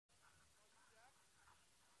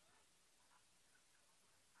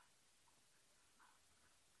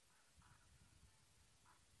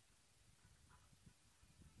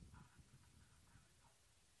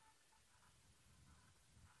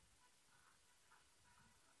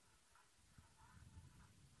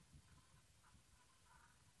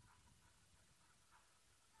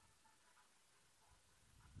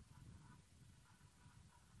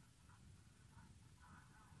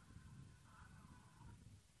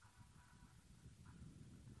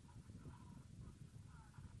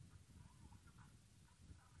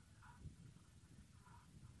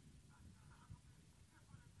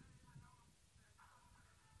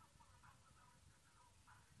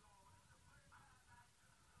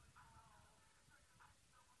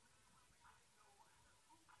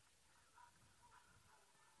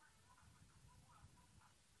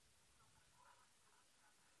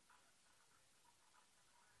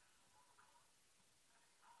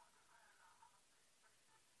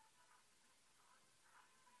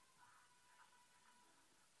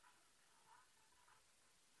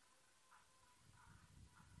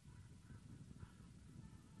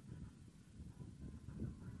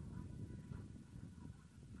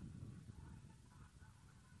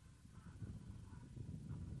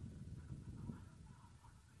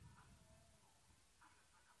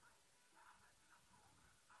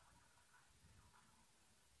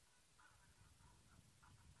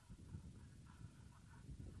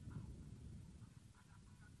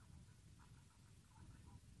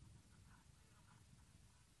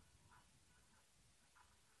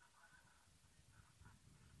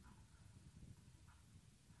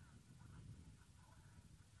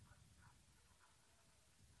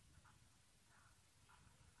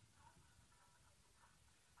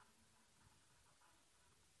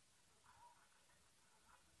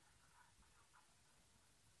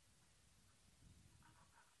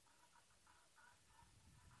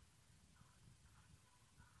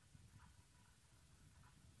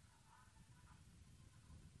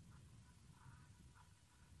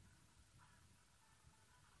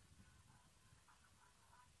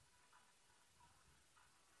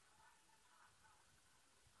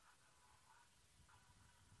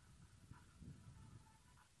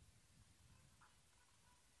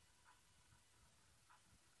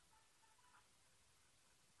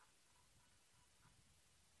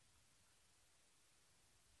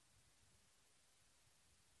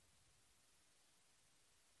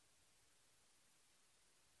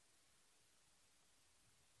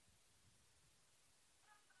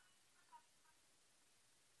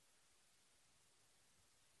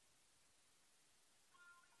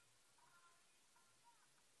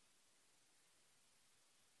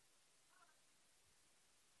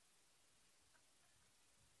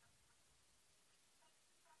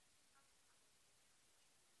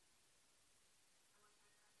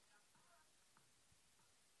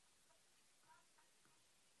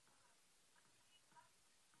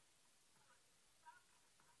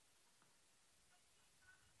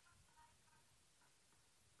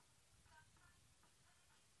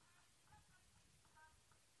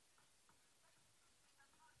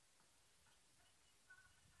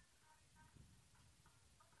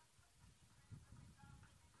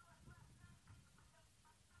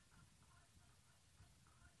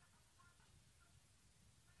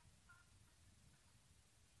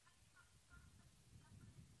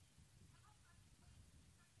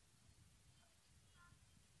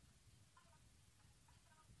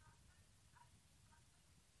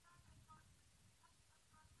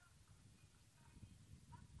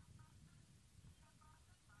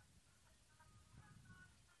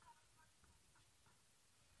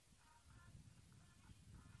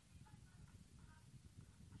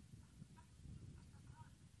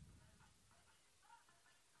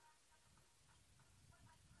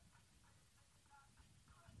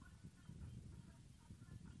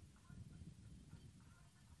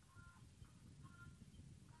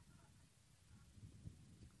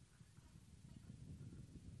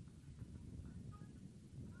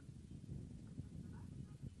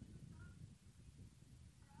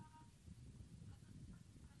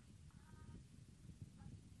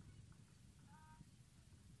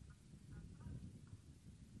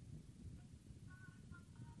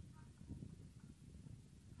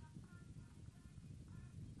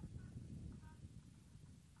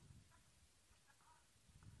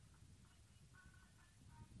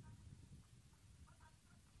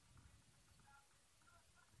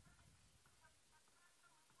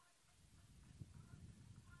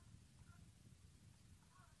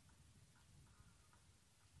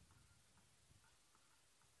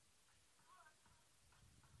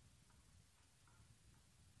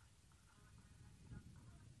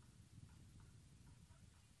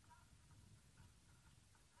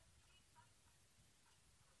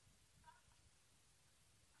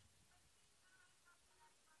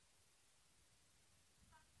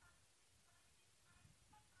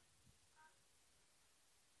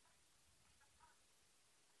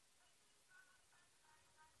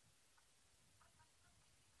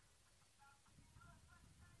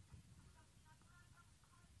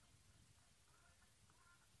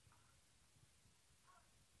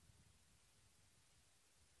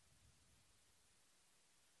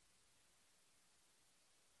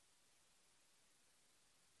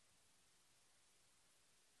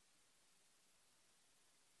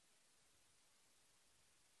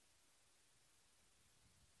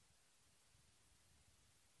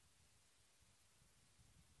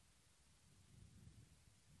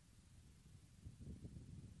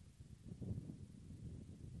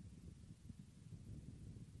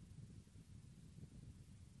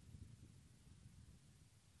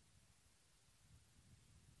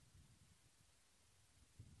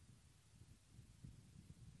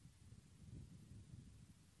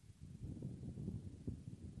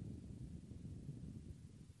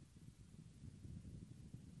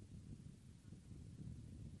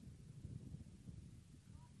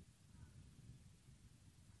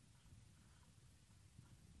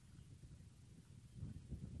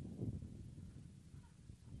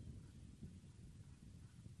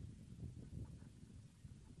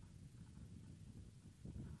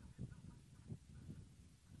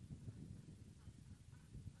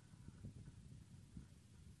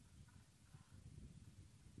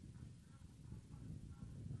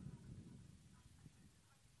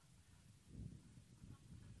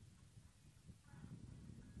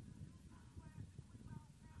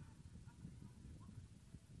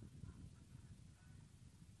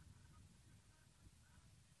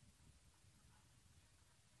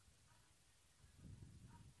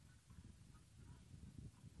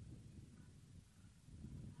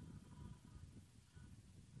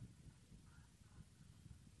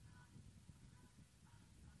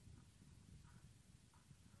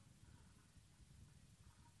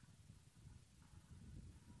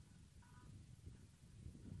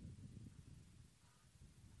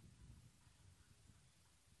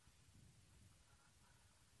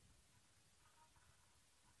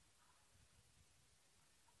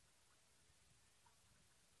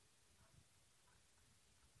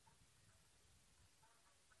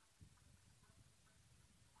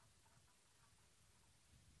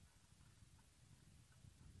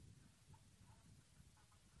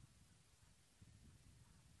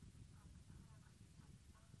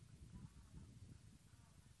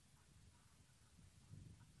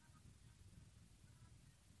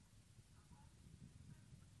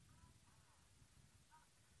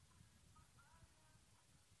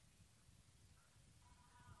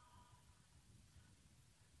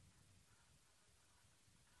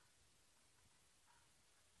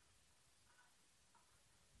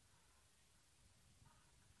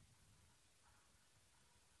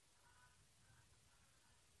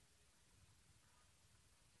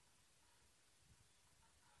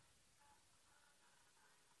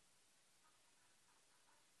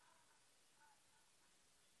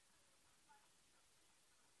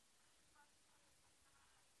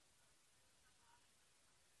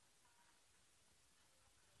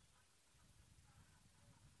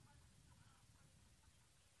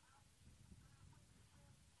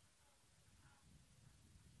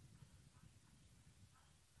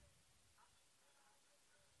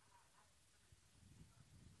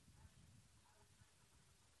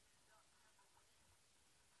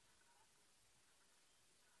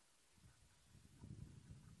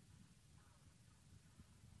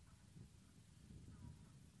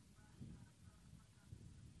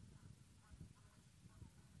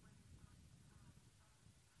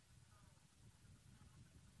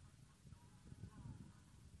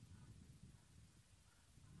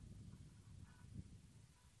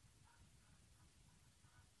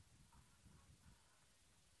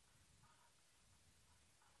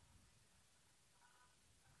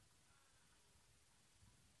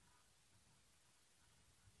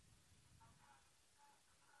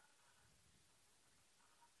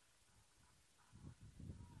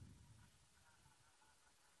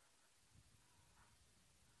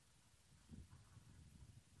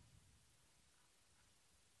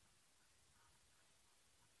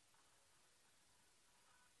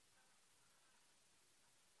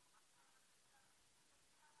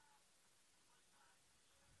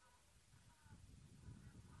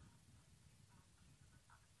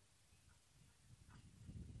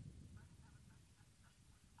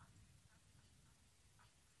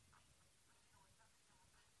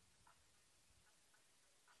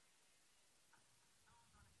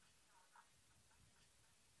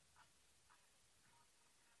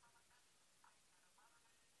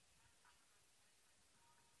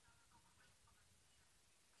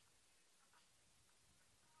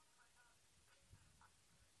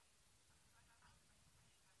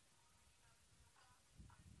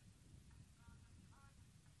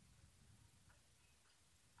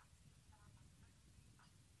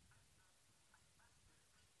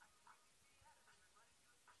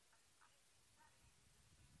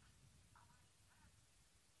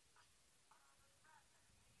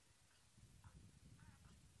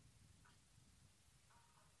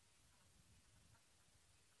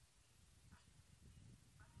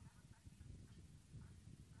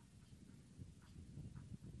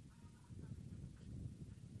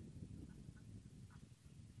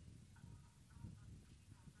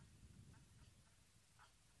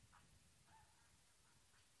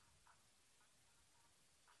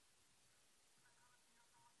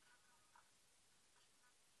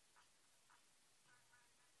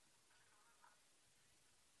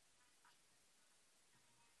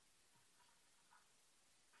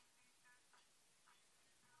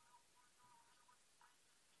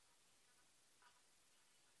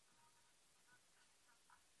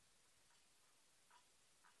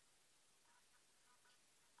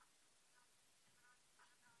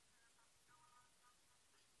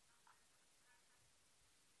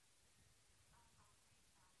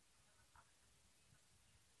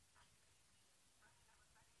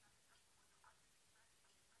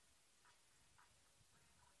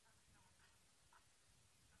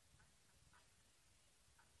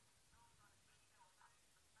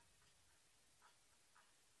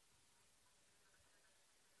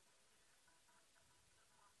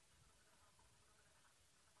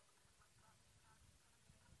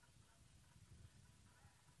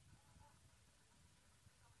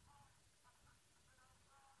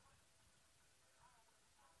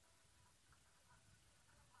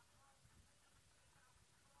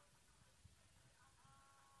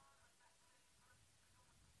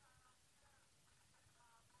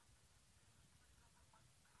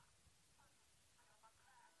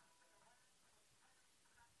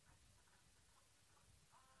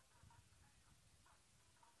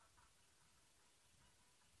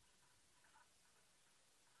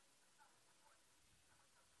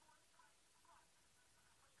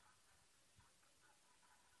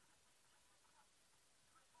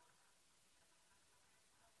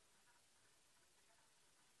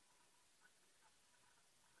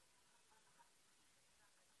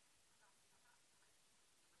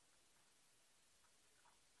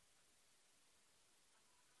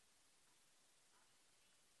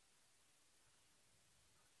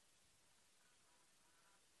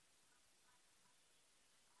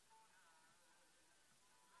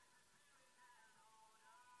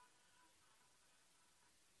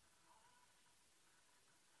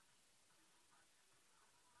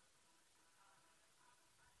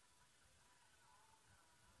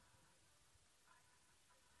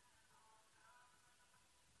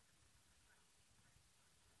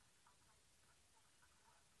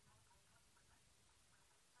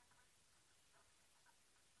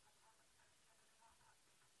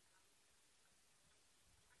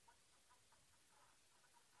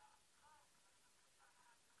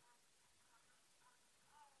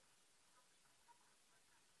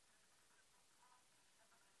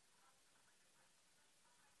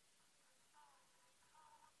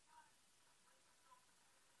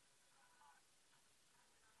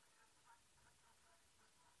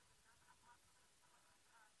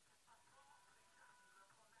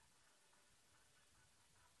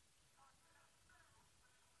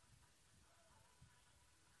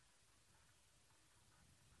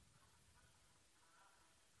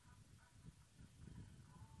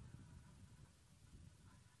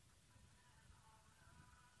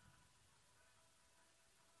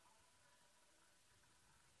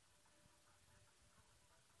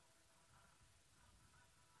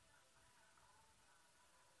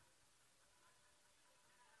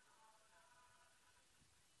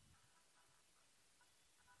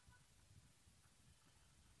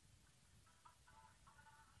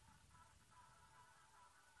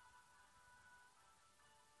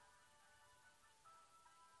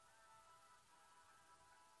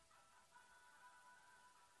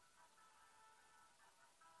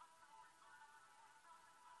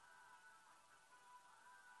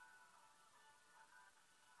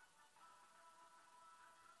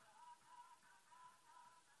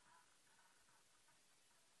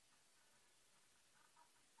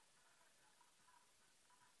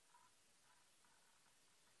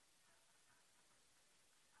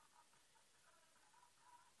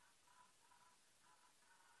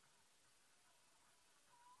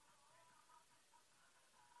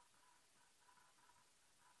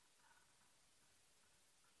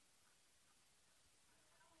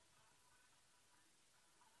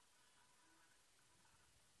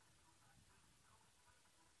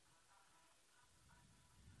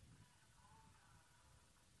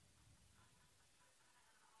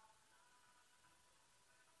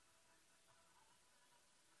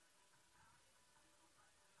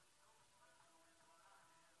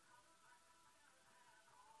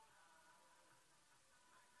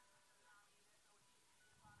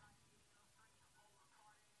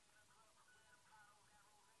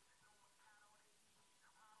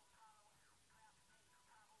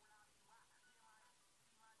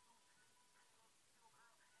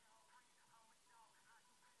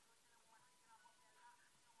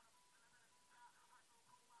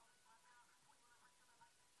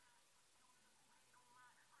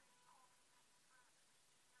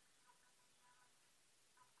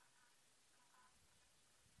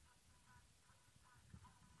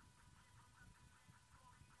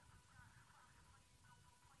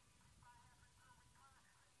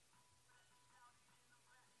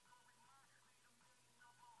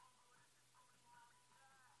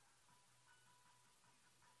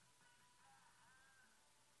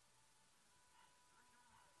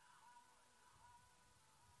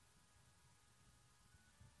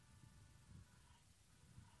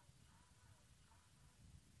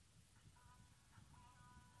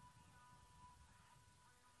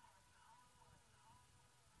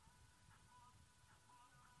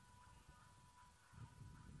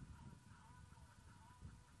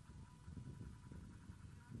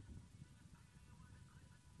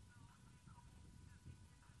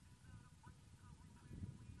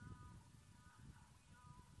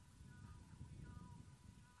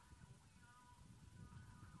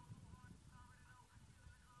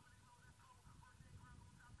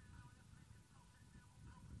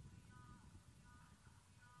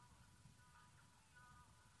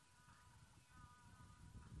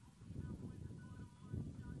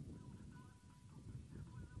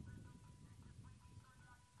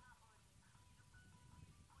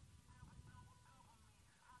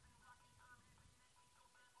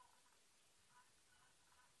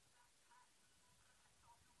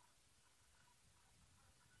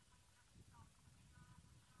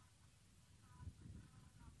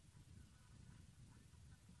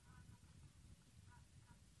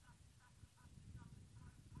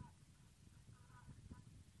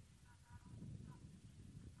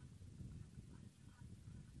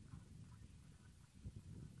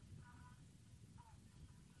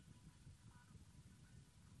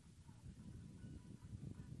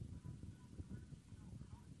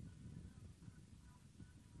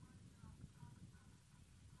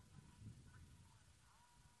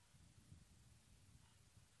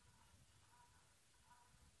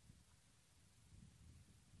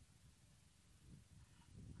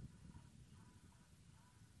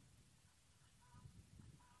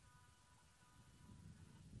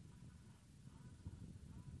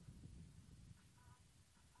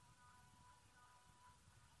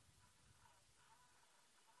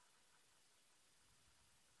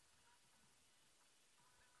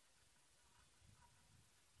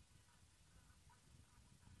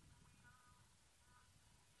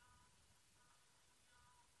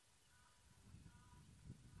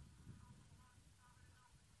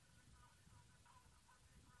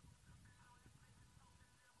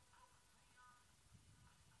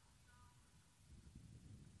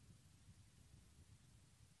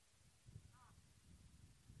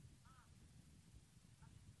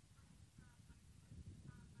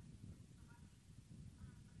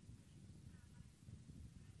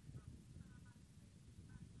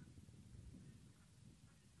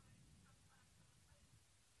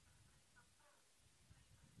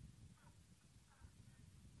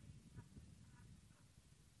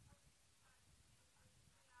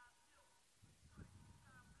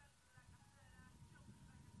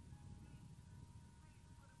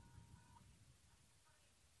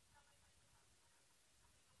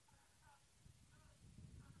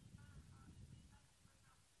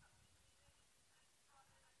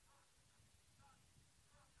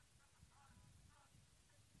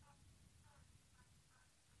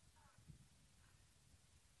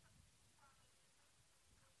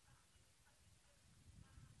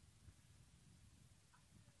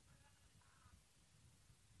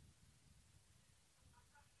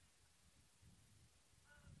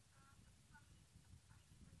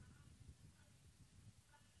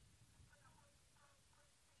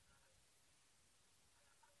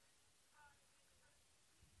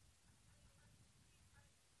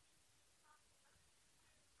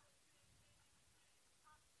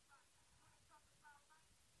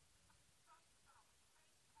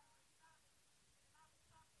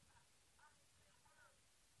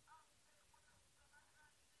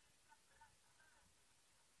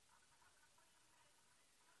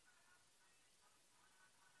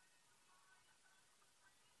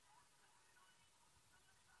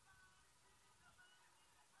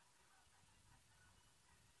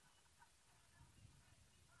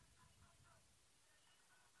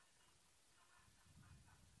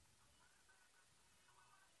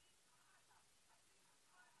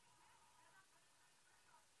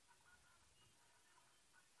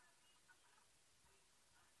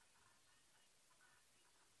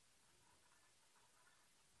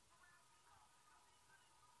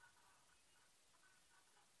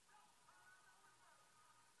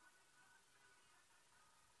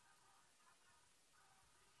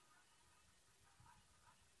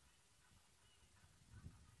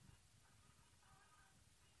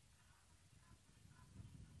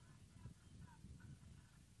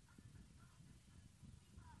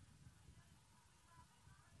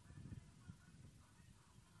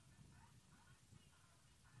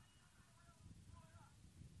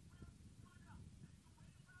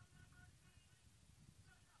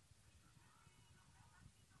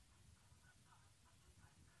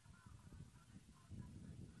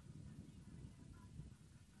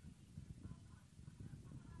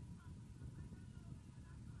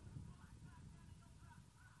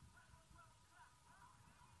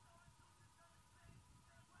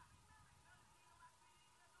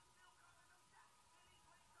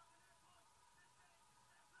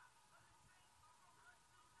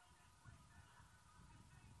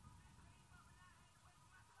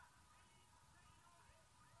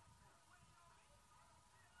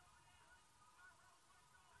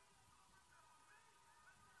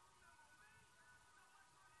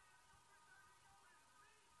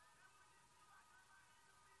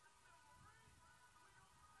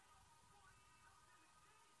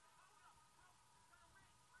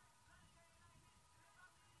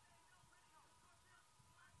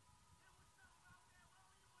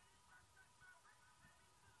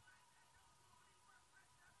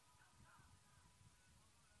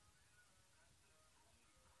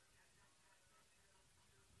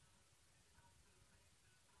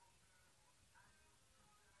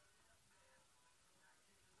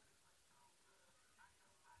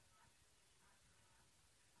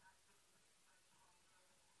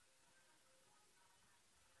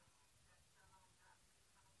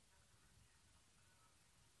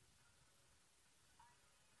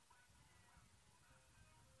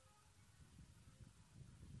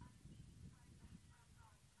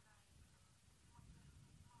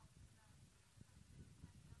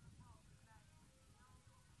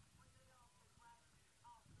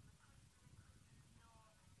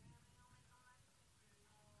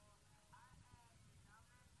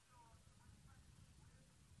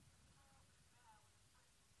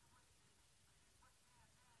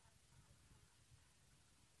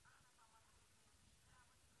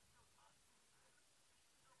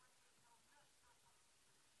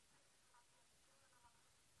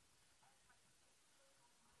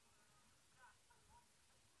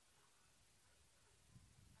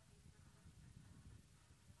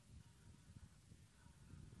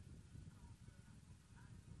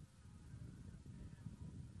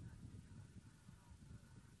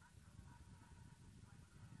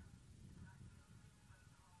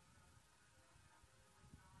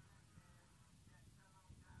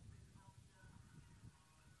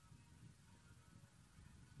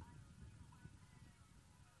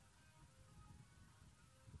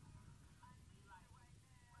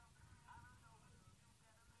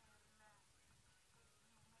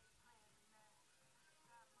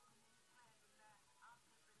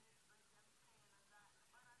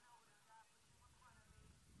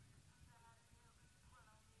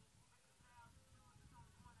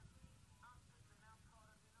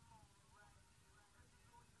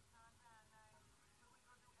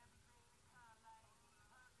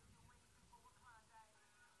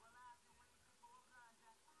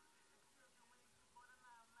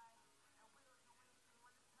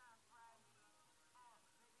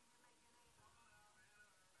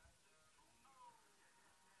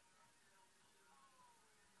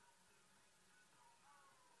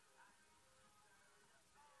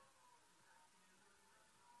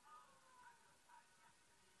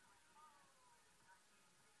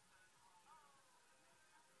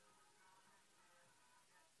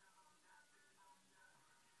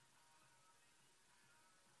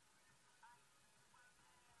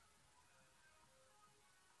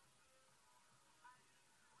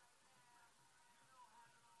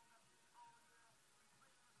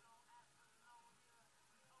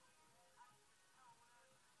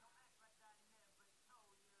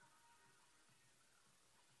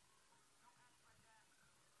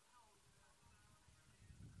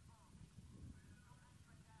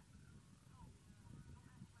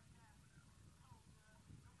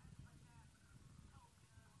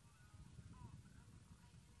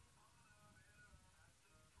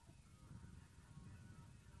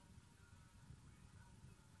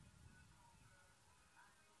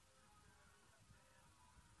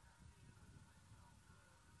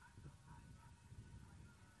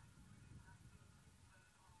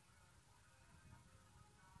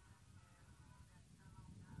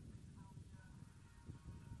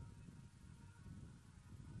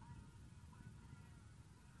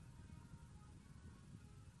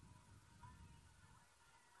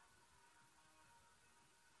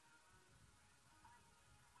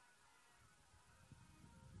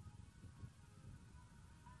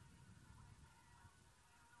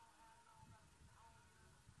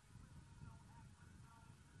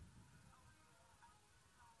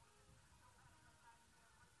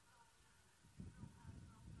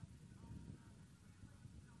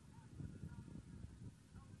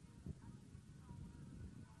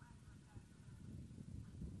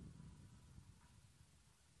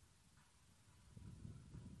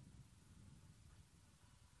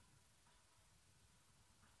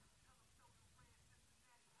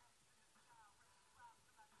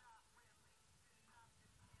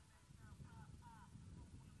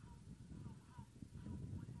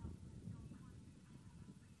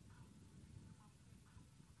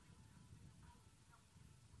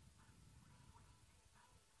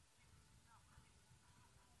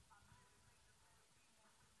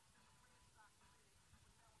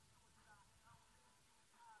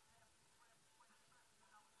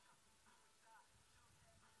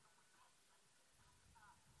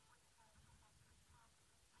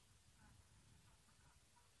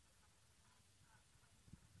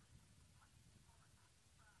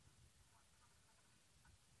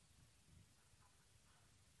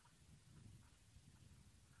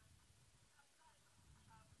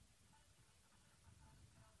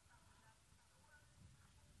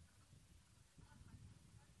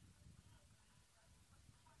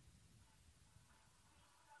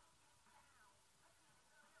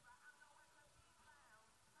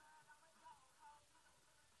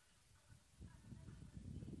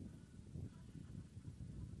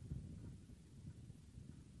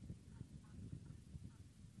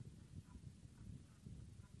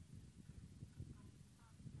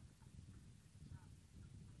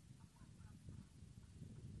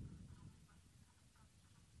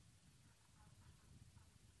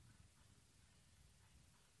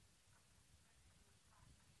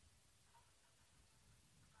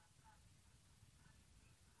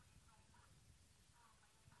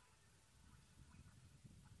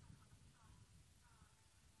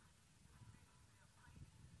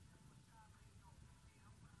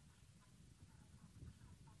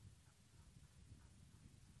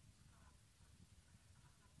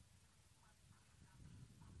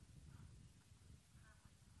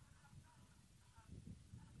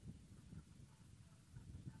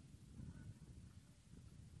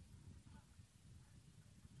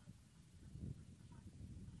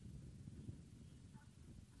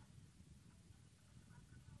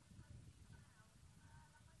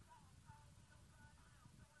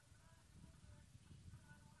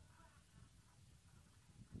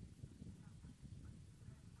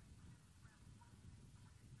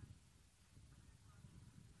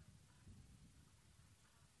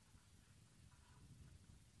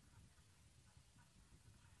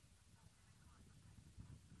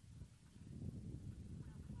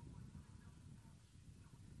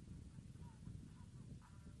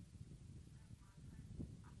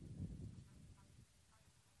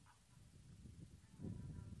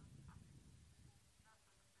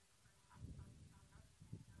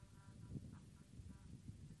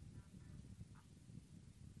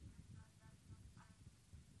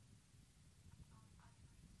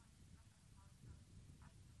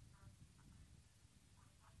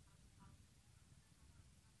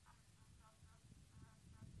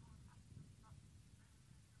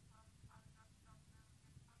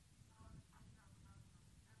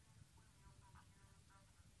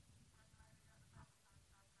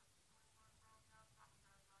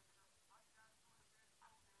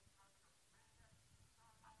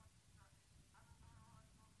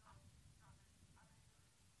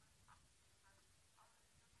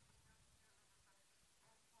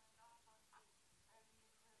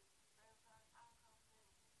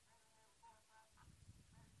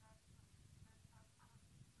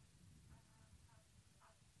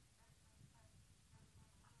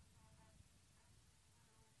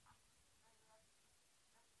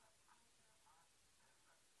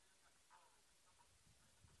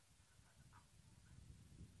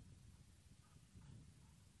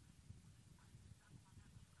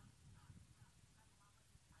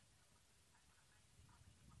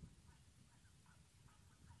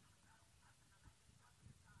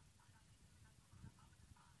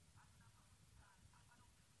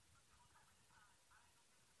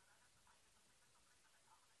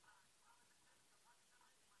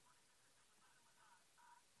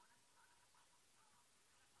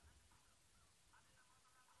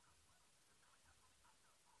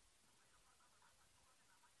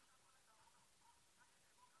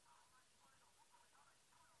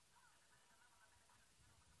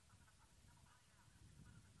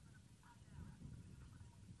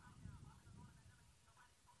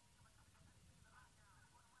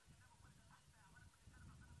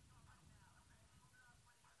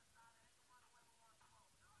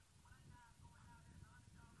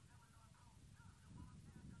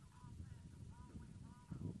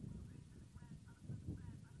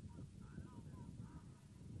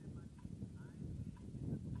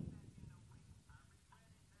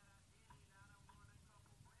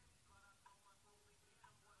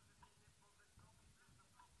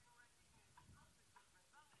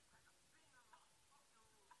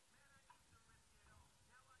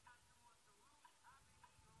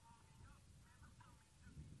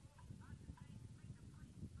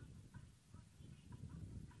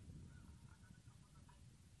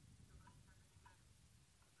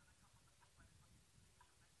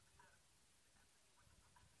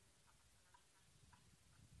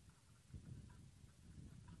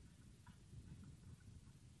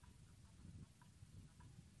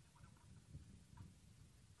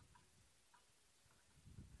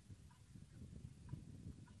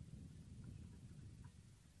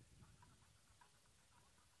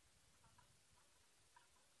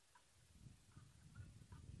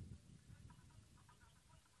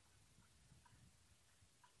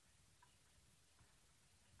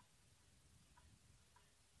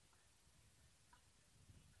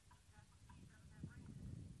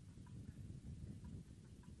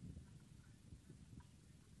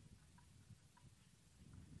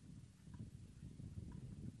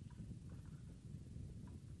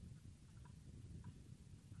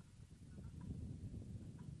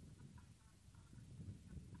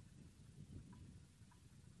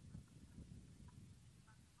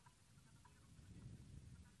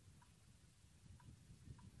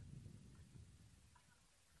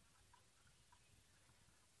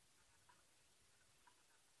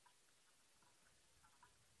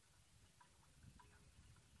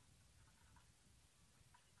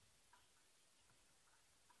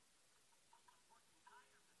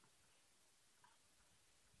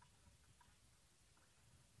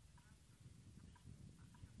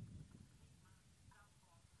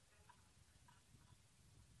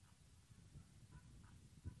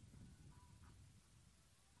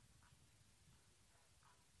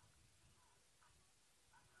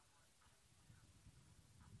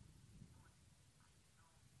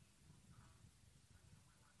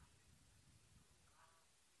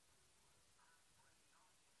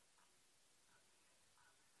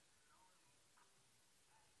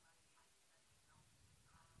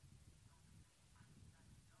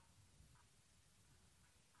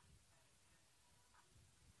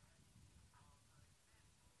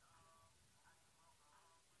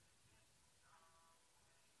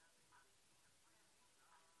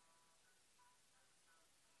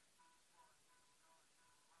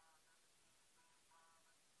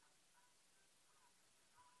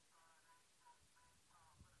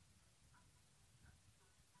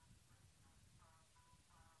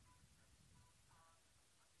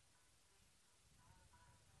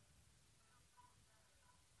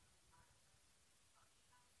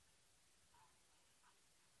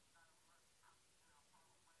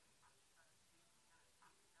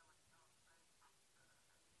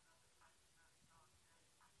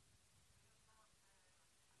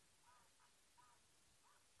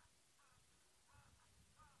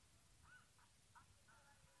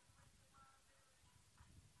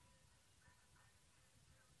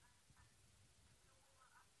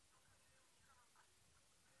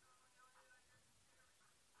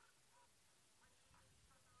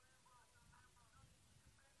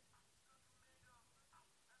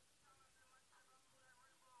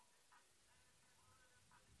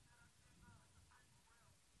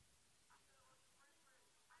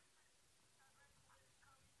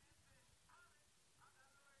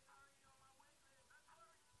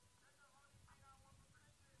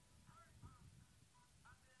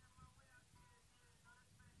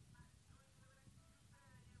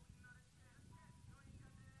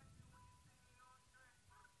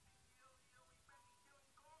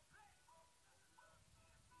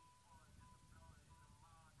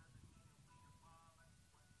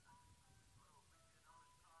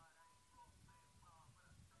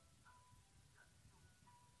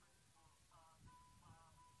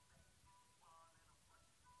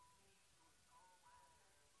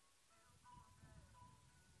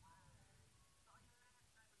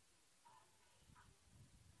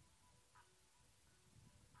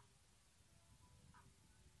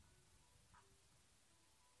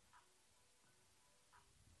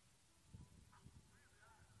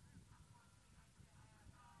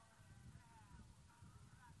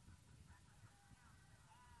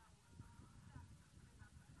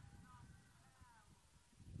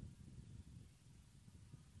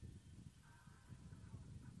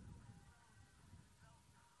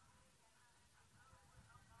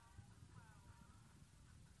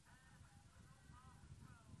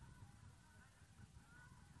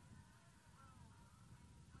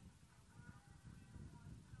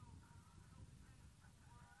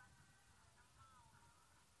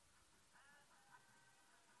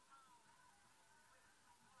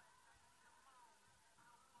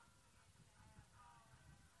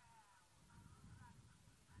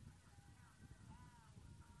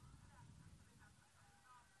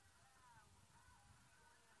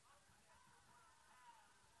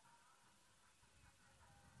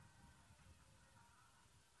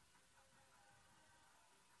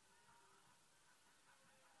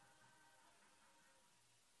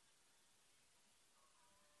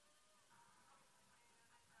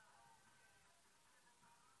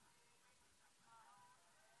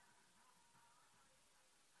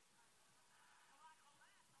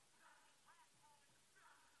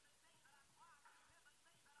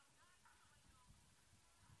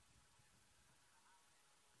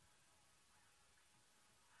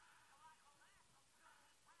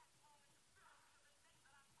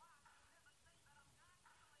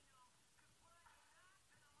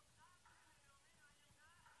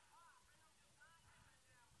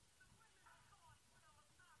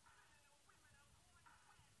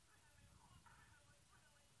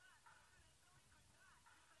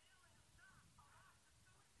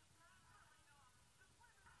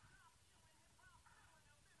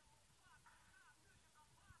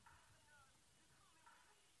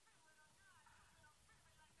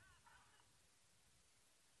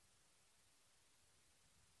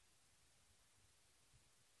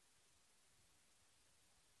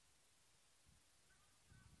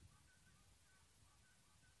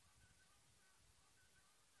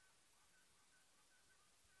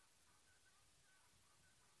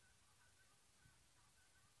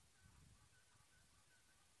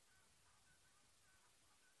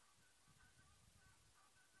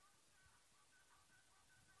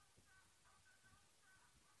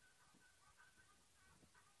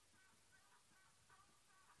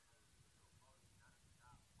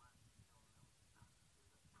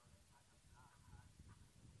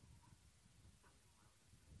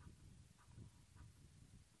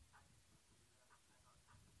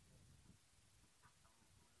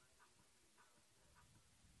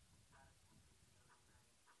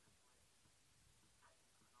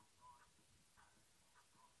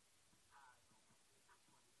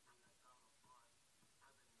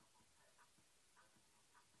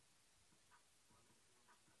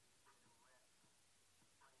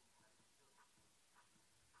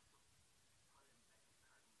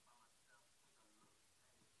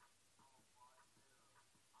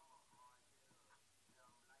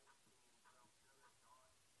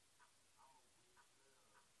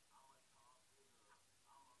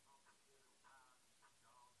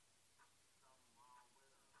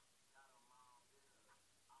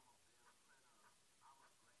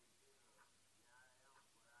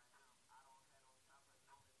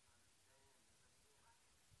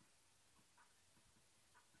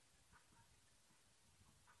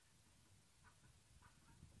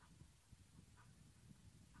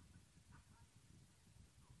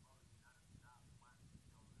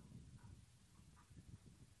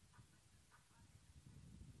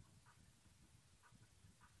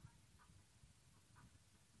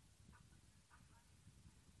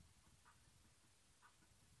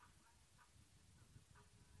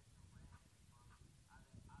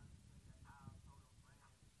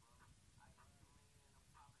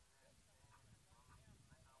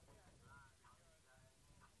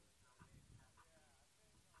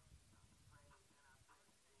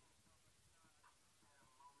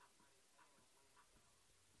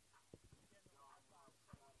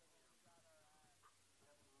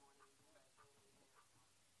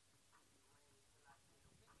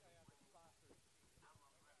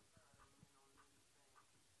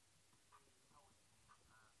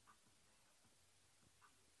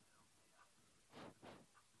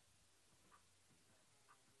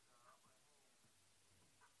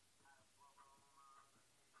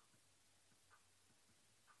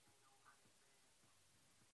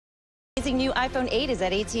Introducing new iPhone 8 is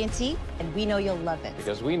at AT&T, and we know you'll love it.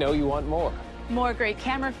 Because we know you want more. More great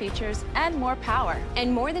camera features and more power.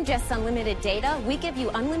 And more than just unlimited data, we give you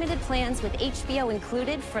unlimited plans with HBO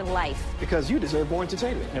included for life. Because you deserve more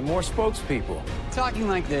entertainment. And more spokespeople. Talking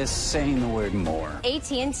like this, saying the word more.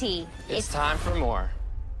 AT&T. It's time for more.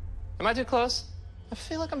 Am I too close? I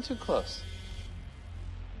feel like I'm too close.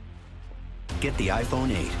 Get the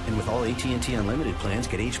iPhone 8, and with all AT&T unlimited plans,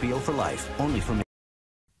 get HBO for life, only from...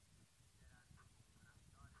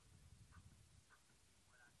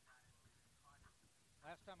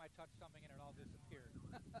 Last time I touched something and it all disappeared.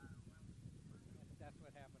 That's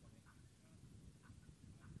what happened to me.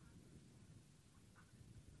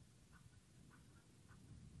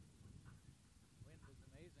 Wind is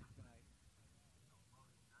amazing tonight.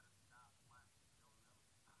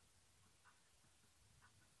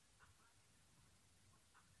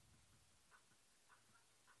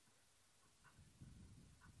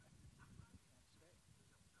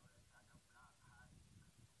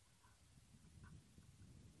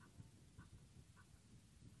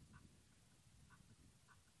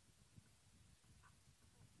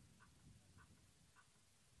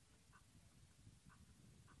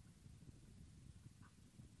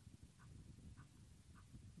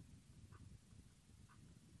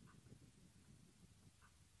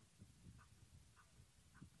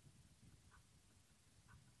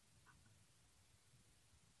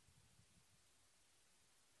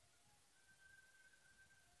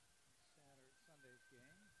 Sunday's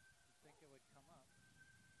game. You'd think it would come up.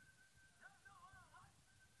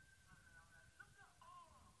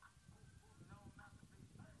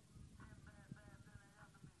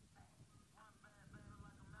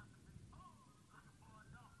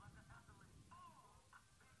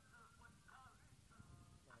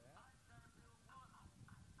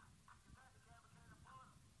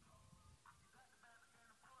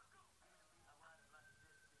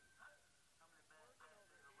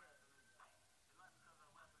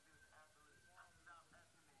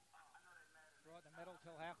 Throw it in the middle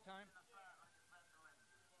till halftime. All right.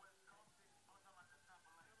 1, 2, 3, 7.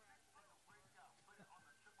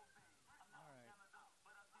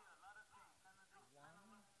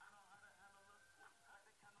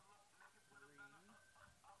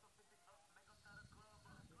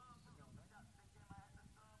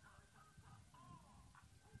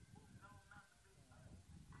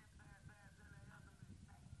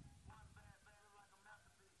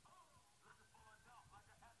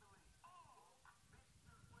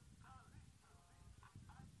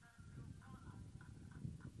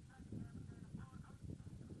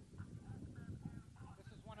 This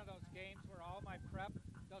is one of those games where all my prep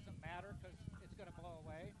doesn't matter because it's going to blow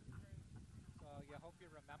away. So you hope you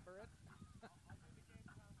remember it.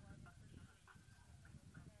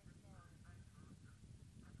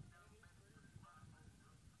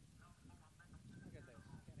 Look at this.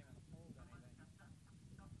 Can't even hold anything. Tampa is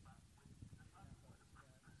 0,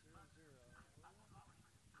 0, 3,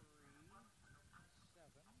 7.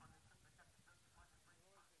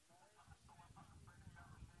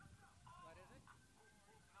 What is it?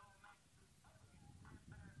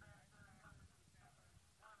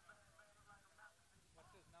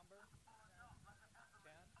 What's his number? 10.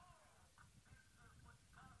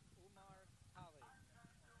 Umar Tali. Yeah.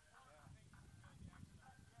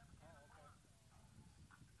 Oh, okay.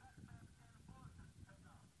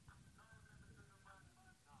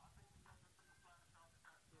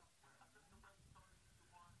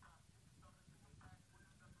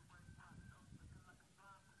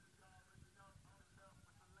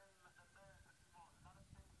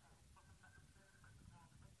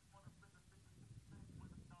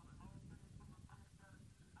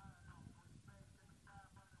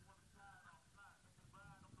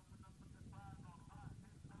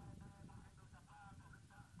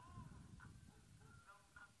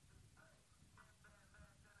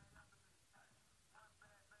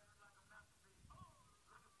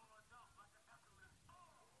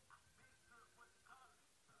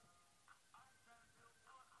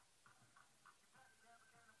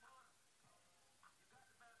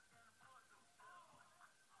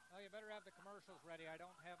 Oh, you better have the commercials ready. I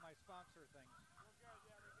don't have my sponsor things.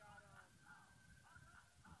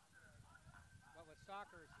 But with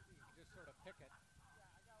soccer, you can just sort of pick it.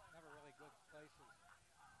 Never really good places.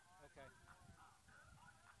 Okay.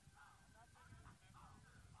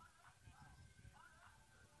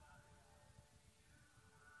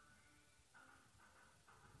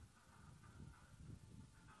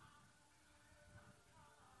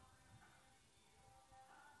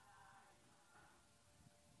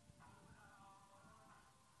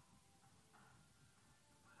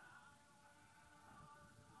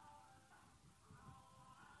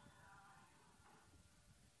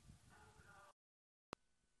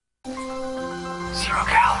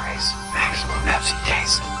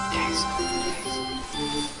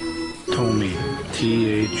 Tommy.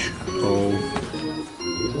 T-H-O.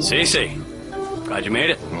 Cece, glad you made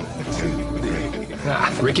it.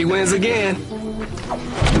 Ricky wins again.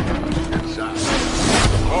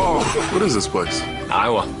 Oh, what is this place?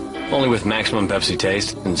 Iowa. Only with maximum Pepsi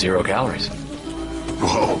taste and 0 calories.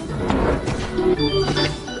 Whoa.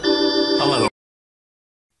 Hello.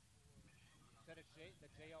 Said it the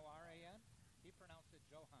J-O-R-A-N? He pronounced it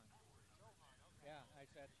Johan. Yeah, I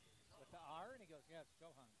said, with the R? And he goes, yeah, it's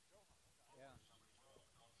Johan. Yeah.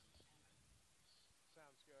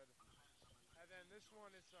 Sounds good. And then this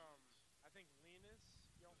one is, I think Linus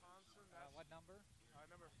Johansson. What number?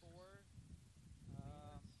 Number 4.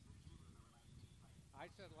 I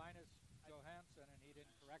said Linus Johansson, and he didn't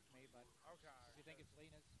correct me, but okay. Do you think it's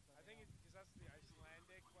Linus? I think because that's the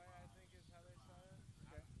Icelandic way, I think is how they say it.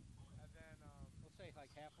 Okay. And then, we'll say like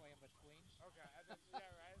halfway in between. Okay. And then,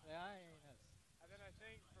 yeah, right? Linus. And then I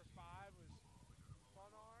think for 5 was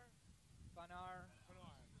Funnar.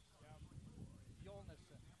 Yep.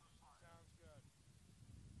 Jolnison. Sounds good.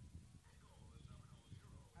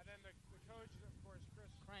 And then the coach, of course, Chris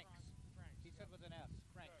Cranks. He said with an S.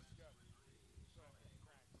 Cranks. Good.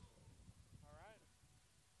 Cranks. All right.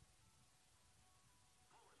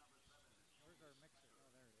 Where's our mixer? Oh,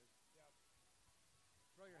 there it is. Yep.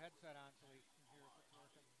 Throw your headset on so we can hear if it's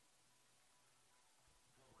working.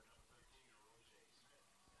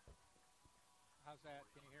 How's that?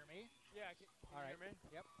 Can you hear me? Yeah, can All you right. hear me?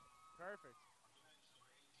 Yep. Perfect.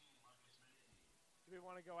 Do we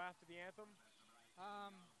want to go after the anthem?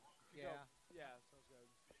 Yeah. Yeah, sounds good.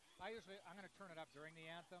 I'm going to turn it up during the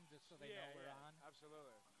anthem just so they know we're on.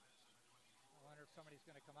 Absolutely. I wonder if somebody's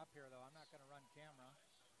going to come up here, though. I'm not going to run camera.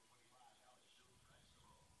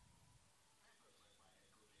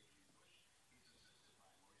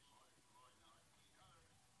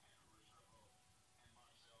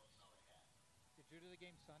 Did you do the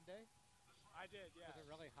game Sunday? I did, yeah. Was it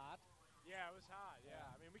really hot? Yeah, it was hot,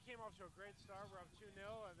 yeah. I mean, we came off to a great start. We're up 2-0,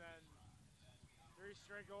 and then 3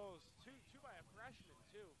 straight goals. Two by a freshman,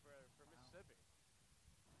 too, for Mississippi.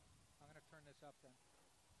 I'm going to turn this up then.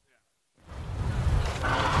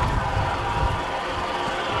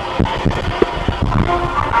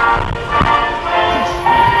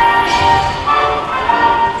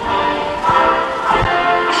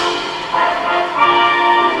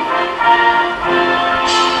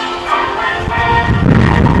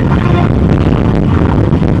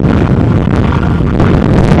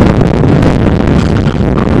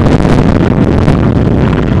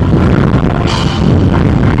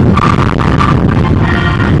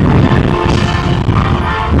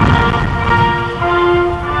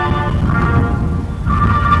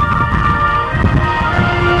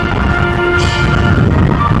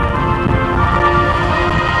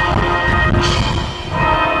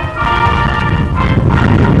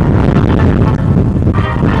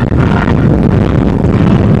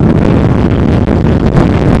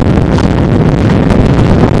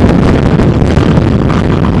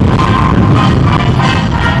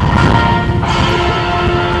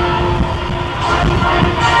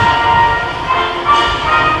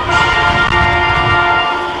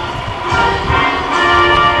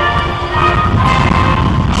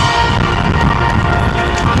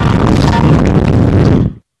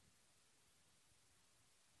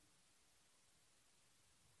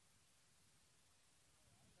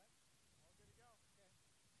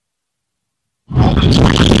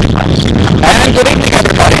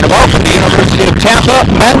 Tampa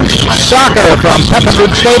men's soccer from Tampa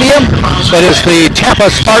Stadium. It is the Tampa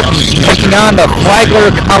Spartans taking on the Flagler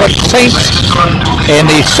College Saints in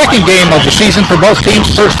the second game of the season for both teams.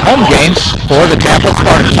 First home games for the Tampa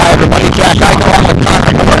Spartans. Hi everybody, Jack Eichel on with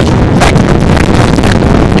Connor Morris.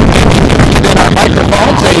 In our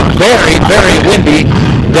microphones, a very, very windy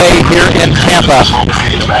day here in Tampa.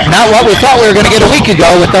 Not what we thought we were going to get a week ago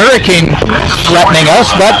with the hurricane threatening us,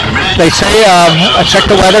 but they say, I checked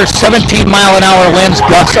the weather, 17-mile-an-hour winds,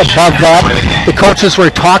 gusts above that. The coaches were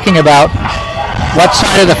talking about what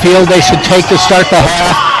side of the field they should take to start the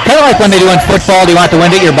half. Kind of like when they do in football, do you want the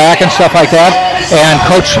wind at your back and stuff like that? And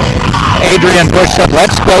Coach Adrian Bush said,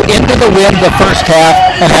 let's go into the wind the first half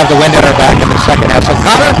and have the wind at our back in the second half. So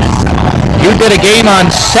Connor, you did a game on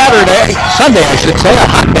Sunday, I should say, a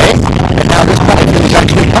hot day, and now this probably feels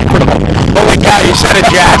actually comfortable. Holy cow, you said it,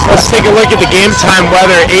 Jack. Let's take a look at the game time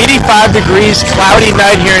weather. 85 degrees, cloudy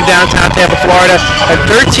night here in downtown Tampa, Florida, and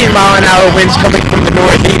 13-mile-an-hour winds coming from the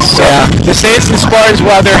northeast. So the Saints and Spartans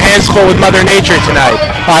will have their hands full with Mother Nature tonight.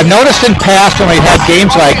 I've noticed in past when we've had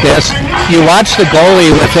games like this, you watch the goalie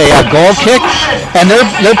with a goal kick, and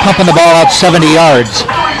they're pumping the ball out 70 yards.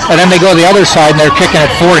 and then they go to the other side and they're kicking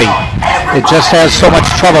at 40. It just has so much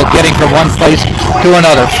trouble getting from one place to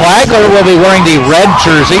another. Flagler will be wearing the red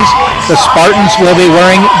jerseys. The Spartans will be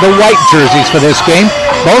wearing the white jerseys for this game.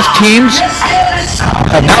 Both teams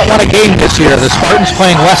have not won a game this year. The Spartans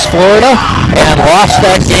playing West Florida and lost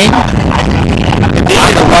that game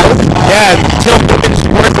on the road. Yeah, Tim Women's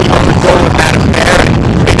worked with the goal with Adam Bear.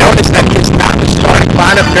 We noticed that he's not the starting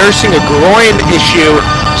lineup, nursing a groin issue.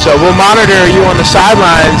 So we'll monitor you on the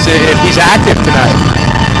sidelines if he's active tonight.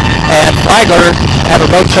 And Flagler had a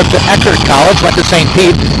road trip to Eckerd College, went to St.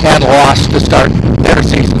 Pete, and lost to start their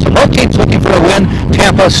season. So both teams looking for a win.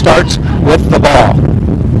 Tampa starts with the ball.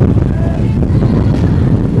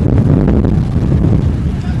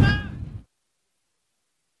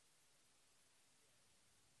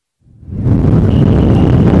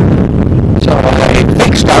 So a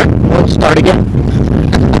fake start. We'll start again.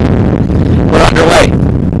 We're underway.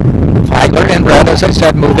 Flagler in red, as I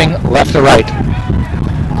said, moving left to right.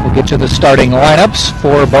 We'll get to the starting lineups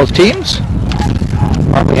for both teams.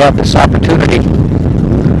 While we have this opportunity.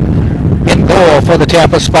 In goal for the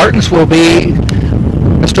Tampa Spartans will be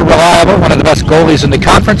Mr. Reliable, one of the best goalies in the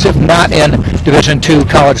conference, if not in Division II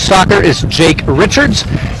college soccer, is Jake Richards.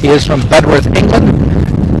 He is from Bedworth, England.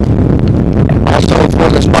 And also for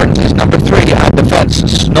the Spartans is number 3 on defense,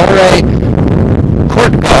 Snorre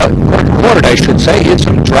Kord, I should say. He is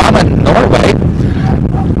from Drammen, Norway.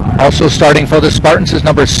 Also starting for the Spartans is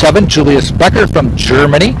number 7, Julius Becker from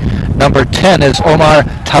Germany. Number 10 is Omar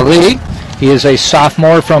Tali. He is a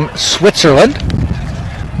sophomore from Switzerland.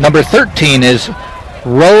 Number 13 is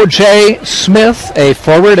Roger Smith, a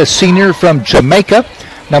forward, a senior from Jamaica.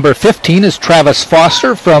 Number 15 is Travis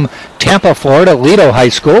Foster from Tampa, Florida, Lido High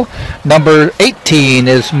School. Number 18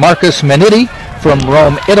 is Marcus Menidi from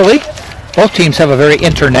Rome, Italy. Both teams have a very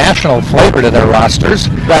international flavor to their rosters.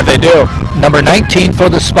 That they do. Number 19 for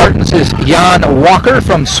the Spartans is Jan Walker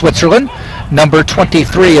from Switzerland. Number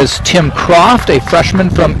 23 is Tim Croft, a freshman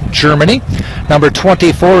from Germany. Number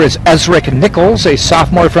 24 is Ezric Nichols, a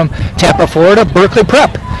sophomore from Tampa, Florida, Berkeley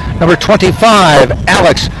Prep. Number 25,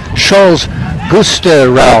 Alex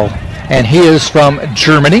Scholz-Gusterel, and he is from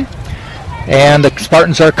Germany. And the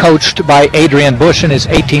Spartans are coached by Adrian Bush in his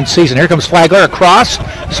 18th season. Here comes Flagler across.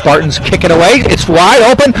 Spartans kick it away. It's wide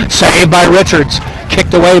open. Saved by Richards.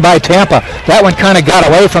 Kicked away by Tampa. That one kind of got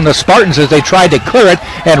away from the Spartans as they tried to clear it,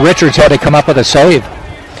 and Richards had to come up with a save.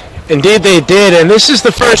 Indeed they did, and this is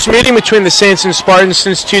the first meeting between the Saints and Spartans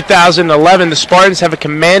since 2011. The Spartans have a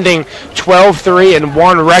commanding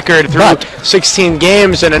 12-3-1 record through 16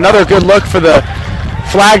 games, and another good look for the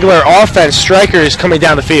Flagler offense. Strikers coming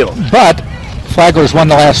down the field. But Flagler's won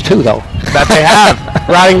the last 2, though. That they have.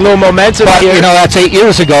 Riding a little momentum but, here. You know, that's 8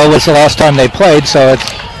 years ago was the last time they played, so it's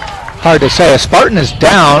hard to say. A Spartan is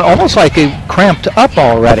down, almost like he cramped up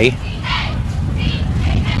already.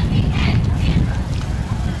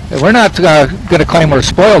 We're not going to claim we're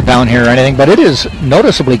spoiled down here or anything, but it is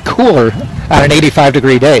noticeably cooler on an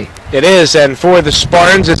 85-degree day. It is, and for the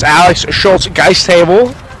Spartans, it's Alex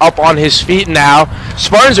Schultz-Geisthebel up on his feet now.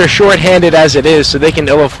 Spartans are short-handed as it is, so they can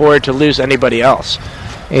ill afford to lose anybody else.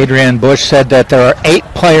 Adrian Bush said that there are 8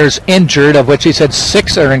 players injured, of which he said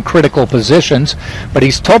 6 are in critical positions. But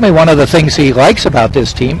he's told me one of the things he likes about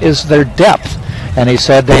this team is their depth. And he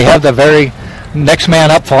said they have the very next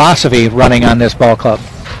man up philosophy running on this ball club.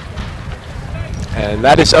 And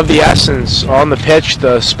that is of the essence on the pitch.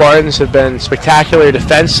 The Spartans have been spectacular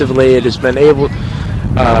defensively. It has been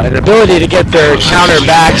an ability to get their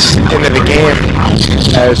counterbacks into the game.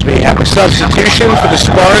 As we have a substitution for the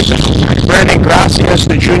Spartans, Brandon Gracias,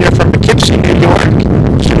 the junior from Poughkeepsie, New York,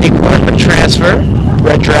 unique Northman transfer,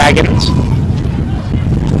 Red Dragons.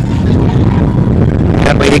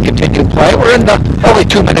 And we continue play. We're in the only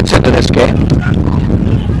 2 minutes into this game.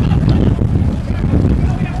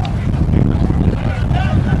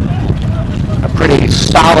 A pretty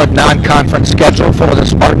solid non-conference schedule for the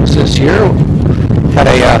Spartans this year. Had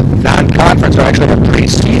a non-conference, or actually a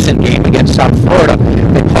preseason game against South Florida.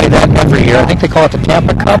 They play that every year. I think they call it the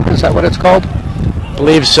Tampa Cup. Is that what it's called? I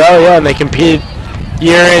believe so, yeah, and they compete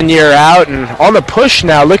year in, year out. And on the push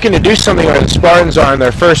now, looking to do something where the Spartans are in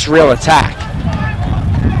their first real attack.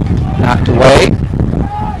 Knocked away.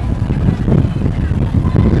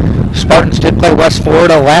 Spartans did play West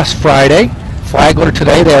Florida last Friday. Flagler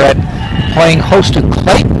today. They're playing host to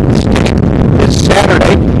Clayton State this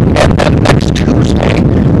Saturday. And then next Tuesday,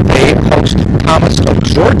 they host Thomas of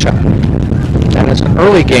Georgia. That is an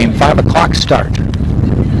early game, 5 o'clock start.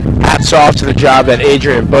 Hats off to the job that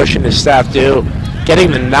Adrian Bush and his staff do.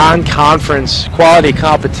 Getting the non-conference quality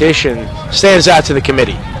competition stands out to the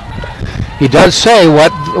committee. He does say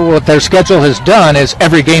what what their schedule has done is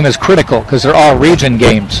every game is critical because they're all region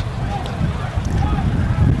games.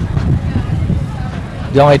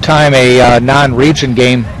 The only time a non-region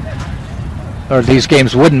game or these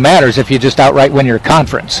games wouldn't matter is if you just outright win your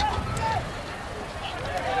conference.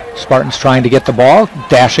 Spartans trying to get the ball,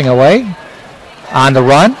 dashing away, on the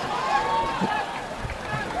run.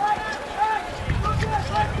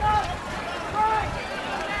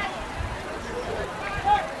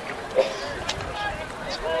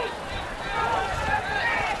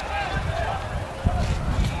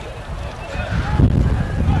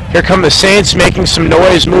 Here come the Saints making some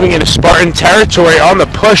noise, moving into Spartan territory on the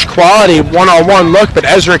push quality one-on-one look, but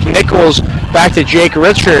Ezric Nichols back to Jake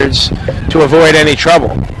Richards to avoid any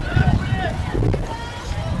trouble.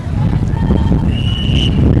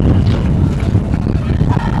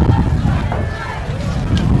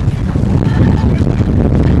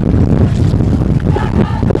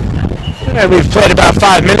 And we've played about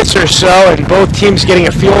 5 minutes or so, and both teams getting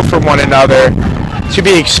a feel for one another. To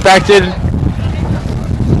be expected.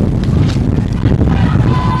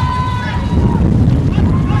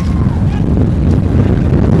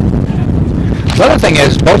 The other thing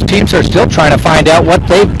is both teams are still trying to find out what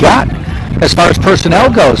they've got as far as personnel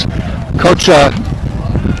goes. Coach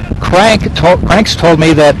Cranks told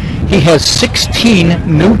me that he has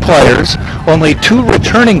 16 new players, only 2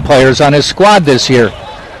 returning players on his squad this year.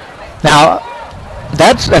 Now,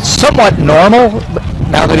 that's somewhat normal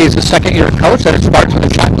now that he's a second-year coach, that it starts when the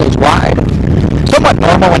shot goes wide. Somewhat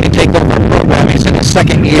normal when you take over a program. He's in his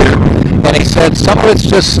second year, and he said some of it's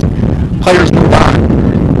just players move on.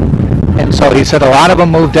 And so he said a lot of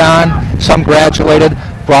them moved on, some graduated,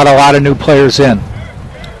 brought a lot of new players in.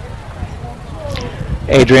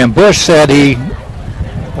 Adrian Bush said he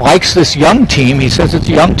likes this young team. He says it's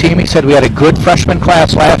a young team. He said we had a good freshman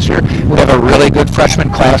class last year. We have a really good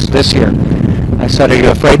freshman class this year. I said, are you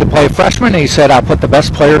afraid to play freshmen? And he said, I'll put the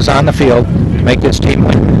best players on the field to make this team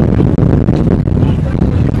win.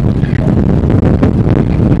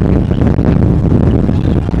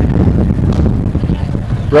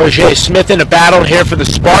 Roger Smith in a battle here for the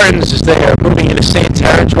Spartans as they are moving into Saint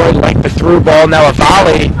territory, like the through ball, now a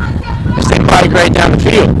volley as they migrate down the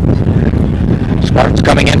field. Spartans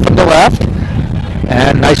coming in from the left,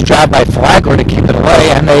 and nice job by Flagler to keep it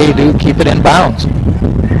away, and they do keep it in bounds.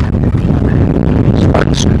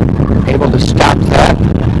 Spartans able to stop that,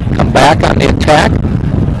 come back on the attack,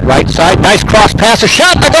 right side, nice cross pass, a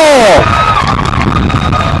shot, the goal!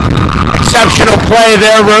 Exceptional play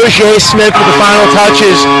there, Roger Smith with the final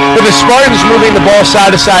touches. With the Spartans moving the ball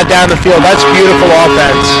side to side down the field, that's beautiful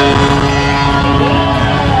offense.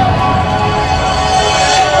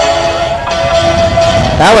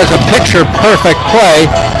 That was a picture-perfect play.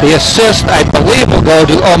 The assist, I believe, will go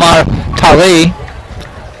to Omar Tali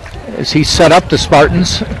as he set up the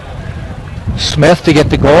Spartans. Smith to get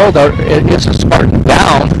the goal. It is a Spartan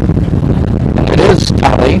down. It is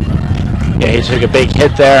Tali. Yeah, he took a big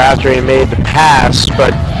hit there after he made the pass, but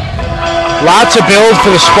lots of build for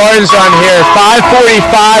the Spartans on here.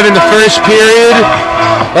 5:45 in the first period.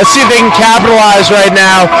 Let's see if they can capitalize right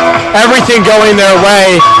now. Everything going their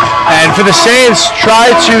way. And for the Saints, try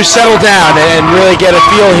to settle down and really get a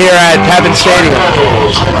feel here at Pevin Stadium.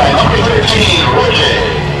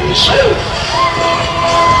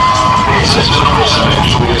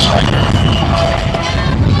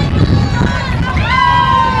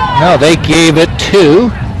 No, they gave it to,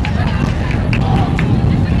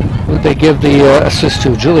 who did they give the assist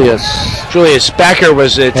to? Julius Becker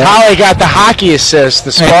was it. Yeah. Tali got the hockey assist.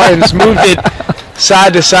 The Spartans moved it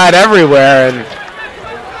side to side everywhere, and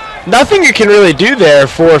nothing you can really do there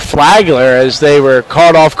for Flagler as they were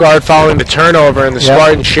caught off guard following the turnover, and the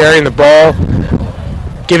Spartans sharing the ball,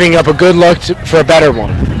 giving up a good look for a better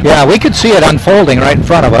one. Yeah, we could see it unfolding right in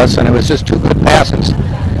front of us, and it was just 2 good passes.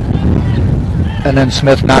 And then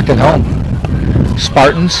Smith knocked it home.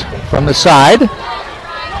 Spartans from the side.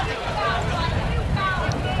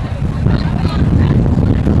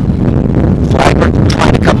 Flagler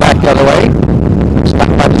trying to come back the other way.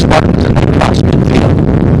 Stopped by the Spartans and then cross midfield.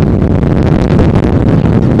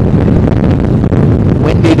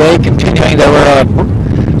 Windy day continuing. There were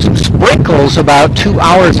some sprinkles about 2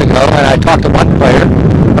 hours ago, and I talked to one player,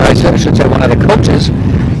 or I should say one of the coaches,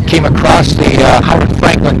 came across the Howard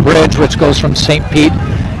Franklin Bridge, which goes from St. Pete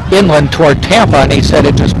inland toward Tampa, and he said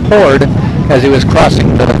it just poured as he was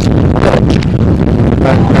crossing the bridge.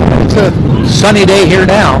 It's a sunny day here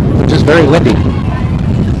now, which is very windy.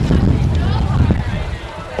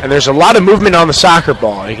 And there's a lot of movement on the soccer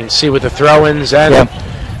ball. You can see with the throw-ins and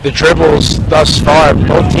the dribbles thus far,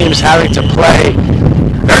 both teams having to play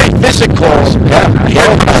very physical.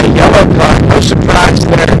 Yellow card. No surprise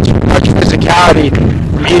there. Too much physicality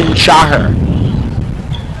from Eden Shahar.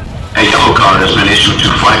 A yellow card has been issued to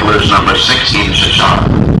Flagler's number 16, Shachar.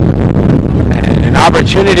 And an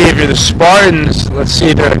opportunity if you're the Spartans. Let's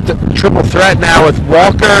see, they're a triple threat now with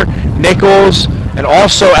Walker, Nichols, and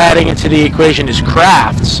also adding into the equation is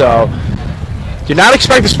Kraft. So do not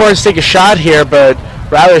expect the Spartans to take a shot here, but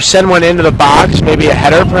rather send one into the box, maybe a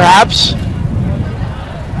header perhaps.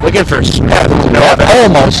 Looking for Smith.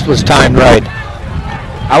 Almost was timed right.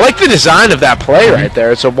 I like the design of that play right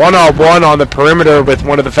there. It's a one-on-one on the perimeter with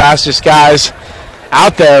one of the fastest guys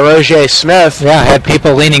out there, Roger Smith. Yeah, had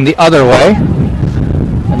people leaning the other way,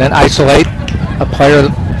 and then isolate a player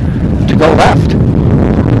to go left.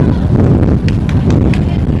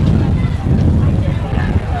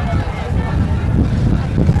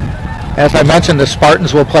 As I mentioned, the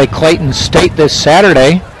Spartans will play Clayton State this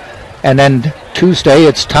Saturday, and then Tuesday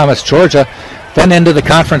it's Thomas, Georgia. Then into the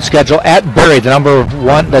conference schedule at Berry,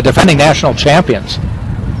 the defending national champions.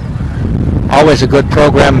 Always a good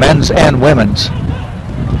program, men's and women's.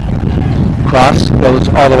 Cross goes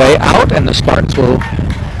all the way out, and the Spartans will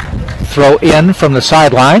throw in from the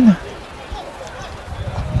sideline.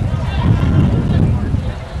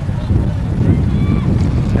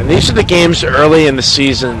 And these are the games early in the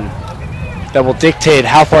season that will dictate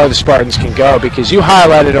how far the Spartans can go, because you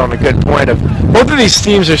highlighted on a good point of both of these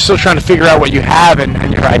teams are still trying to figure out what you have and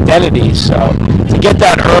your identity. So to get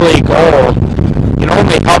that early goal can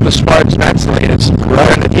only help the Spartans mentally. It's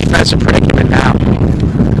right in the defensive predicament now.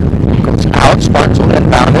 Goes out, Spartans will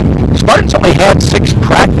inbound it. Spartans only had 6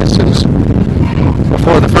 practices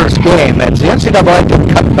before the first game, and the NCAA did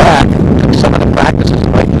cut back some of the practices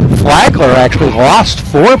away. Flagler actually lost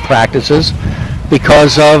 4 practices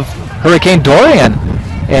because of Hurricane Dorian,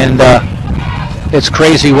 and its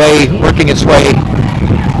crazy way, working its way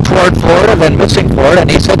toward Florida, then missing Florida, and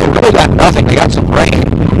he said they really got nothing. They got some rain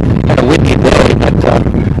and a windy day, but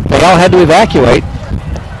they all had to evacuate.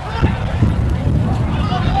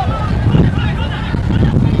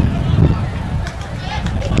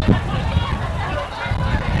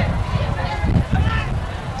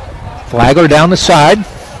 Flagler down the side.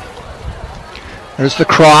 There's the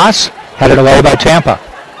cross, headed away by Tampa.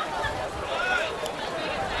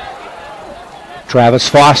 Travis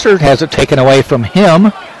Foster has it taken away from him.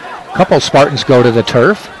 A couple Spartans go to the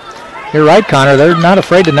turf. You're right, Connor. They're not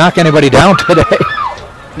afraid to knock anybody down today.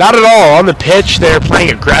 Not at all. On the pitch, they're playing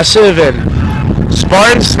aggressive, and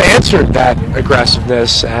Spartans answered that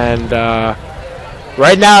aggressiveness. And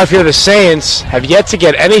right now, if you're the Saints, have yet to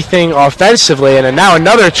get anything offensively, and now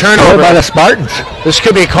another turnover by the Spartans. This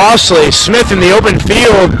could be costly. Smith in the open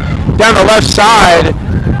field down the left side.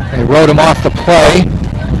 They wrote him off the play.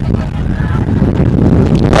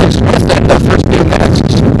 Smith in the first few minutes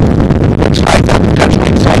looks like that potentially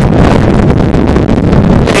exciting.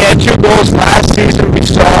 He had 2 goals last season. We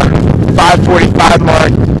saw 5:45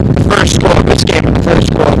 mark. The first goal of this game, and the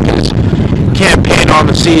first goal of his campaign on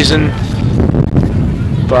the season.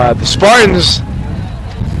 But the Spartans,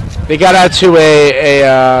 they got out to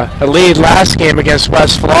a lead last game against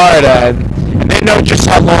West Florida, and they know just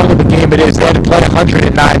how long of a game it is. They had to play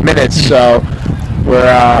 109 minutes, so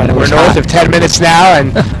we're north of 10 minutes now,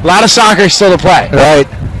 and a lot of soccer still to play. Right.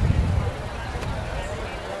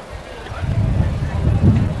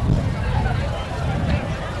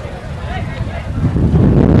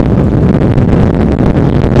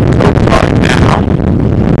 Now,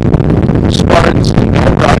 Spartans no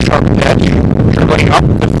rush on pitch, dribbling up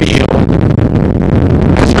the field.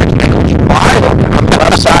 That's Rick Nichols wide open on the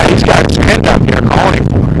left side. He's got his hand up here calling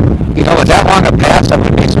for it. You know, with that long a pass, I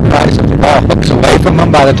wouldn't be surprised if the ball hooks away from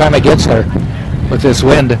him by the time it gets there with this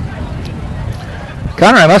wind.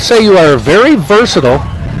 Connor, I must say you are very versatile.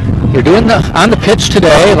 You're doing on the pitch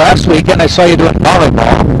today. Last weekend I saw you doing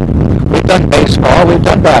volleyball. We've done baseball. We've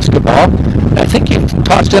done basketball. I think you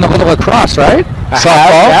tossed in a little lacrosse, right?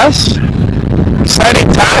 Softball? Yes. Exciting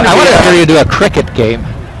time. I want to hear you do a cricket game.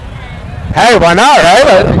 Hey, why not, right?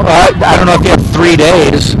 I don't know if you have 3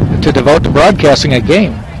 days to devote to broadcasting a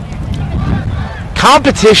game.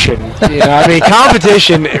 Competition,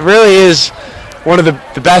 competition, it really is one of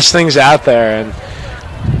the best things out there. And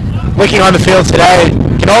looking on the field today,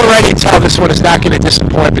 you can already tell this one is not going to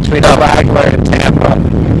disappoint between Flagler and Tampa.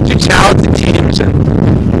 2 talented teams, and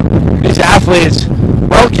these athletes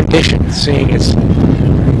well-conditioned, seeing its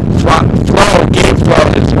game flow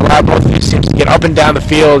has allowed both of these teams to get up and down the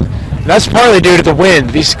field. And that's partly due to the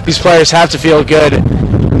wind. These players have to feel good.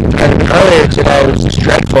 And earlier today, it was just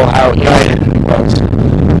dreadful how united it was.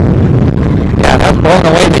 Yeah, that's blowing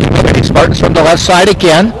away the humidity. Spartans from the left side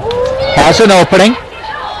again. Has an opening.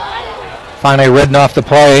 Finally ridden off the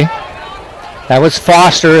play. That was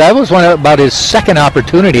Foster. That was about his second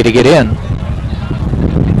opportunity to get in.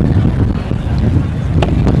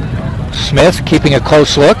 Smith keeping a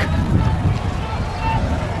close look.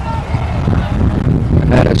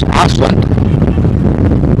 And that is Osland.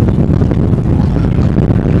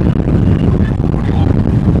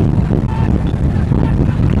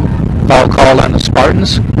 Foul called on the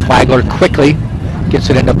Spartans. Flagler quickly gets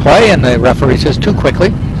it into play, and the referee says too quickly.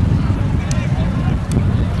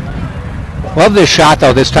 Love this shot,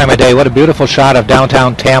 though, this time of day. What a beautiful shot of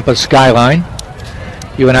downtown Tampa skyline.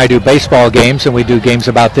 You and I do baseball games, and we do games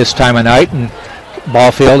about this time of night, and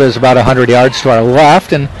ball field is about 100 yards to our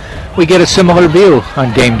left, and we get a similar view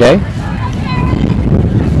on game day.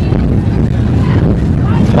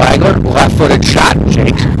 Flagler, left-footed shot.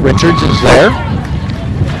 Jake Richards is there.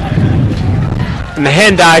 And the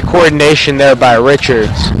hand-eye coordination there by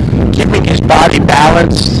Richards, keeping his body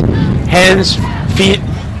balanced, hands, feet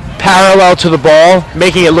parallel to the ball,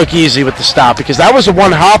 making it look easy with the stop, because that was a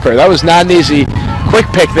one-hopper. That was not an easy quick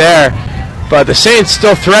pick there, but the Saints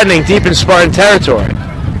still threatening deep in Spartan territory.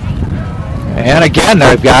 And again,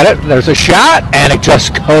 they've got it. There's a shot, and it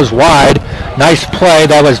just goes wide. Nice play.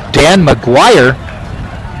 That was Dan McGuire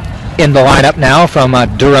in the lineup now from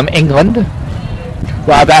Durham, England.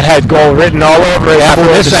 Wow, that had goal written all over it. Yeah, from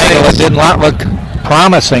this angle, it did not look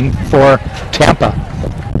promising for Tampa.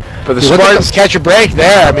 But the Spartans catch a break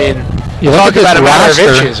there. I mean, you talk about a matter of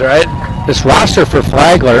inches, right? This roster for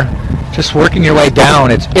Flagler, just working your way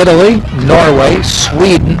down. It's Italy, Norway,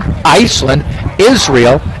 Sweden, Iceland,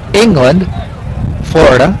 Israel, England,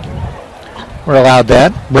 Florida. We're allowed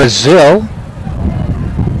that. Brazil,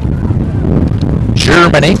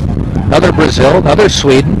 Germany, another Brazil, another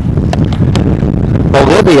Sweden,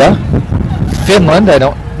 Bolivia, Finland. I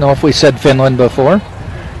don't know if we said Finland before.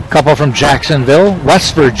 A couple from Jacksonville,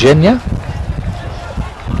 West Virginia.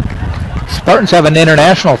 Spartans have an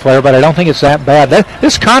international player, but I don't think it's that bad.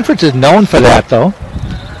 This conference is known for that, though.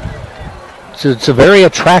 So it's a very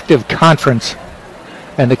attractive conference.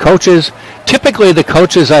 And the coaches, typically the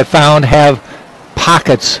coaches I've found have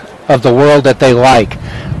pockets of the world that they like.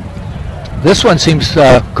 This one seems,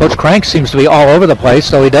 Coach Crank seems to be all over the place,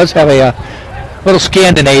 so he does have a little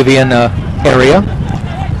Scandinavian area.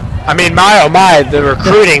 I mean, my oh my, the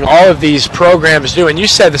recruiting all of these programs do. And you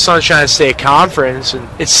said the Sunshine State Conference, and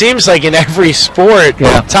it seems like in every sport,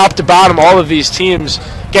 top to bottom, all of these teams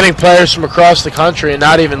getting players from across the country and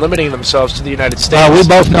not even limiting themselves to the United States. We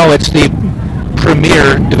both know it's the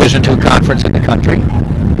premier Division II conference in the country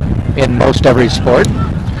in most every sport.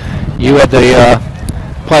 You had the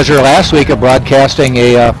pleasure last week of broadcasting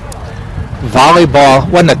a volleyball,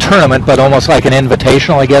 wasn't a tournament, but almost like an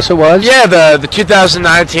invitational, I guess it was. Yeah, the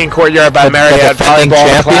 2019 Courtyard by Marriott Volleyball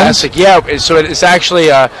champions. Classic. Yeah, so it's actually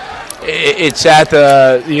it's at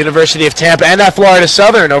the University of Tampa and at Florida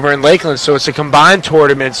Southern over in Lakeland. So it's a combined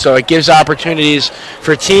tournament. So it gives opportunities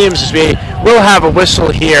for teams. As we will have a whistle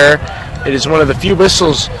here. It is one of the few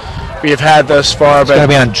whistles we have had thus far. It's going to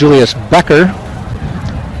be on Julius Becker.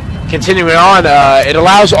 Continuing on, it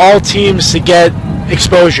allows all teams to get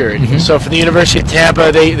exposure. Mm-hmm. So for the University of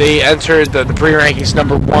Tampa, they entered the pre-rankings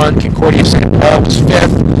number 1. Concordia St. Paul was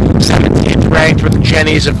 5th, 17th ranked with the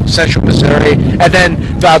Jennies of Central Missouri. And then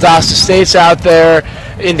Valdosta State's out there,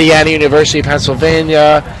 Indiana University of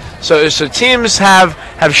Pennsylvania. So teams have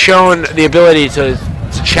shown the ability to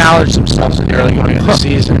challenge themselves in the early going of the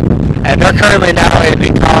season. And they're currently now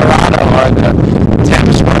in Colorado, are the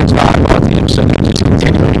Tampa Spartans volleyball team. So they're just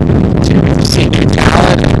continuing to see new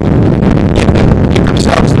talent and give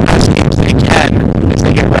themselves the best games they can as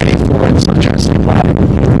they get ready for the Sunshine State Flag.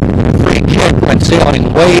 Free kick went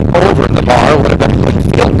sailing way over the bar. Would have been a good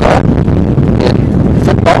field goal in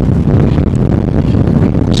football.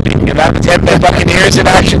 Speaking about the Tampa Bay Buccaneers in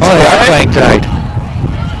action tonight. They are playing tonight.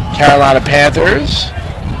 Carolina Panthers.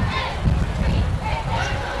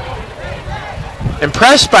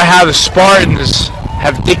 Impressed by how the Spartans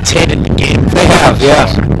have dictated the game. They have,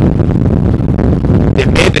 yes.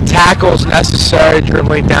 They've made the tackles necessary,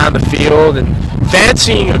 dribbling down the field, and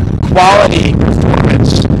fancying a quality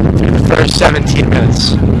performance through the first 17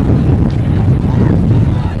 minutes.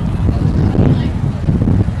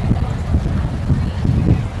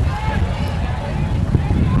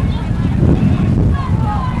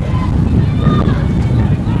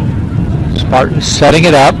 Spartans setting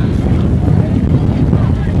it up.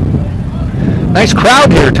 Nice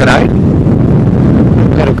crowd here tonight.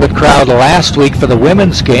 We had a good crowd last week for the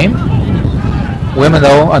women's game. Women,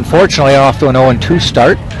 though, unfortunately, are off to an 0-2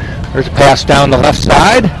 start. There's a pass down the left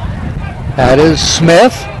side. That is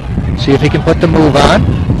Smith. See if he can put the move on.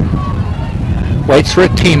 Waits for a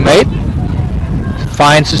teammate.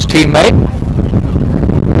 finds his teammate.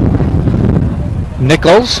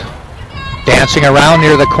 Nichols dancing around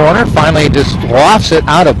near the corner, finally just lofts it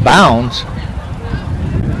out of bounds.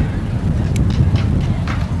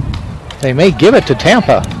 They may give it to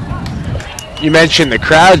Tampa. You mentioned the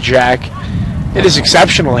crowd, Jack. It is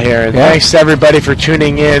exceptional here. Yeah. Thanks to everybody for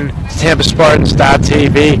tuning in to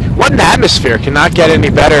TampaSpartans.tv. What an atmosphere. Cannot get any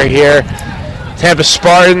better here. Tampa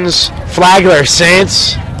Spartans, Flagler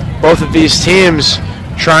Saints, both of these teams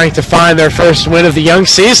trying to find their first win of the young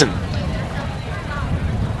season.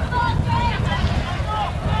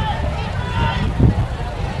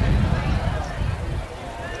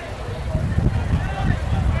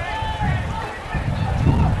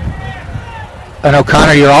 And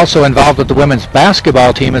O'Connor, you're also involved with the women's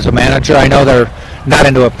basketball team as a manager. I know they're not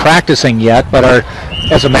into practicing yet, but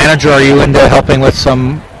as a manager, are you into helping with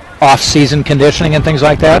some off-season conditioning and things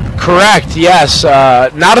like that? Correct, yes.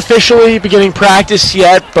 Not officially beginning practice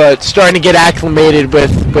yet, but starting to get acclimated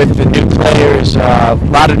with the new players. A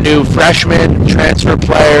lot of new freshmen, transfer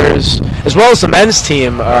players, as well as the men's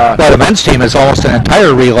team. Well, the men's team is almost an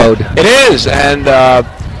entire reload. It is, and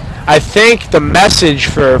I think the message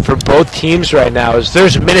for both teams right now is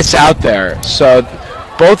there's minutes out there. So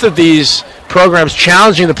both of these programs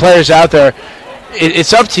challenging the players out there.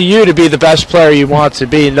 It's up to you to be the best player you want to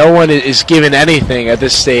be. No one is given anything at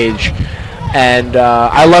this stage. And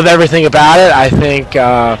I love everything about it. I think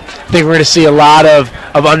we're going to see a lot of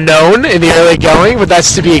unknown in the early going, but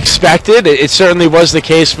that's to be expected. It certainly was the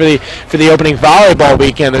case for the opening volleyball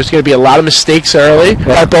weekend. There's going to be a lot of mistakes early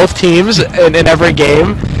by both teams in every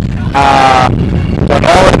game. But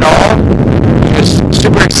all in all, just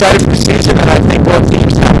super excited for the season, and I think both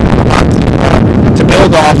teams have a lot to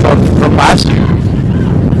build off of from last year.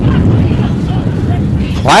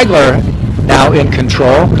 Flagler now in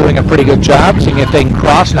control, doing a pretty good job, seeing if they can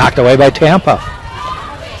cross, knocked away by Tampa.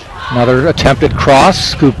 Another attempted cross,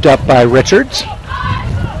 scooped up by Richards.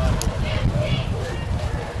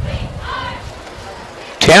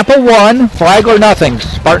 Tampa 1, Flagler nothing.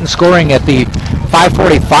 Spartan scoring at the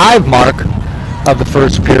 5:45 mark of the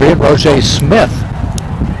first period. Roger Smith.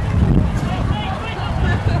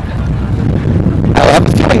 I have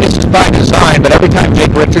a feeling this is by design, but every time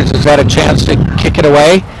Jake Richards has had a chance to kick it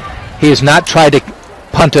away, he has not tried to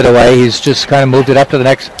punt it away. He's just kind of moved it up to the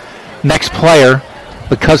next player.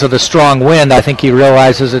 Because of the strong wind, I think he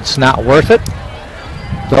realizes it's not worth it.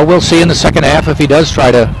 So we'll see in the second half if he does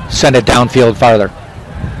try to send it downfield farther.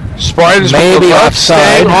 Spartans maybe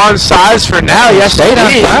offside. On sides for now. Yes, stayed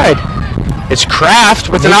offside. It's Kraft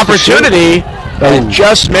with an opportunity, but it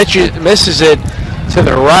just misses it to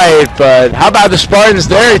the right. But how about the Spartans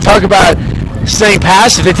there? You talk about staying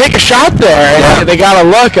passive. They take a shot there. Yeah. They got to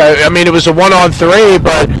look. I mean, it was a 1-on-3,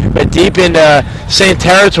 but deep into Saint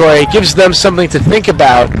territory, it gives them something to think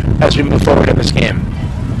about as we move forward in this game.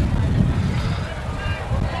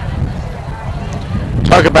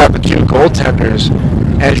 Talk about the two goaltenders,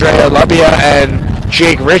 Andrea Lubia and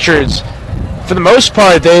Jake Richards. For the most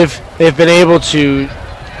part, they've been able to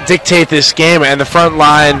dictate this game, and the front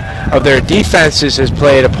line of their defenses has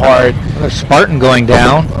played a part. A Spartan going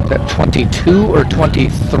down at 22 or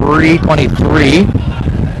 23,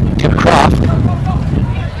 Tim Croft.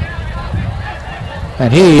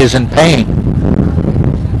 And he is in pain.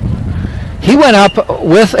 He went up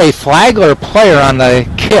with a Flagler player on the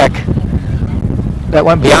kick that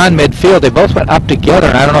went beyond midfield. They both went up together,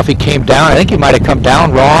 and I don't know if he came down. I think he might have come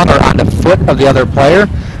down wrong or on the foot of the other player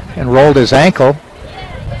and rolled his ankle.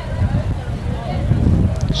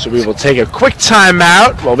 So we will take a quick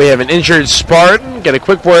timeout while we have an injured Spartan. Get a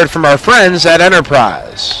quick word from our friends at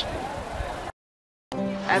Enterprise.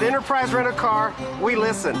 At Enterprise Rent-A-Car, we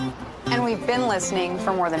listen. And we've been listening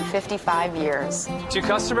for more than 55 years. To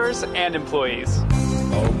customers and employees.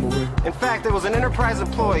 In fact, there was an Enterprise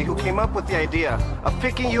employee who came up with the idea of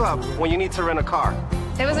picking you up when you need to rent a car.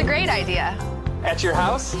 It was a great idea. At your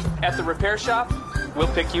house, at the repair shop, we'll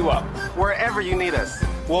pick you up. Wherever you need us,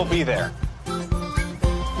 we'll be there.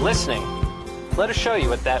 Listening. Let us show you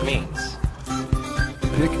what that means.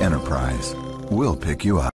 Pick Enterprise. We'll pick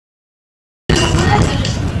you up.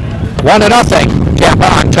 1-0. Tampa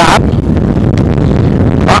on top.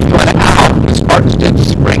 Croft went out. The Spartans did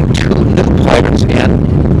bring two new players in.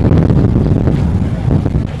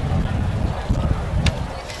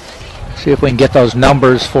 See if we can get those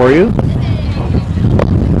numbers for you.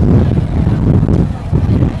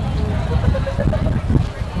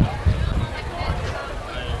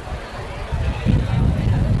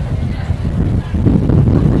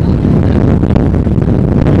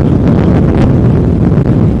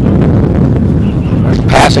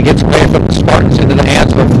 it gets away from the Spartans into the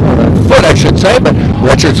hands of the foot, I should say, but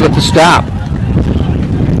Richards with the stop.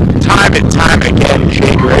 Time and time again,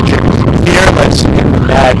 Jake Richards, fearless in the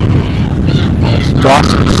net.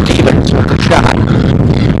 Dawson Stevens with the shot.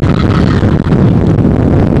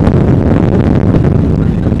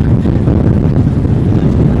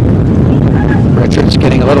 Richards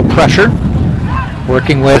getting a little pressure,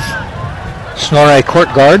 working with Snorre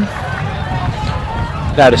Kortgaard.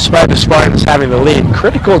 Now, despite the Spartans having the lead,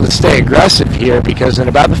 critical to stay aggressive here because in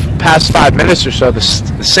about the past 5 minutes or so, the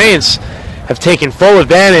Saints have taken full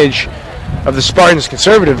advantage of the Spartans'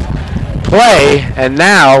 conservative play, and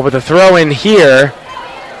now with a throw in here,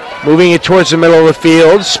 moving it towards the middle of the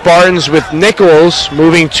field, Spartans with Nichols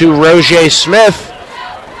moving to Roger Smith,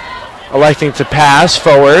 electing to pass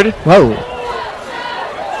forward. Whoa.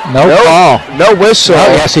 No call. No whistle.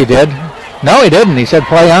 Oh, yes, he did. No, he didn't. He said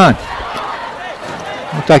play on.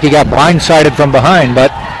 Looked like he got blindsided from behind,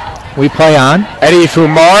 but we play on. Eddie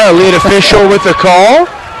Fumar, a lead official with the call.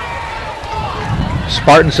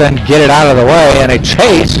 Spartans then get it out of the way, and a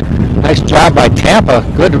chase. Nice job by Tampa.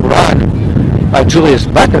 Good run by Julius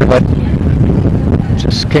Becker, but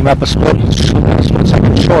just came up a split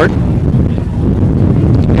second short.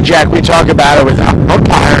 And Jack, we talk about it with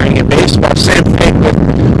umpiring in baseball. Same thing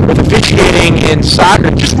with officiating in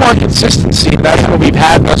soccer. Just more consistency. That's what we've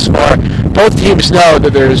had thus far. Both teams know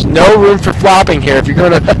that there's no room for flopping here. If you're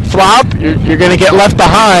going to flop, you're going to get left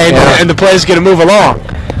behind, and the play is going to move along.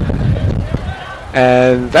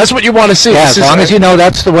 And that's what you want to see. Yeah, as long as you know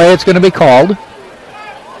that's the way it's going to be called.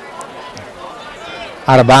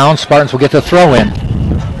 Out of bounds, Spartans will get the throw in.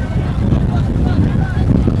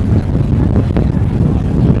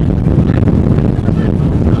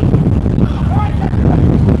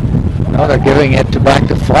 No, they're giving it back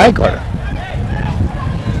to Flagler.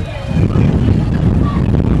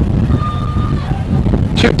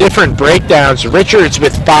 Two different breakdowns. Richards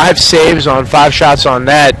with 5 saves on 5 shots on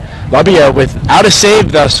net. Lubia without a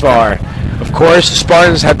save thus far. Of course, the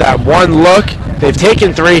Spartans had that one look. They've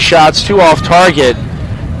taken 3 shots, 2 off target.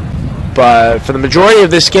 But for the majority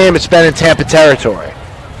of this game, it's been in Tampa territory.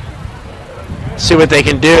 See what they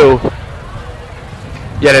can do.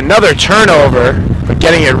 Yet another turnover, but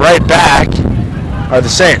getting it right back are the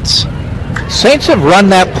Saints. Saints have run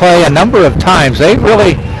that play a number of times. They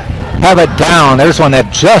really have it down. There's one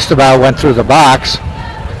that just about went through the box.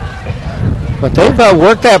 But they've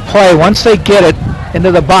worked that play. Once they get it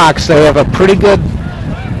into the box, they have a pretty good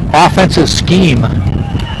offensive scheme,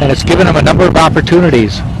 and it's given them a number of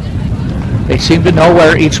opportunities. They seem to know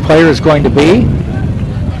where each player is going to be.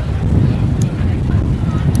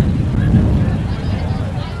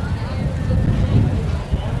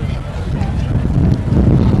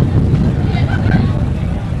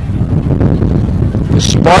 The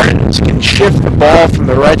Spartans can shift the ball from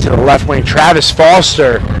the right to the left wing. Travis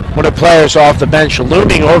Foster, one of the players off the bench,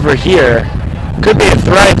 looming over here. Could be a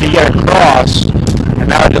threat if you get across. And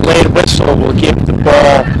now a delayed whistle will give the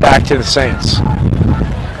ball back to the Saints.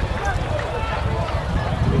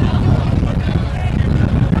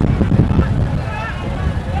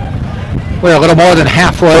 We're a little more than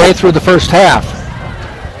halfway through the first half.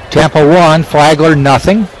 Tampa 1, Flagler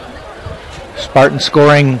nothing. Spartans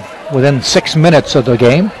scoring within 6 minutes of the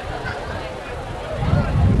game.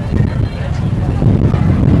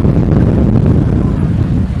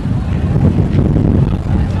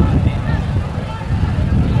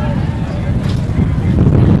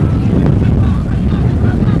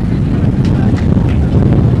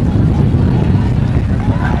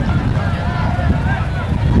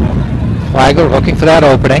 Flagler looking for that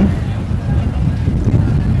opening.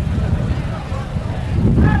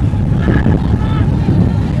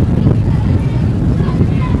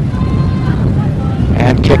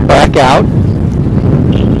 And kick back out.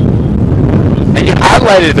 And you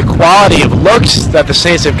highlighted the quality of looks that the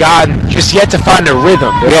Saints have gotten, just yet to find a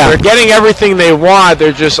rhythm. They're getting everything they want.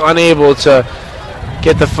 They're just unable to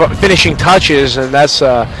get the finishing touches, and that's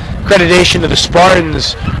accreditation to the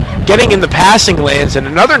Spartans getting in the passing lanes. And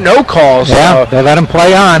another no call. Yeah, they let them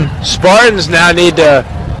play on. Spartans now need to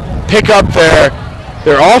pick up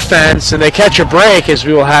their offense, and they catch a break as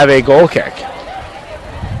we will have a goal kick.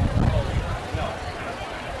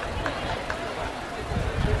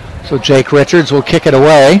 So Jake Richards will kick it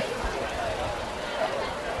away.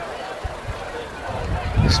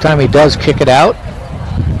 This time he does kick it out.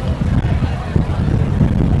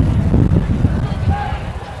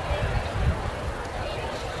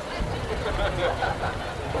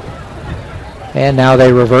 And now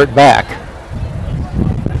they revert back.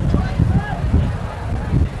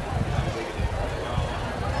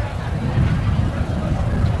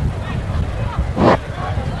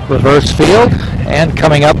 Reverse field, and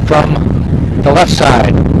coming up from the left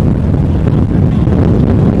side.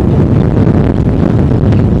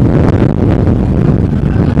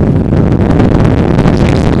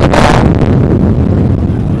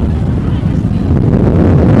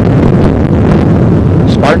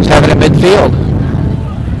 Spartans have it in midfield.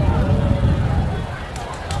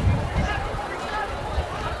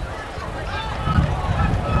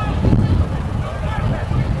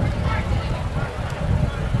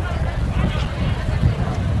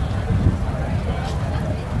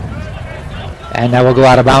 And now we'll go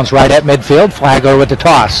out of bounds right at midfield. Flagler with the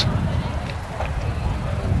toss.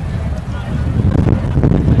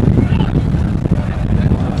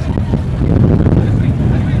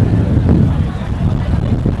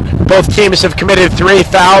 Both teams have committed 3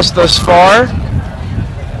 fouls thus far.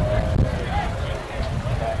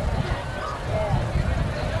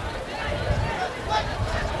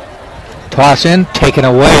 Toss in, taken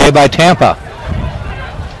away by Tampa.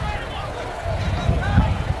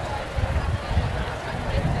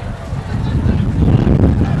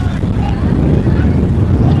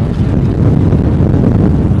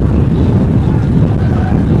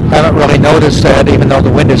 Haven't really noticed that, even though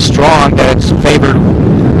the wind is strong, that it's favored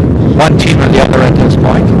one team or the other at this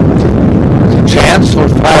point. There's a chance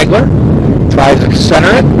for Flagler. Tries to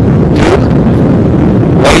center it. Duke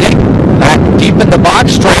waiting. Back deep in the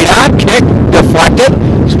box. Straight on. Kick. Deflected.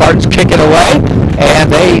 Spartans kick it away.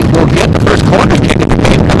 And they will get the first corner kick of the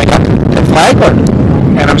game coming up to Flagler.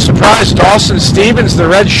 And I'm surprised Dawson Stevens, the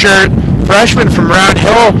red shirt freshman from Round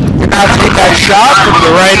Hill, did not take that shot from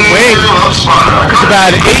the right wing. It was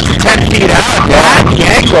about 8 to 10 feet out at the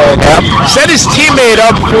ankle. Set his teammate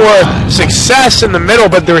up for success in the middle,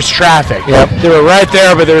 but there was traffic. They were right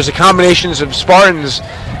there, but there was a combination of Spartans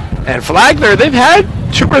and Flagler. They've had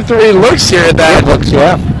 2 or 3 looks here that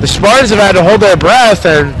the Spartans have had to hold their breath,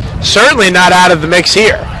 and certainly not out of the mix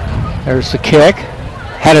here. There's the kick.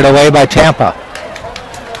 Headed away by Tampa.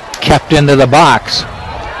 Kept into the box.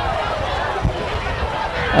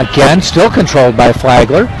 Again, still controlled by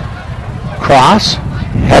Flagler. Cross,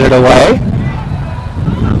 headed away.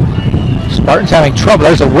 Spartans having trouble.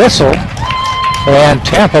 There's a whistle, and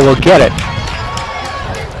Tampa will get it.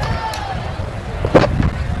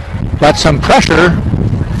 But some pressure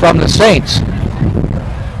from the Saints.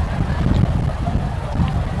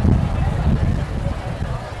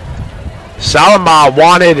 Salama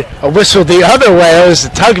wanted a whistle the other way. It was a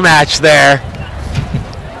tug match there.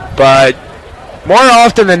 But more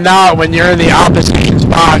often than not, when you're in the opposition's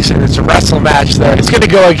box and it's a wrestle match there, it's going to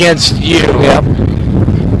go against you. Yep.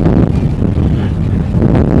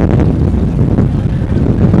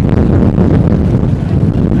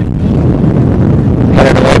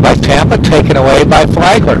 Headed away by Tampa, taken away by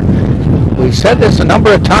Flagler. We've said this a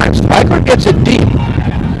number of times. Flagler gets it deep.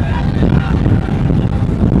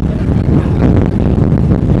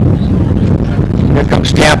 Here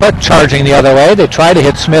comes Tampa, charging the other way. They try to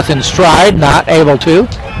hit Smith in stride, not able to.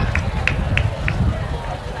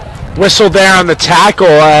 Whistle there on the tackle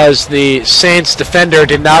as the Saints defender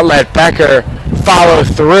did not let Becker follow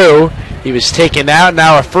through. He was taken out.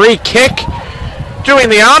 Now a free kick doing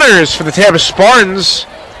the honors for the Tampa Spartans.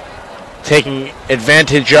 Taking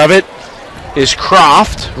advantage of it is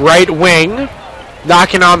Croft, right wing,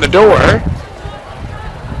 knocking on the door.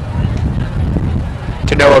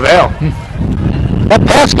 To no avail. That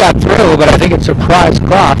pass got through, but I think it surprised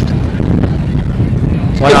Croft.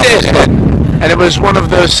 It did, and it was one of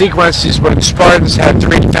those sequences where the Spartans had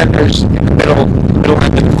 3 defenders in the middle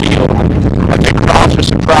end of the field. I think Croft was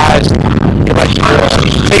surprised. He let you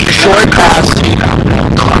take a short pass,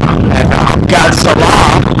 and got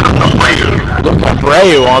Salah,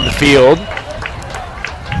 Abreu on the field.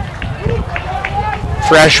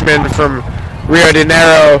 Freshman from Rio de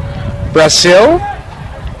Janeiro, Brazil.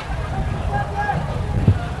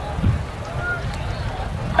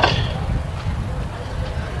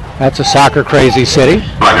 That's a soccer-crazy city.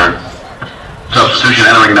 Flagler. Substitution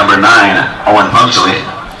entering number 9, Owen Punsley.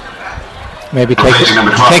 Maybe take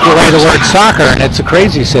away the word soccer, and it's a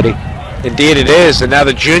crazy city. Indeed it is. And now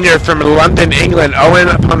the junior from London, England, Owen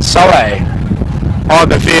Punsley, on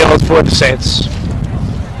the field for the Saints.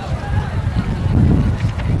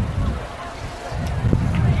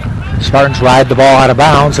 Spartans ride the ball out of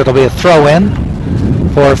bounds. It'll be a throw-in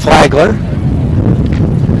for Flagler.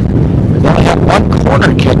 We've only had 1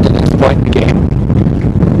 corner kicked at this point in the game.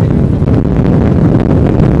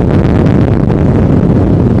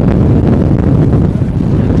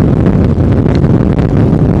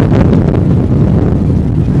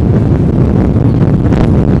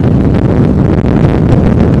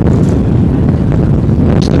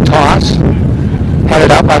 It's the toss.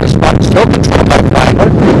 Headed up by the Spartans, still controlled by Flagler.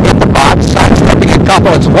 In the box, sidestepping a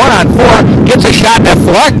couple. It's 1-on-4. Gets a shot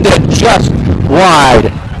deflected just wide.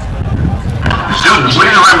 Students,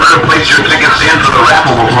 please remember to place your tickets in for the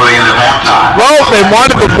raffle before the end of halftime. Well, they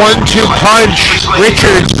wanted the 1-2 punch.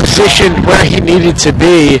 Richards positioned where he needed to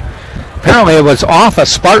be. Apparently it was off a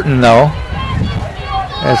Spartan, though,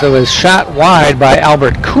 as it was shot wide by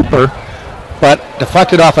Albert Cooper, but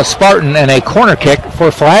deflected off a Spartan and a corner kick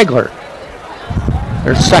for Flagler.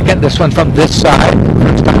 Their second, this one from this side.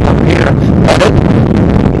 First time up here. Headed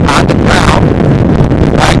on the ground.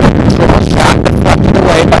 Flagler controls shot deflected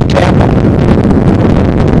away by Tampa.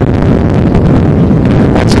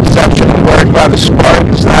 That's exceptional work by the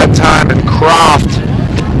Spartans that time. And Croft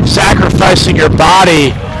sacrificing your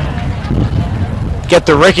body. Get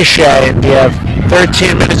the ricochet. And you have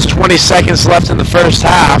 13 minutes, 20 seconds left in the first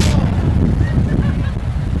half.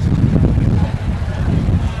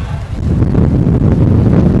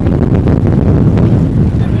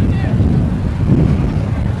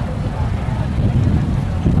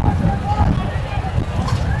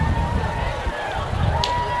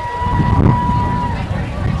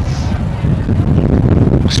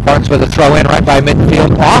 Spartans with a throw in right by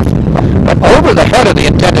midfield, off, but over the head of the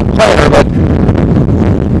intended player, but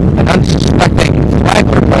an unsuspecting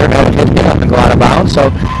Flagler player had hit him and go out of bounds, so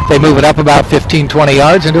they move it up about 15-20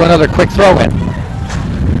 yards and do another quick throw in.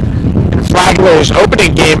 Flagler's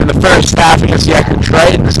opening game in the first half against the Akron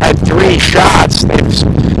Tritons had 3 shots. They've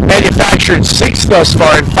manufactured 6 thus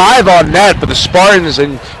far and 5 on net, but the Spartans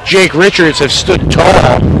and Jake Richards have stood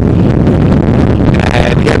tall.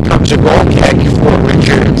 And here comes a goal kick for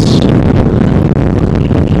Richards.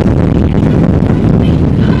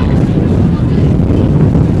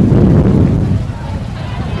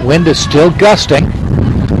 Wind is still gusting.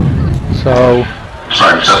 So.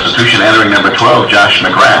 Sorry, substitution entering number 12, Josh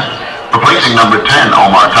McGrath. Replacing number 10,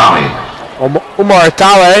 Omar Talley. Omar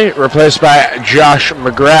Talley replaced by Josh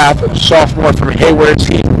McGrath, sophomore from Hayward's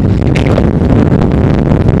Heat.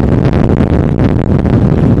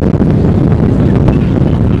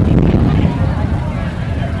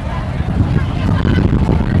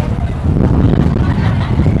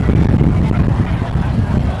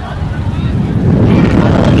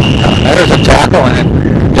 There's a tackle and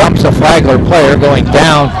it dumps a Flagler player. Going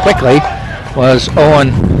down quickly was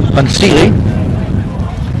Owen Unsealy.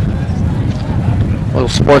 A little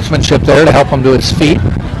sportsmanship there to help him to his feet.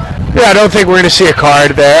 Yeah, I don't think we're going to see a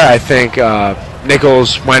card there. I think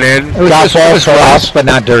Nichols went in. It was rough, but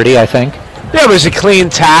not dirty, I think. Yeah, it was a clean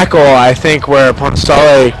tackle, I think, where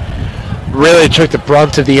Ponsale really took the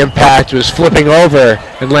brunt of the impact, was flipping over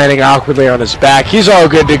and landing awkwardly on his back. He's all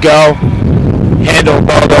good to go. Handled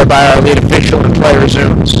well there by our lead official, and play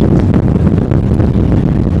resumes.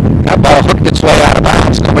 That ball hooked its way out of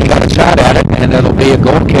bounds. Nobody got a shot at it, and it'll be a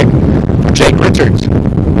goal kick for Jake Richards.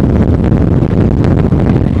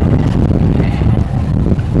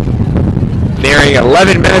 Nearing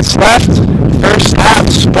 11 minutes left. First half,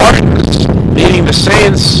 Spartans leading the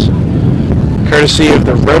Saints, courtesy of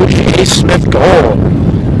the Roche A. Smith goal.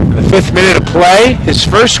 The 5th minute of play, his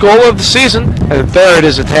first goal of the season, and the third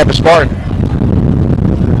is a Tampa Spartan.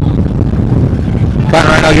 Connor,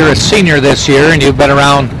 I know you're a senior this year, and you've been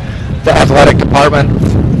around the athletic department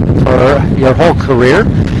for your whole career.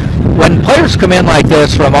 When players come in like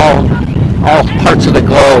this from all parts of the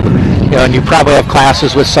globe, you know, and you probably have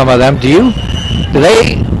classes with some of them, do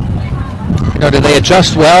they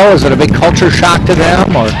adjust well? Is it a big culture shock to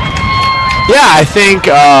them, or? Yeah, I think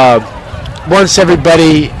once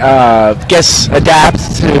everybody adapts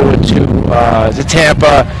to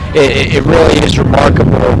Tampa, it really is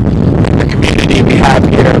remarkable. The community we have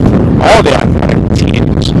here from all the athletic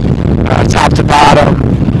teams, top to bottom,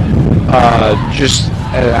 just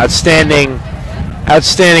outstanding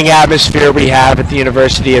atmosphere we have at the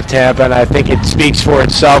University of Tampa, and I think it speaks for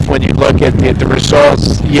itself when you look at the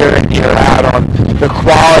results year in, year out on the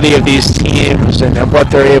quality of these teams and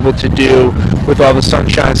what they're able to do with all the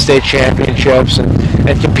Sunshine State Championships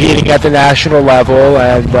and competing at the national level,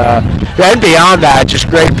 and then beyond that, just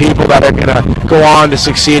great people that are going to go on to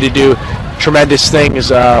succeed and do tremendous things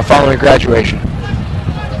following graduation.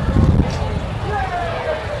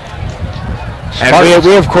 And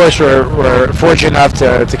we of course, were fortunate enough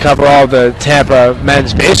to cover all the Tampa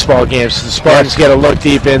men's baseball games. The Spartans get a look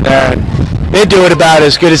deep in there, and they do it about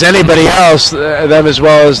as good as anybody else, them as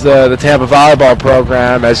well as the Tampa volleyball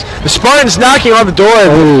program. As the Spartans knocking on the door,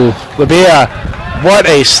 Labia, what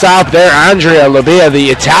a stop there. Andrea Labia, the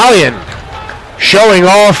Italian, showing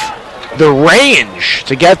off the range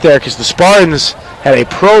to get there, because the Spartans had a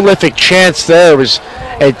prolific chance there. It was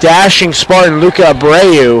a dashing Spartan, Luca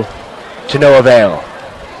Abreu, to no avail.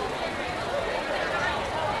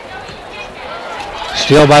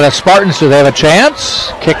 Steal by the Spartans. Do they have a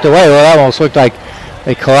chance? Kicked away. Well, that almost looked like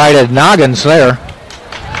they collided noggins there.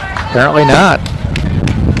 Apparently not.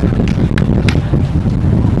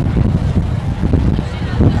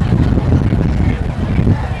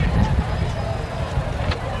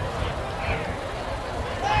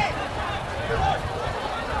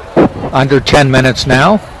 Under 10 minutes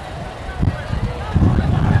now.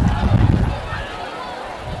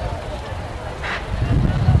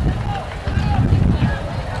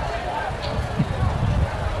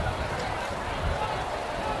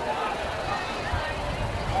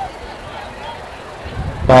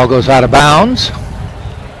 Ball goes out of bounds.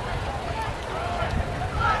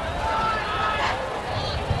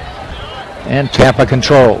 And Tampa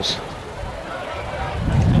controls.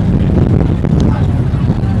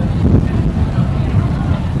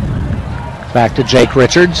 Back to Jake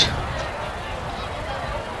Richards.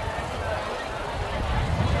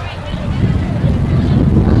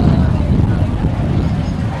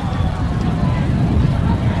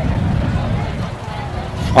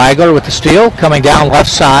 Flagler with the steal, coming down left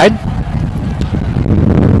side.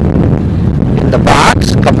 In the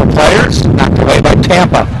box, a couple players, knocked away by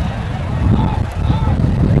Tampa.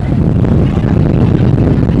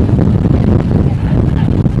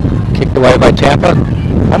 Kicked away by Tampa.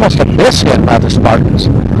 Almost a miss hit by the Spartans.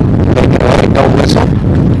 Taken away, no whistle.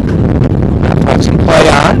 Put some play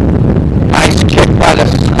on. Nice kick by the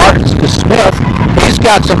Spartans to Smith. He's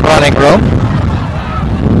got some running room.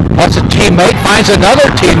 That's a teammate, finds another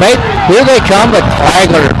teammate. Here they come, but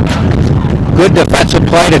Flagler, good defensive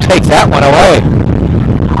play to take that one away.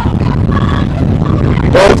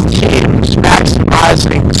 Both teams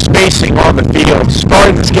maximizing spacing on the field.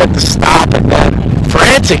 Spartans get the stop, and then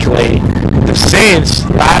frantically, the Saints,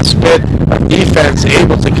 last bit of defense,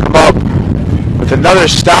 able to come up with another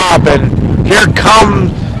stop, and here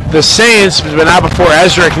come the Saints, but not before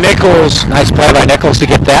Ezric Nichols. Nice play by Nichols to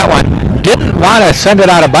get that one. Didn't want to send it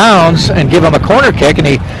out of bounds and give him a corner kick, and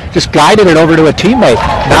he just guided it over to a teammate.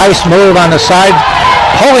 Nice move on the side,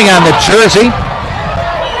 pulling on the jersey.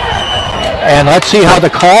 And let's see how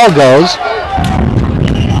the call goes.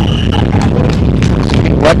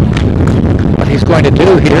 What he's going to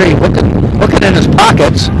do here, he's looking in his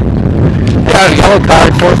pockets. Got a yellow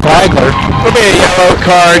card for Flagler. There'll be a yellow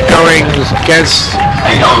card going against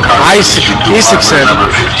Isaacson.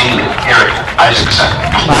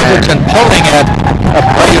 Isaacson pulling at a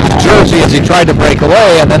player's jersey as he tried to break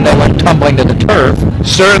away, and then they went tumbling to the turf.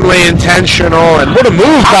 Certainly intentional, and what a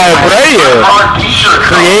move by Abreu,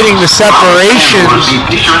 creating the separation.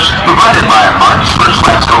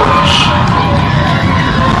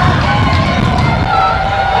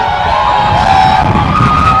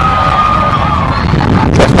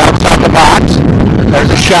 Just outside the box.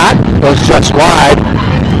 There's a shot, goes just wide.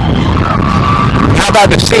 How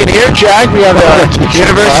about the scene here, Jack? We have the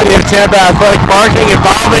University of Tampa Athletic Marketing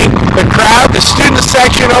involving the crowd, the student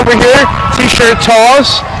section over here, t-shirt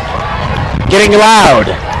toss, getting loud.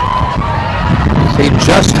 See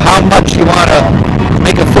just how much you want to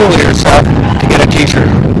make a fool of yourself to get a t-shirt.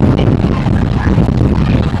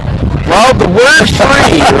 Well, the word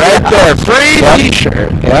free right there, free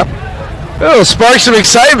t-shirt. Yep. It'll spark some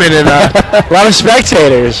excitement and a lot of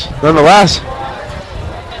spectators, nonetheless.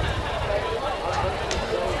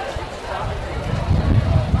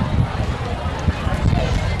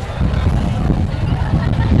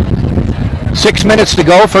 Six minutes to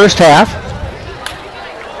go, first half.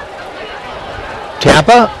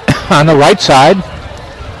 Tampa on the right side.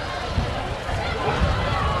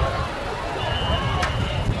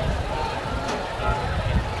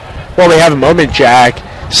 Well, we have a moment, Jack.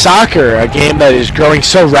 Soccer, a game that is growing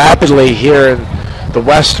so rapidly here in the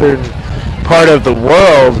western part of the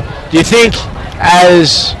world. Do you think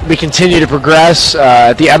as we continue to progress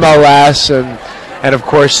at the MLS and of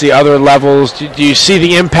course the other levels, do you see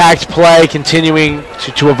the impact play continuing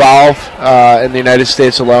to evolve in the United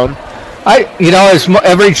States alone? As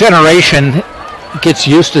every generation gets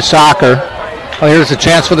used to soccer. Oh, here's a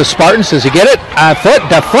chance for the Spartans. Does he get it? Foot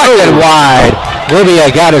deflected wide. Rubia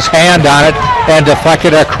got his hand on it and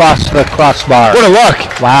deflected across the crossbar. What a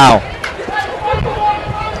look. Wow.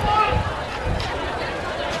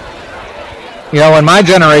 When my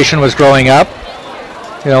generation was growing up,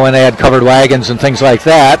 when they had covered wagons and things like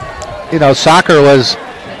that, soccer was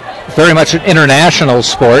very much an international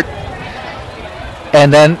sport.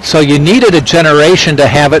 And then, so you needed a generation to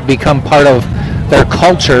have it become part of their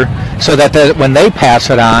culture so that when they pass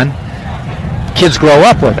it on, kids grow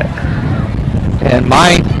up with it. And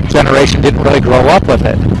my generation didn't really grow up with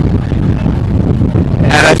it.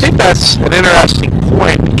 And I think that's an interesting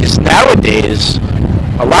point, because nowadays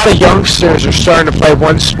a lot of youngsters are starting to play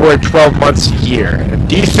one sport 12 months a year.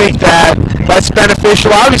 Do you think that's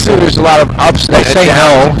beneficial? Obviously, there's a lot of ups and downs. They say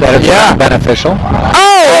no, that it's not beneficial.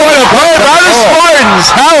 Oh, what a play by the Spartans!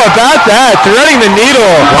 How about that? Threading the needle.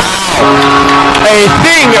 Wow. A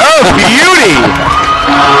thing of beauty.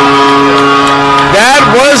 That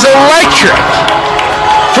was electric.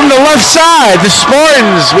 From the left side, the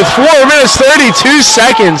Spartans, with 4 minutes 32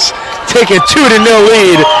 seconds, take a 2-0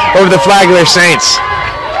 lead over the Flagler Saints.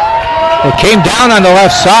 It came down on the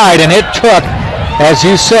left side, and it took, as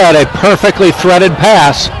you said, a perfectly threaded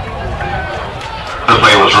pass. The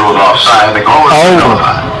play was ruled offside. The goal was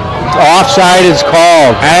offside is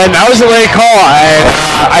called. And that was a late call.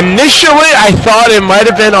 Initially, I thought it might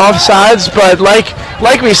have been offsides, but like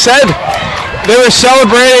we said, they were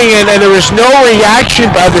celebrating, and there was no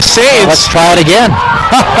reaction by the Saints. Let's try it again.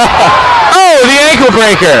 Oh, the ankle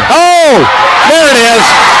breaker. Oh, there it is.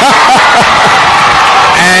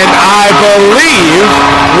 And I believe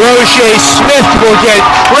Roger Smith will get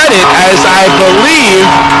credit, as I believe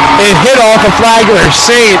it hit off a Flagler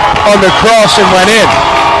Saint on the cross and went in.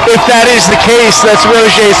 If that is the case, that's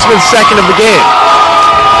Roger Smith's second of the game.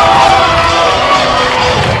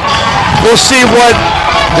 We'll see what...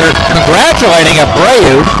 They're congratulating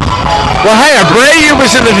Abreu. Well, hey, Abreu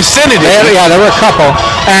was in the vicinity. Yeah, there were a couple.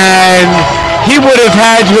 And he would have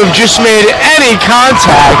had to have just made any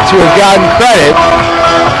contact to have gotten credit.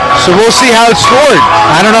 So we'll see how it's scored.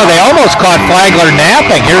 I don't know. They almost caught Flagler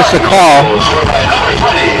napping. Here's the call.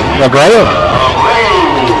 Abreu.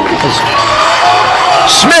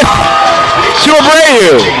 Smith to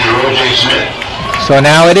Abreu. So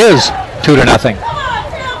now it is 2-0.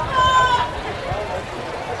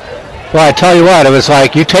 Well, I tell you what, it was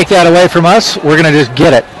like, you take that away from us, we're going to just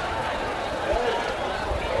get it.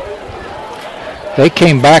 They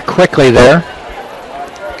came back quickly there.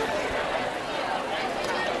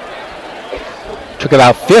 Took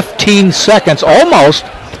about 15 seconds, almost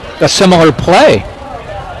a similar play.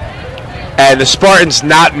 And the Spartans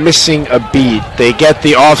not missing a beat. They get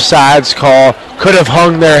the offsides call, could have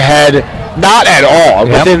hung their head. Not at all.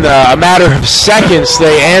 Yep. Within a matter of seconds,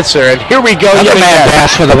 they answer. And here we go. Another mad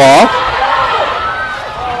dash for the ball.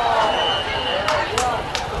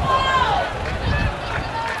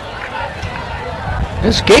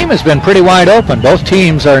 This game has been pretty wide open. Both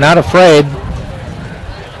teams are not afraid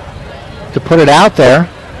to put it out there.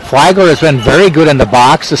 Flagler has been very good in the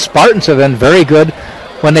box. The Spartans have been very good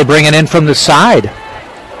when they bring it in from the side.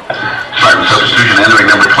 Spartan substitution entering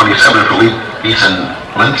number 27, Philippe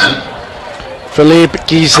Gieson-Linson. Philippe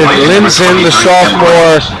Gieson-Linson, the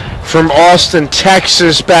sophomore from Austin,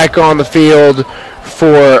 Texas, back on the field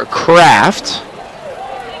for Kraft.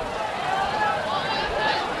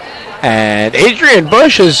 And Adrian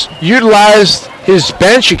Bush has utilized his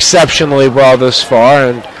bench exceptionally well this far,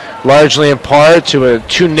 and largely in part to a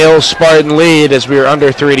 2-0 Spartan lead as we were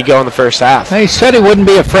under 3 to go in the first half. He said he wouldn't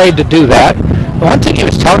be afraid to do that. One thing he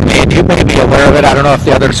was telling me, and you may be aware of it, I don't know if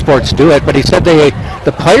the other sports do it, but he said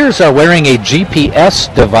the players are wearing a GPS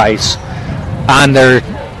device on their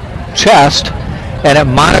chest, and it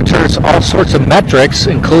monitors all sorts of metrics,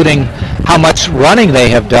 including how much running they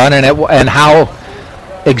have done and how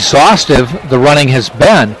exhaustive the running has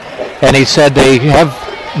been. And he said they have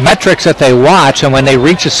metrics that they watch, and when they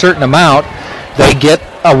reach a certain amount, they get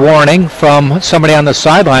a warning from somebody on the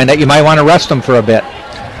sideline that you might want to rest them for a bit.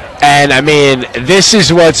 And, I mean, this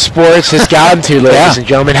is what sports has gotten to, ladies and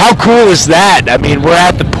gentlemen. How cool is that? I mean, we're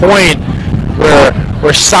at the point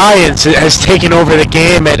where science has taken over the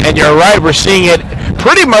game, and you're right, we're seeing it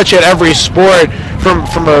pretty much at every sport from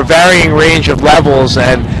a varying range of levels,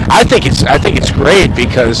 and I think it's great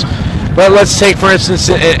because, well, let's take, for instance,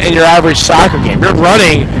 in your average soccer game, you're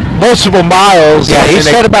running multiple miles. Yeah, he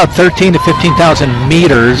said about 13 to 15,000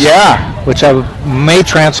 meters. Yeah. Which may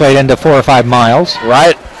translate into 4 or 5 miles.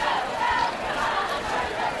 Right.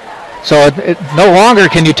 So no longer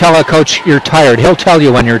can you tell a coach you're tired. He'll tell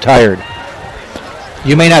you when you're tired.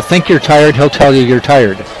 You may not think you're tired. He'll tell you you're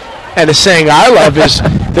tired. And the saying I love is,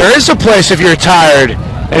 there is a place if you're tired,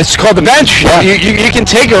 and it's called the bench. Yeah. You can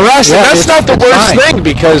take a rest, and that's not the worst thing,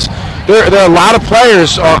 because there are a lot of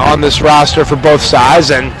players on this roster for both sides,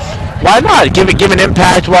 and why not? Give an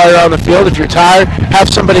impact while you're on the field. If you're tired, have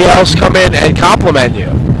somebody else come in and compliment you.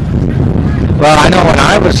 Well, I know when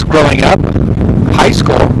I was growing up, high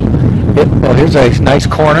school, here's a nice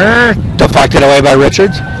corner, deflected away by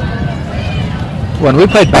Richards. When we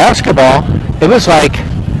played basketball, it was like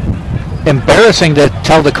embarrassing to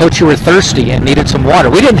tell the coach you were thirsty and needed some water.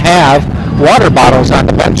 We didn't have water bottles on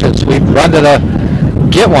the benches. We'd run to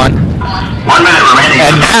get one. 1 minute remaining.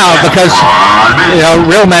 And now, because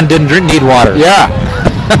real men didn't need water. Yeah.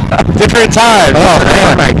 Different time. Oh,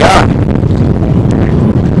 man. My God.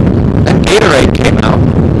 And Gatorade came out.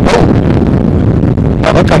 Oh.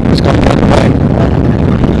 That looked like it was coming the other way.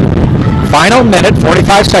 Final minute,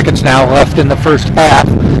 45 seconds now left in the first half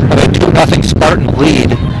of a 2-0 Spartan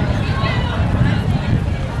lead.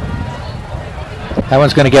 That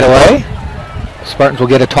one's going to get away. Spartans will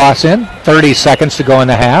get a toss in. 30 seconds to go in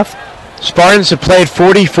the half. Spartans have played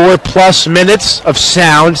 44-plus minutes of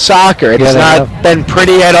sound soccer. It's not been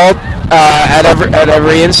pretty at all at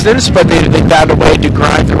every instance, but they found a way to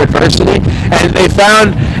grind through adversity, and they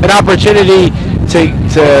found an opportunity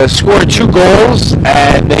to score 2 goals,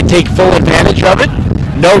 and they take full advantage of it.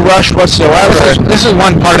 No rush whatsoever. This is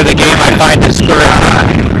one part of the game I find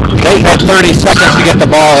discouraging. They had 30 seconds to get the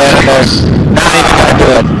ball in, and they're not even going to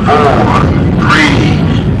do it. 4,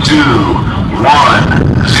 3, 2, 1,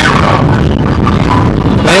 0.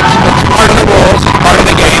 It's part of the rules, it's part of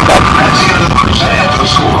the game, but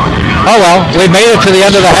oh well, we made it to the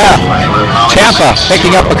end of the half. Tampa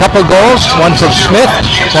picking up a couple goals, one from Smith,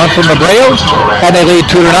 one from Abreu, and they lead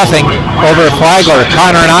 2-0 over Flagler.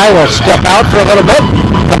 Connor and I will step out for a little bit,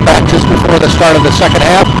 come back just before the start of the second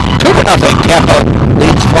half. 2-0, Tampa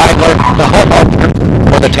leads Flagler, the home opener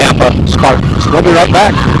for the Tampa Spartans. We'll be right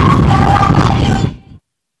back.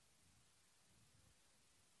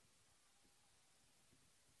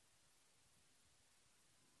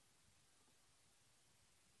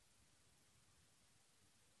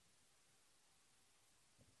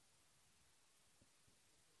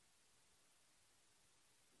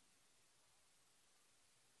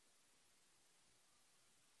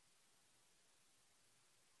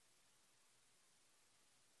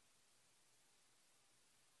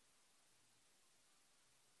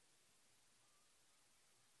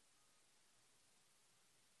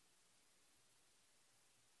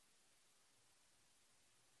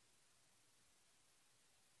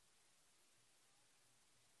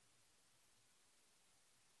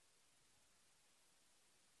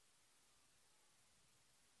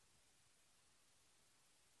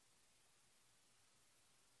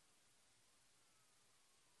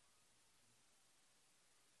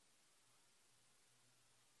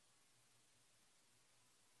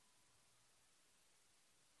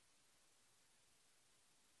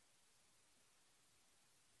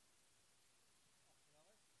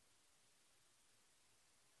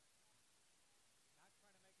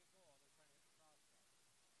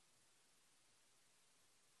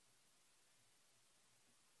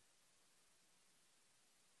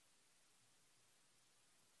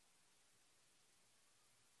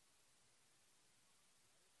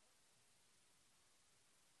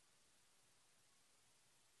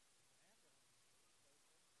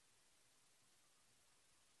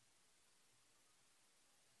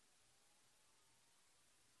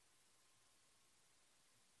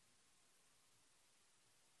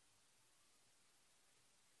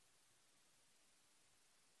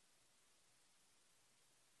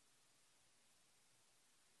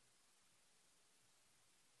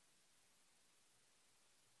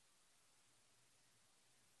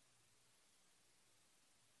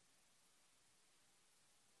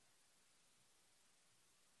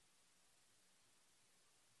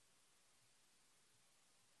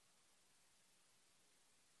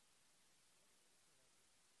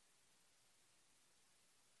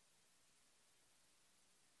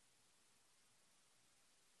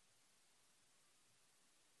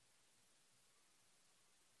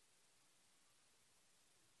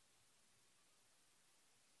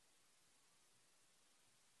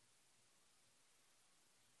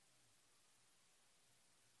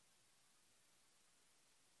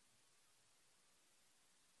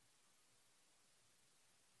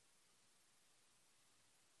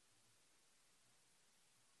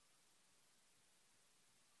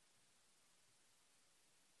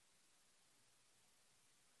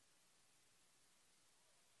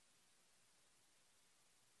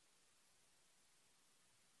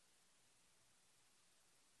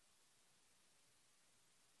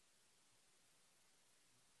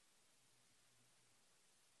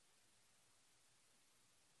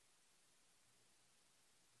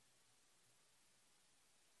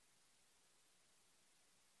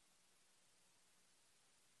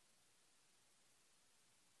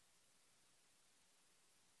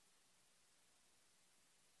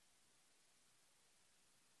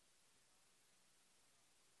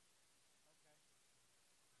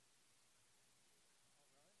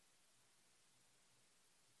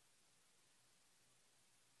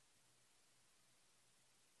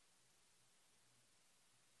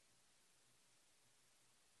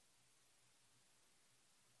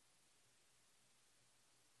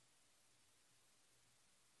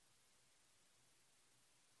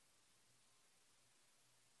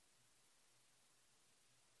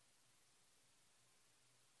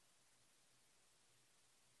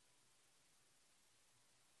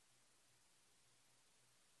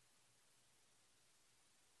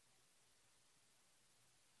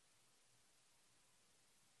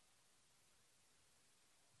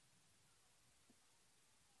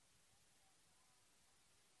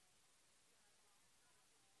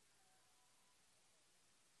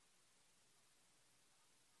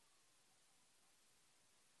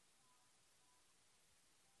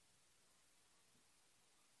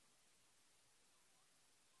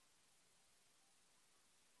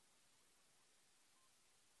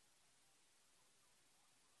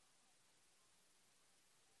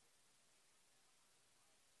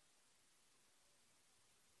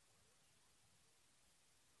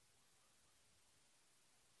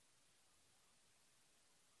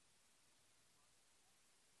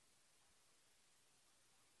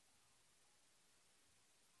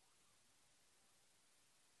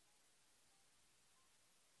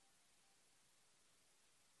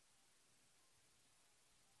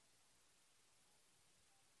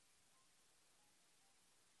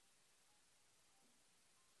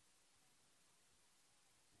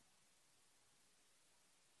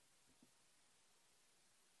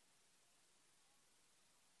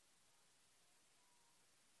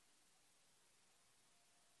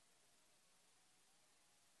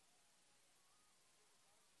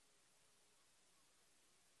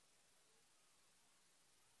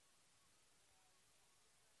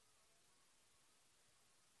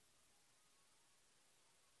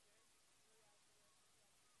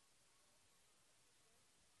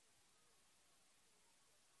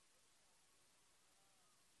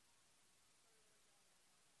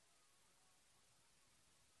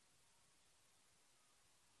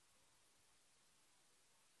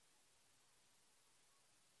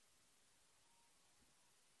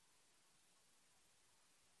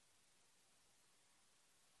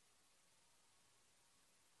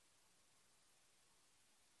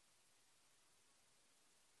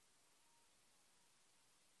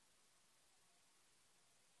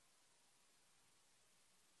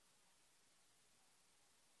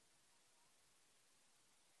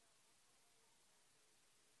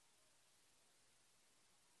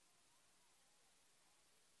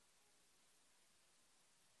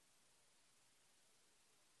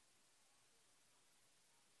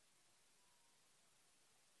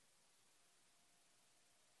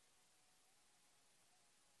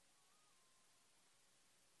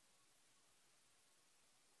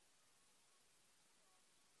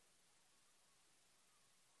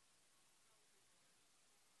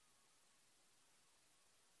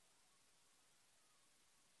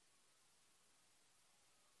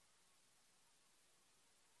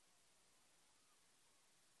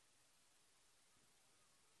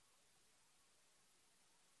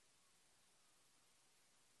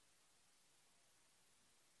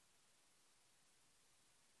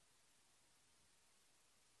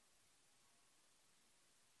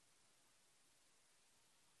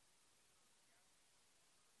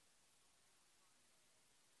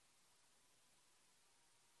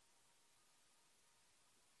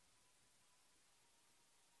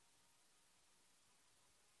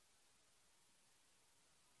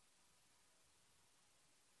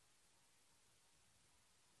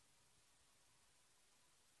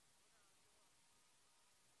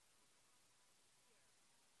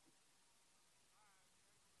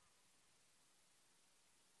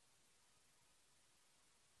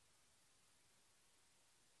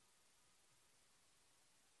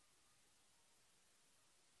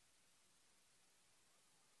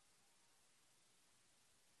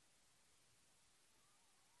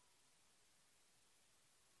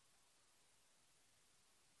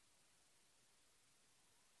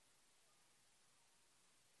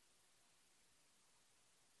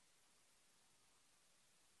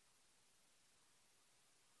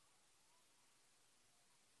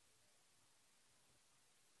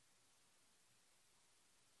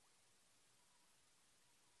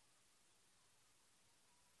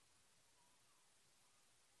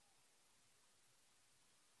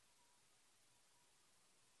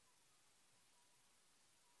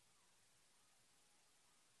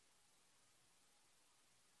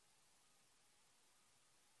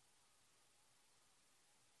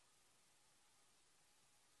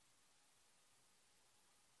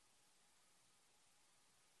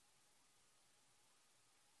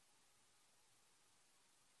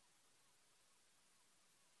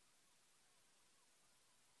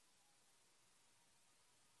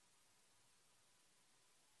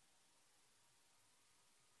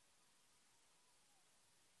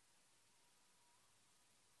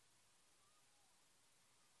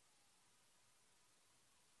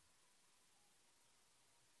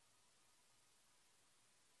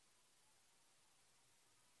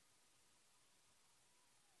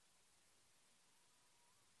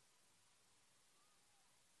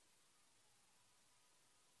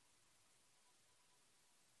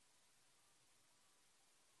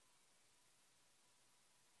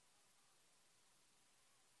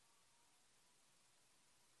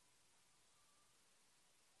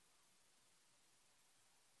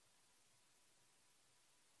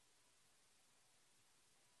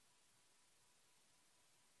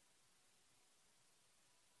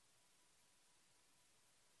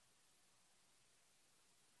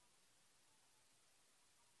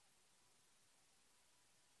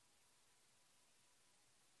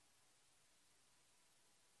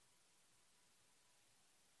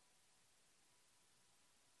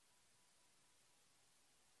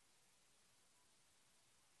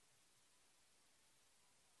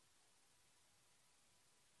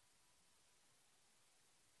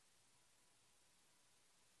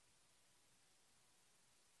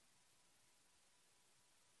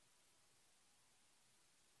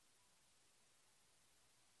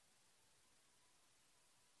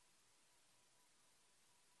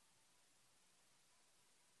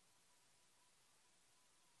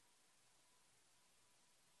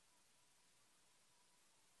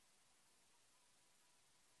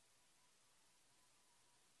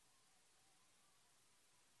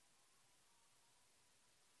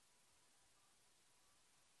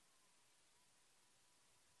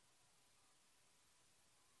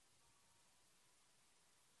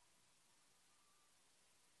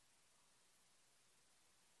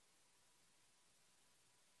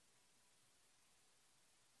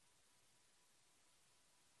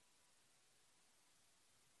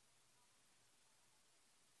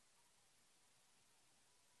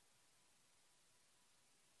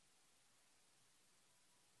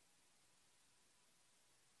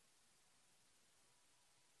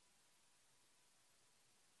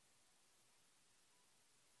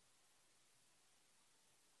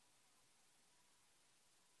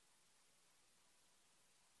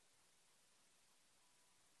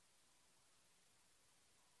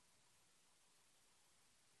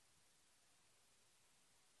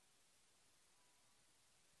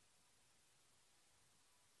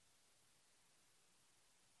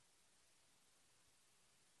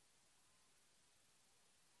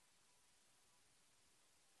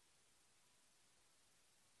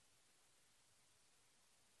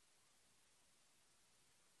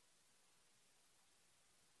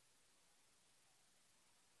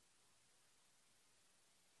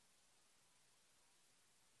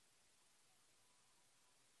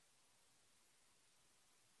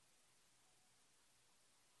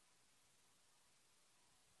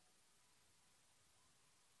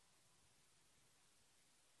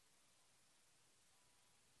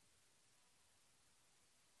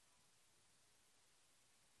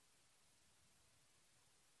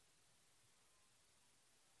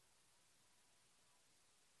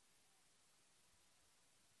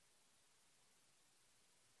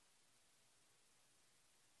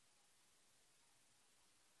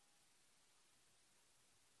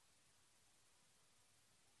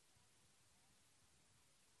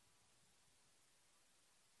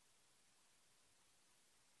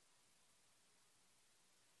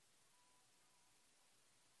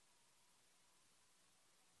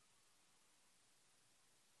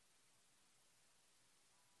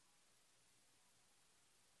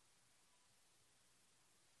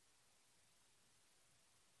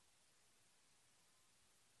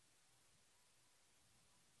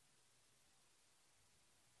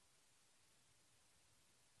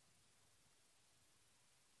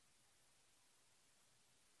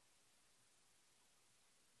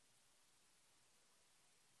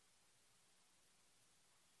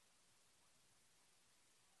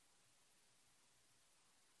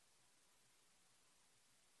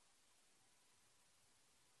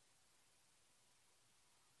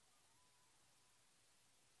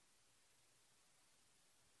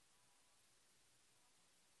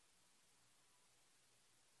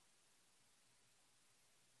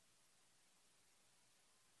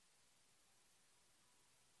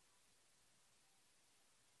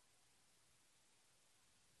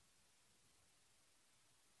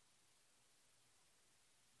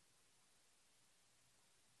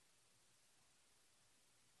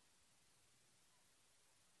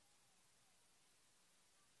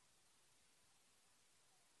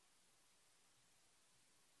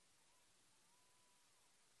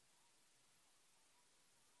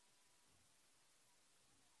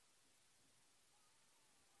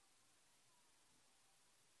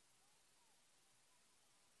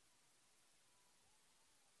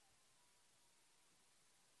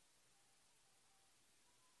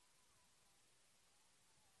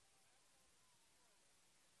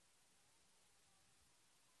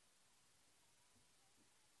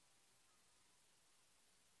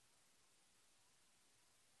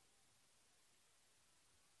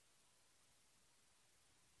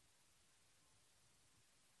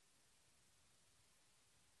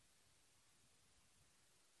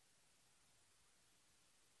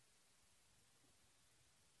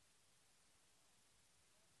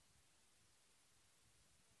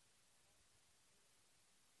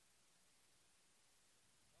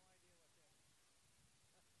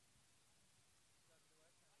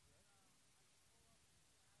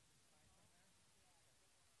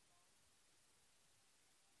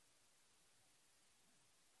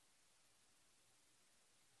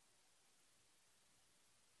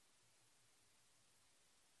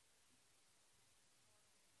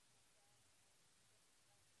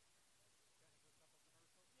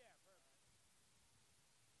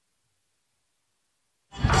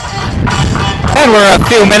 And we're a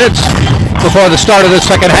few minutes before the start of the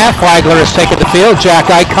second half. Flagler has taken the field. Jack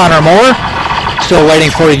Ike, Connor Moore. Still waiting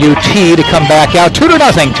for UT to come back out. 2-0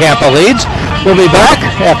 Tampa leads. We'll be back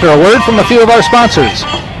after a word from a few of our sponsors. 0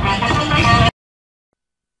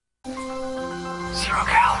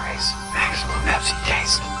 calories. Maximum Pepsi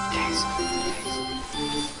taste.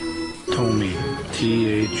 Tommy.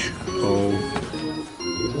 T-H-O.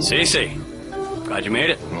 Cece. Glad you made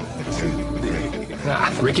it.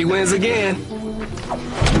 Ricky wins again.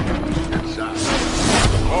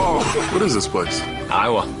 Oh, what is this place?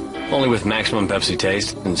 Iowa. Only with maximum Pepsi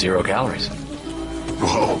taste and 0 calories.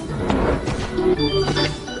 Whoa.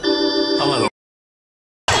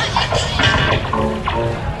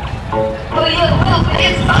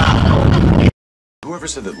 Whoever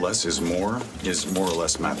said that less is more or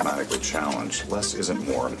less mathematically challenged. Less isn't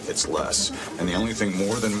more, it's less. And the only thing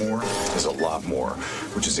more than more is a lot more,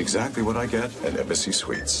 which is exactly what I get at Embassy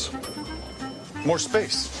Suites. More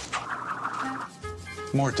space.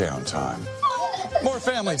 More downtime. More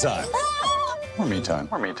family time. More me time.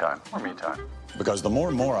 More me time. More me time. Because the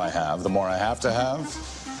more I have, the more I have to have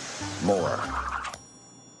more.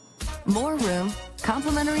 More room,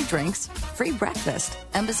 complimentary drinks, free breakfast.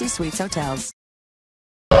 Embassy Suites Hotels.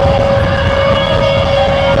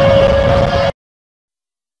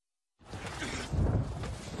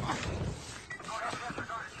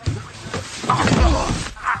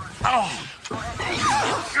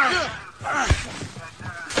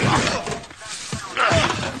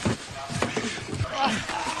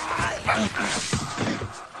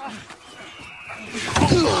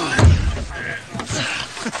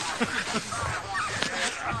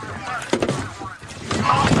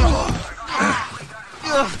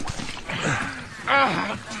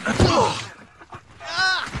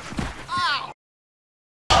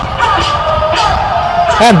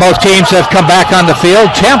 And both teams have come back on the field.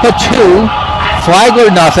 Tampa 2,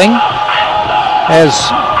 Flagler nothing. As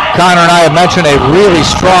Connor and I have mentioned, a really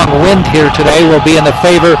strong wind here today will be in the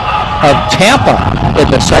favor of Tampa in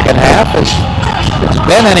the second half. It's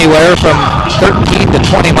been anywhere from 13 to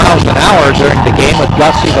 20 miles an hour during the game, with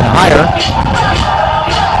gusts even higher.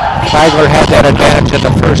 Flagler had that advantage in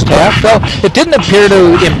the first half, though it didn't appear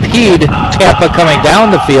to impede Tampa coming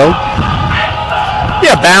down the field.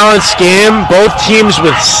 Yeah, balanced game. Both teams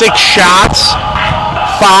with 6 shots.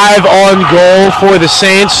 5 on goal for the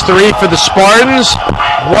Saints, 3 for the Spartans.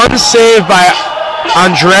 1 save by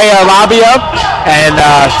Andrea Labia, and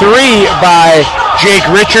 3 by Jake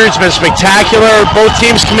Richards. Been spectacular. Both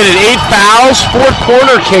teams committed 8 fouls, 4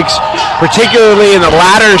 corner kicks, particularly in the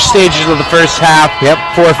latter stages of the first half.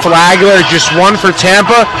 For Flagler, just 1 for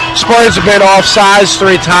Tampa. Spartans have been offsides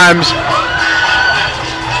 3 times.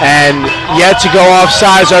 And yet to go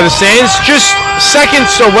offsides are the Saints. Just seconds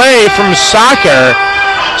away from soccer.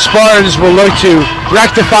 Spartans will look to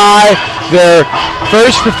rectify their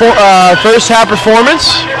first half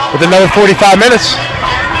performance with another 45 minutes.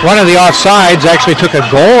 One of the offsides actually took a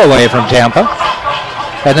goal away from Tampa,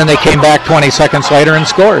 and then they came back 20 seconds later and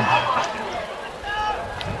scored.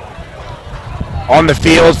 On the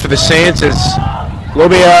field for the Saints is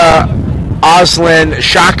Lobia, Oslin,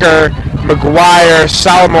 Shaker, McGuire,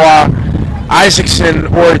 Salamoa, Isaacson,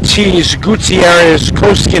 Ortiz, Gutierrez,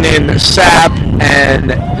 Koskinen, Sapp,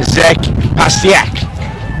 and Zek Pastiak.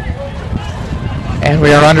 And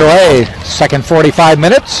we are underway. Second 45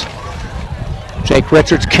 minutes. Jake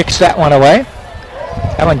Richards kicks that one away.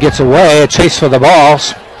 That one gets away. A chase for the ball.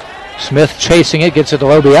 Smith chasing it, gets it to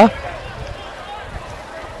Lobia.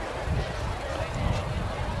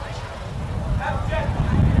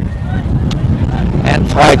 And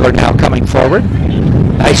Flagler now coming forward.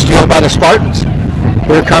 Nice steal by the Spartans.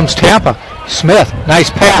 Here comes Tampa. Smith, nice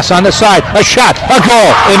pass on the side. A shot, a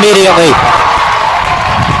goal immediately.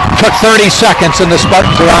 Took 30 seconds and the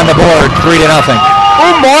Spartans are on the board, 3-0.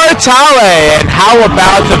 Umar Tale, and how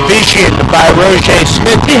about the vision by Roger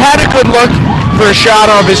Smith? He had a good look for a shot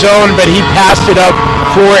of his own, but he passed it up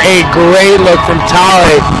for a great look from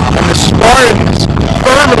Tale. And the Spartans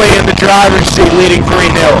firmly in the driver's seat, leading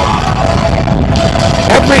 3-0.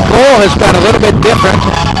 Every goal has been a little bit different,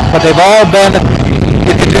 but they've all been,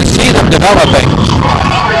 you can just see them developing.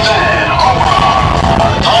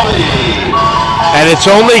 And it's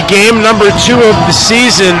only game number 2 of the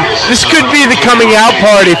season. This could be the coming out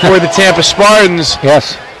party for the Tampa Spartans.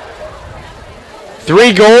 Yes.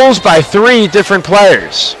 3 goals by 3 different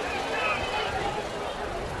players.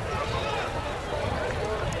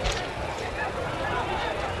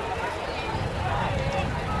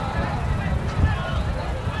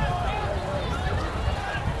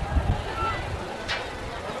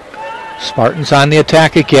 Spartans on the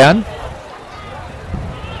attack again.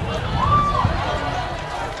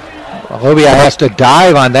 Lubia has to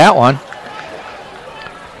dive on that one.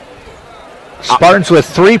 Spartans with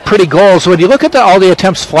 3 pretty goals. When you look at all the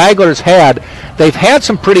attempts Flagler's had, they've had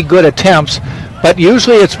some pretty good attempts, but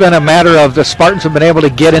usually it's been a matter of the Spartans have been able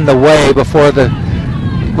to get in the way before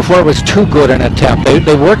it was too good an attempt.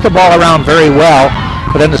 They worked the ball around very well,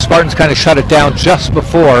 but then the Spartans kind of shut it down just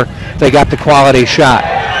before they got the quality shot.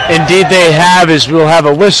 Indeed they have, as we'll have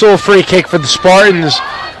a whistle, free kick for the Spartans.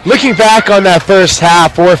 Looking back on that first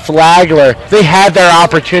half for Flagler, they had their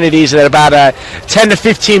opportunities at about a 10 to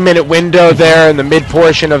 15 minute window there in the mid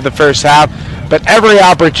portion of the first half, but every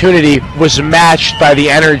opportunity was matched by the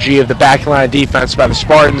energy of the backline defense by the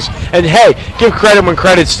Spartans. And hey, give credit when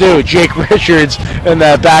credit's due. Jake Richards in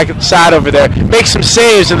the back side over there makes some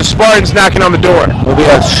saves, and the Spartans knocking on the door.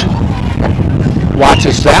 Lubias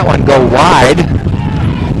watches that one go wide.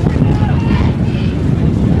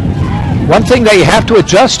 One thing that you have to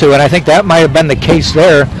adjust to, and I think that might have been the case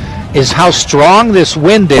there, is how strong this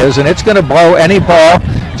wind is, and it's going to blow any ball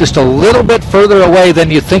just a little bit further away than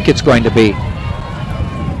you think it's going to be.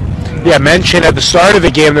 Yeah, mentioned at the start of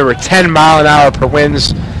the game there were 10 mile an hour per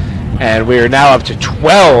winds, and we are now up to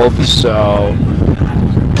 12, so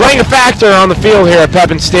playing a factor on the field here at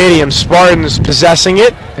Pepin Stadium. Spartans possessing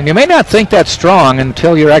it. And you may not think that's strong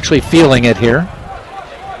until you're actually feeling it here.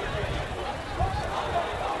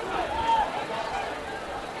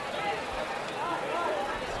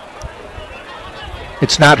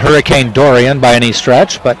 It's not Hurricane Dorian by any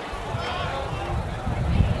stretch, but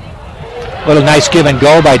a little nice give and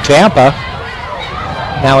go by Tampa.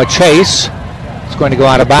 Now a chase. It's going to go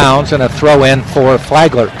out of bounds and a throw in for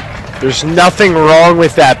Flagler. There's nothing wrong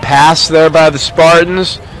with that pass there by the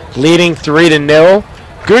Spartans, leading 3-0.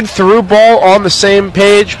 Good through ball on the same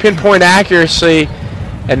page, pinpoint accuracy,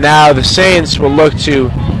 and now the Saints will look to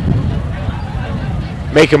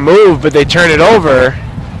make a move, but they turn it over.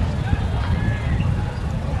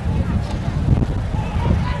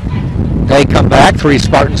 They come back, 3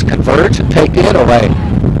 Spartans converge and take it away.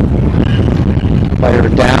 Player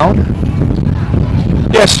down.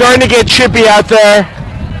 Yeah, starting to get chippy out there.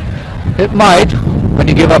 It might, when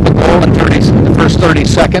you give up a goal in the first 30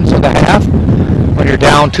 seconds of the half, when you're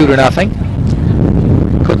down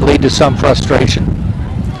 2-0. Could lead to some frustration.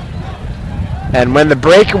 And when the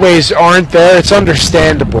breakaways aren't there, it's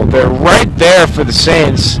understandable. They're right there for the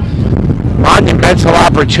Saints. Monumental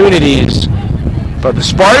opportunities. But the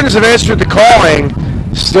Spartans have answered the calling.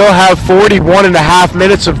 Still have 41.5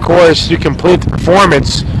 minutes, of course, to complete the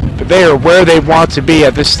performance. But they are where they want to be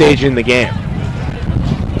at this stage in the game.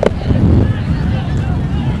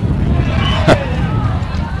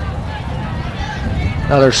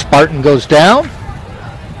 Another Spartan goes down.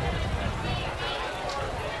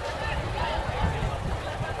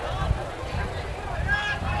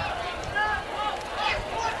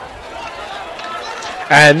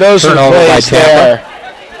 And those are the plays there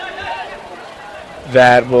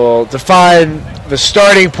that will define the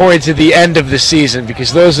starting point to the end of the season,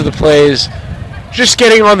 because those are the plays just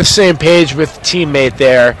getting on the same page with the teammate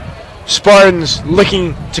there. Spartans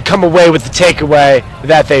looking to come away with the takeaway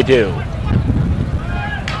that they do.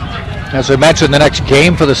 As we mentioned, the next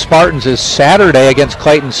game for the Spartans is Saturday against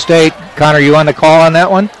Clayton State. Connor, you on the call on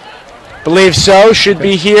that one? Believe so. Should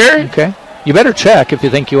be here. Okay. You better check if you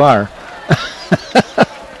think you are.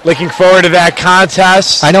 Looking forward to that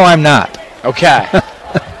contest. I know I'm not. Okay.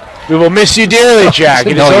 We will miss you dearly, Jack.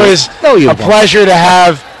 It is always a pleasure to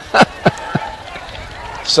have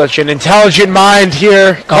such an intelligent mind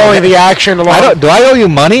here calling the action along. Do I owe you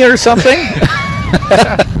money or something?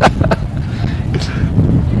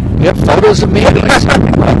 You have photos of me?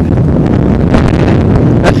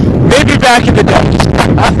 Maybe back in the days.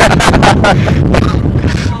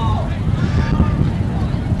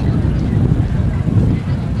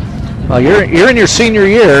 Well, you're in your senior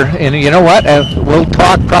year, and you know what? We'll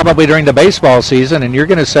talk probably during the baseball season, and you're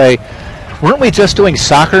going to say, weren't we just doing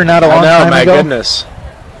soccer not a long time ago? My goodness.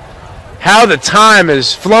 How the time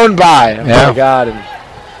has flown by. Oh, my God. And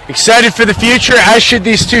excited for the future, as should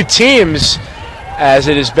these two teams, as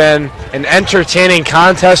it has been an entertaining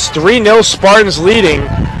contest. 3-0 Spartans leading,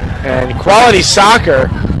 and quality soccer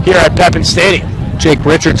here at Pepin Stadium. Jake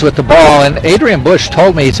Richards with the ball, and Adrian Bush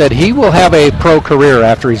told me, he said he will have a pro career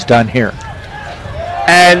after he's done here.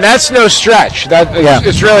 And that's no stretch.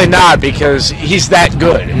 It's really not, because he's that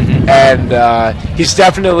good. Mm-hmm. And he's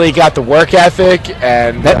definitely got the work ethic.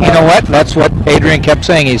 And you know what? That's what Adrian kept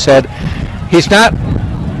saying. He said he's not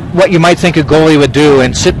what you might think a goalie would do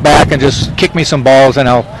and sit back and just kick me some balls and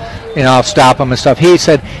I'll stop him and stuff. He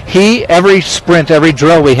said every sprint, every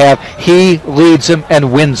drill we have, he leads them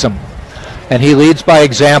and wins them. And he leads by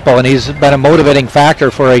example, and he's been a motivating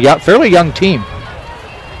factor for a fairly young team.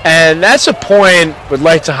 And that's a point we'd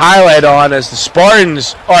like to highlight on as the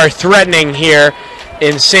Spartans are threatening here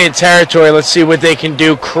in Saint territory. Let's see what they can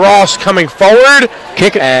do. Cross coming forward.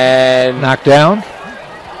 Kick it. And knocked down.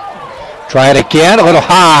 Try it again. A little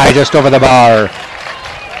high just over the bar.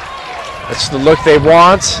 That's the look they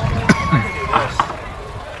want.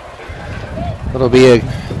 It'll be a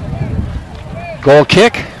goal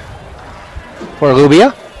kick for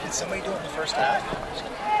Lubia. Did somebody do it in the first half?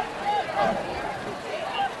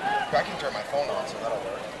 I can turn my phone on, so that'll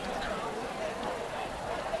work.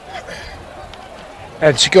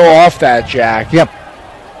 And to go off that, Jack. Yep.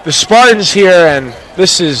 The Spartans here, and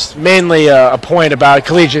this is mainly a point about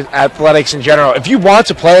collegiate athletics in general. If you want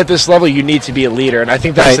to play at this level, you need to be a leader, and I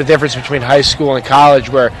think that's the difference between high school and college,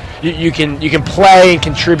 where you can play and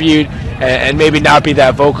contribute and maybe not be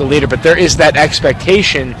that vocal leader, but there is that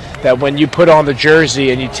expectation that when you put on the jersey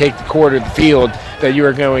and you take the court or the field, that you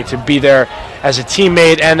are going to be there as a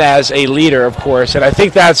teammate and as a leader, of course. And I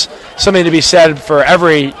think that's something to be said for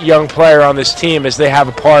every young player on this team, as they have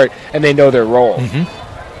a part and they know their role. Mm-hmm.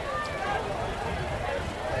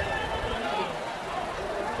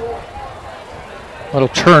 Little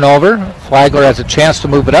turnover. Flagler has a chance to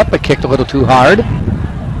move it up, but kicked a little too hard.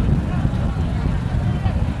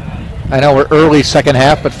 I know we're early second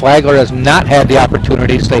half, but Flagler has not had the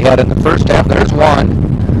opportunities they had in the first half. There's one.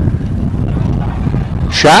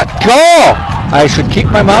 Shot. Goal! I should keep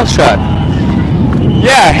my mouth shut.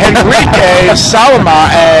 Yeah, Henrique Salama,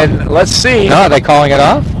 and let's see. No, are they calling it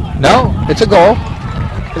off? No, it's a goal.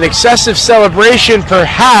 An excessive celebration,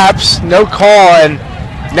 perhaps. No call, and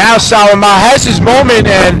now Salama has his moment,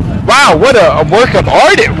 and wow, what a work of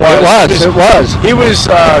art it was. It was. He was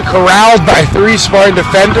corralled by 3 Spartan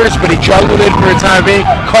defenders, but he juggled it for a time being,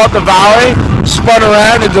 caught the volley, spun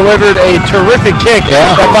around, and delivered a terrific kick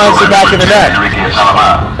that bounced the back of the net.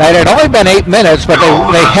 It had only been 8 minutes, but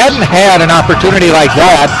they hadn't had an opportunity like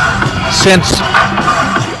that since,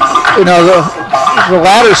 the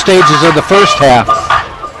latter stages of the first half.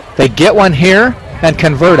 They get one here and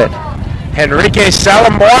convert it. Henrique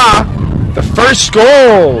Salamoa, the first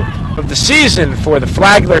goal of the season for the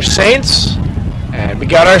Flagler Saints. And we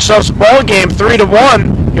got ourselves a ball game,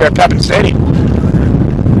 3-1 here at Pepin Stadium.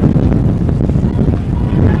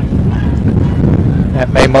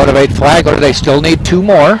 That may motivate Flagler. They still need 2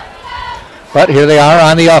 more. But here they are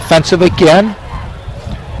on the offensive again.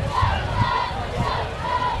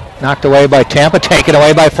 Knocked away by Tampa, taken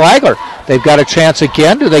away by Flagler. They've got a chance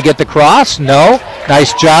again. Do they get the cross? No.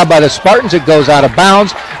 Nice job by the Spartans. It goes out of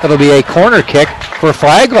bounds. It'll be a corner kick for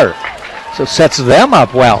Flagler. So sets them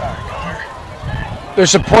up well.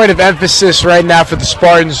 There's a point of emphasis right now for the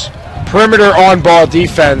Spartans. Perimeter on-ball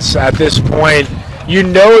defense at this point. You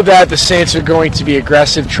know that the Saints are going to be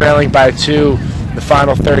aggressive, trailing by 2 the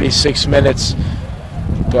final 36 minutes.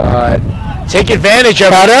 But take advantage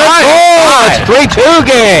of it. Oh, it's 3-2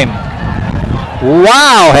 game.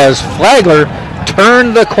 Wow, has Flagler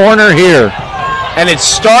turned the corner here. And it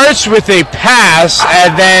starts with a pass,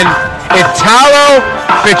 and then Italo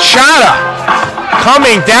Bichata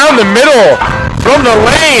coming down the middle from the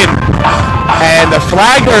lane. And the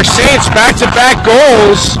Flagler Saints back-to-back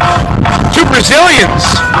goals. 2 Brazilians.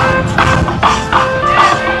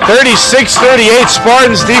 36-38,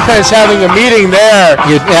 Spartans defense having a meeting there.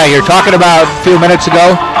 You're talking about a few minutes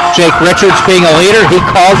ago, Jake Richards being a leader. He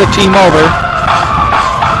called the team over.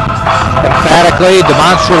 Emphatically,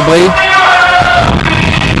 demonstrably,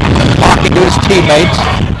 talking to his teammates.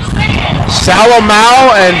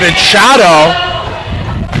 Salomao and Bichado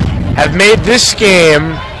have made this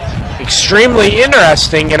game extremely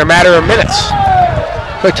interesting in a matter of minutes.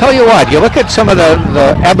 But I tell you what, you look at some of the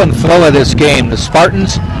ebb and flow of this game. The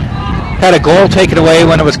Spartans had a goal taken away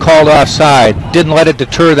when it was called offside. Didn't let it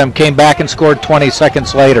deter them, came back and scored 20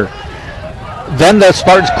 seconds later. Then the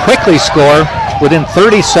Spartans quickly score within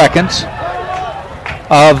 30 seconds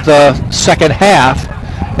of the second half.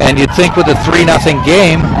 And you'd think with a 3-0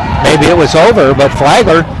 game, maybe it was over, but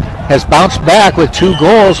Flagler has bounced back with 2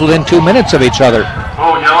 goals within 2 minutes of each other.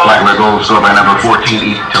 Flagler goal scored by number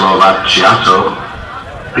 14, Italo Lachiato.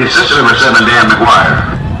 The assistant number 7, Dan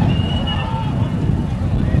McGuire.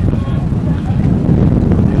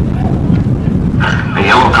 A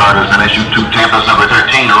yellow card has been issued to Tampa's number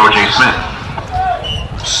 13, Roger Smith.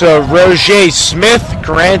 So Roger Smith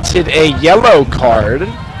granted a yellow card.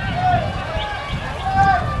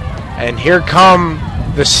 And here come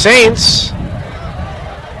the Saints.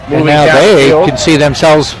 And now they can see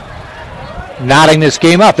themselves knotting this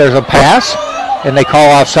game up. There's a pass, and they call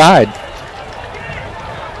offside.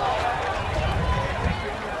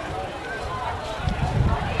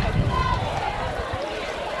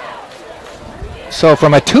 So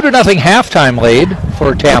from a 2-0 halftime lead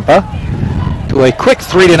for Tampa to a quick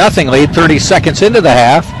 3-0 lead 30 seconds into the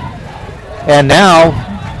half. And now,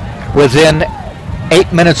 within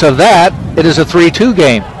 8 minutes of that, it is a 3-2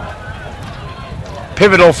 game.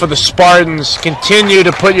 Pivotal for the Spartans. Continue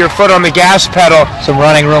to put your foot on the gas pedal. Some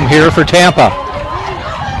running room here for Tampa.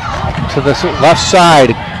 To the left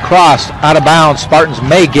side, crossed, out of bounds. Spartans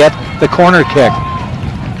may get the corner kick.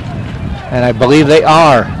 And I believe they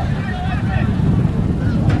are.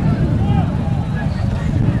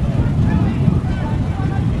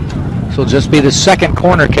 This will just be the second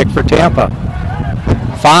corner kick for Tampa.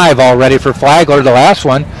 5 already for Flagler, the last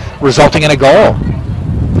one, resulting in a goal.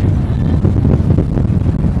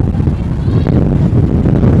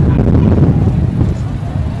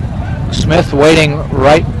 Smith waiting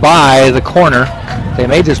right by the corner. They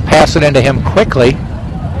may just pass it into him quickly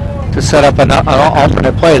to set up an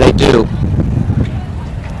alternate play. They do.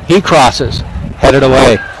 He crosses, headed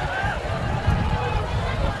away.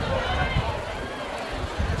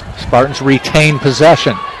 Spartans retain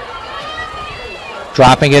possession.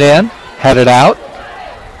 Dropping it in, headed out.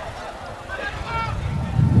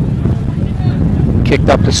 Kicked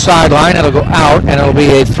up the sideline, it'll go out, and it'll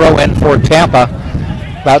be a throw-in for Tampa.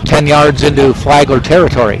 About 10 yards into Flagler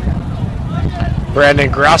territory. Brandon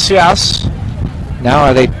Gracias. Now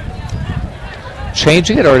are they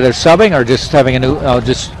changing it, or they're subbing, or just having a new,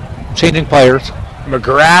 just changing players?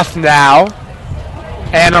 McGrath now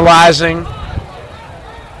analyzing,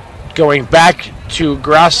 going back to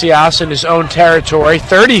Gracias in his own territory.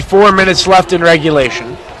 34 minutes left in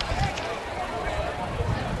regulation.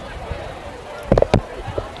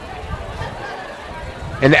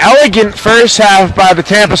 An elegant first half by the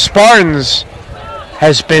Tampa Spartans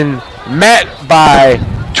has been met by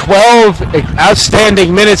 12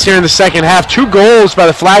 outstanding minutes here in the second half. 2 goals by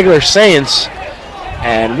the Flagler Saints.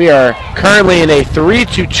 And we are currently in a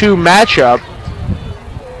 3-2 matchup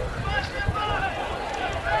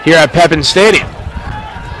here at Pepin Stadium.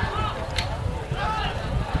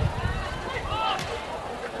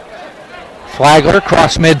 Flagler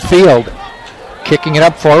across midfield. Kicking it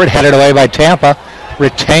up forward, headed away by Tampa.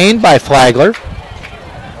 Retained by Flagler.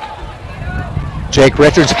 Jake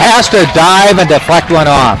Richards has to dive and deflect one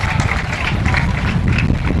off.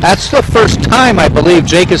 That's the first time, I believe,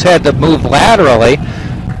 Jake has had to move laterally.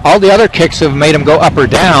 All the other kicks have made him go up or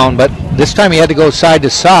down, but this time he had to go side to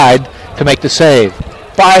side to make the save.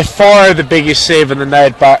 By far the biggest save of the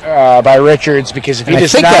night by Richards, because if he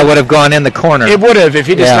does not, that would have gone in the corner. It would have if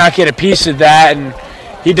he does not get a piece of that, and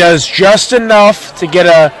he does just enough to get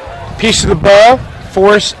a piece of the ball,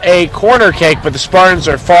 force a corner kick, but the Spartans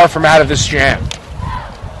are far from out of this jam.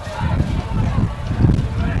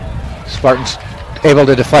 Spartans able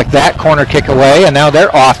to deflect that corner kick away, and now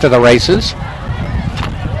they're off to the races.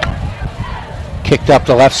 Kicked up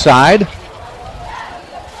the left side.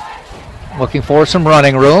 Looking for some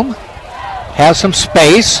running room. Has some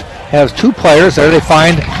space. Has 2 players there. They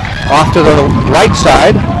find off to the right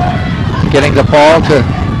side. Getting the ball to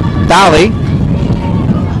Dolly.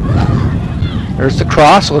 There's the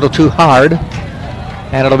cross, a little too hard.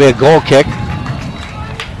 And it'll be a goal kick.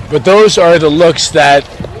 But those are the looks that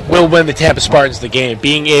will win the Tampa Spartans the game.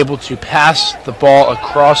 Being able to pass the ball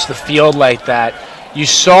across the field like that. You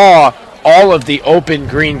saw all of the open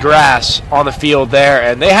green grass on the field there,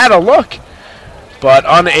 and they had a look, but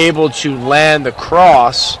unable to land the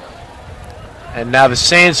cross. And now the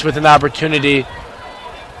Saints with an opportunity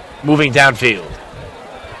moving downfield.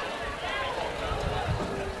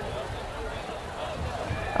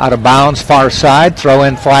 Out of bounds, far side, throw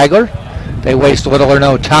in Flagler. They waste little or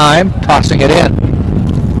no time tossing it in.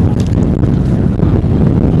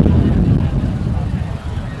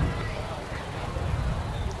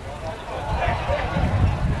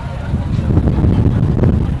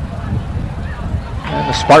 And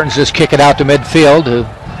the Spartans just kick it out to midfield to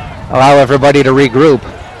allow everybody to regroup.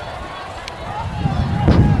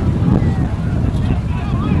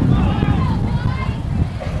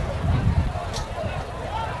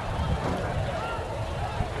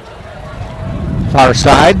 Far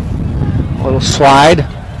side, a little slide,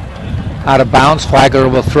 out of bounds. Flagler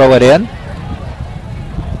will throw it in.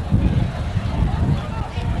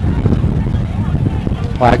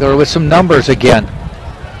 Flagler with some numbers again.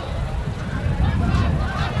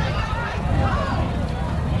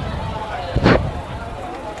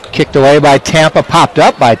 Kicked away by Tampa, popped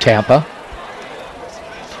up by Tampa.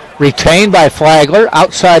 Retained by Flagler,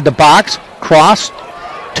 outside the box, crossed,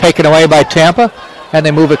 taken away by Tampa, and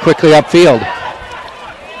they move it quickly upfield.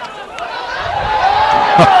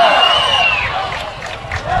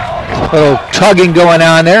 A little tugging going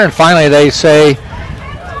on there, and finally they say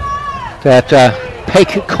that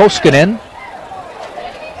Koskinen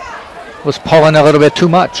was pulling a little bit too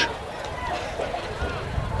much.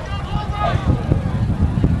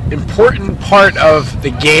 Important part of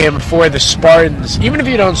the game for the Spartans, even if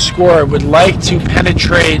you don't score, would like to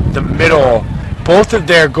penetrate the middle. Both of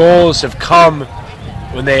their goals have come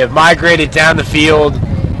when they have migrated down the field,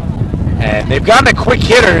 and they've gotten a quick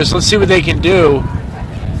hitters. Let's see what they can do.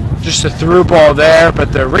 Just a through ball there,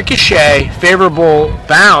 but the ricochet, favorable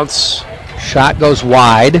bounce. Shot goes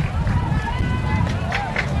wide.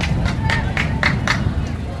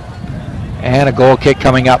 And a goal kick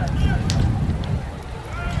coming up.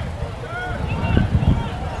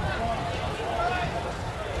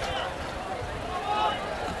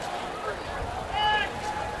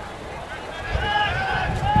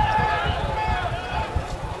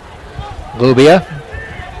 Lubia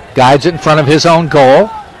guides it in front of his own goal.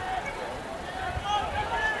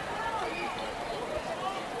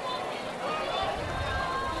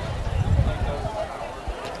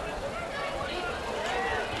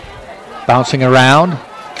 Bouncing around.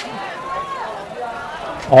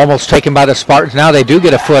 Almost taken by the Spartans. Now they do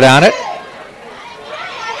get a foot on it.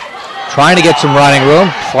 Trying to get some running room.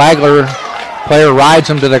 Flagler player rides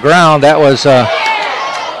him to the ground. That was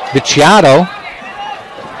Viciato.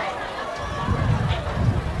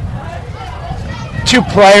 Two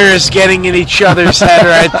players getting in each other's head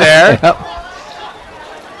right there. Yep.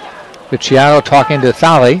 Viciato talking to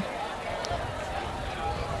Thali.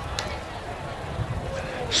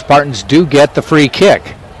 Spartans do get the free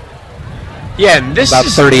kick. Yeah, and this about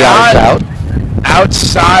is 30 yards out.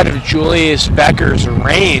 Outside of Julius Becker's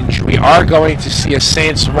range. We are going to see a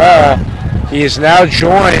Saints wall. He is now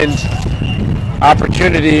joined.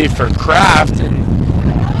 Opportunity for Kraft in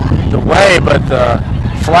the way, but the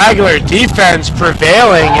Flagler defense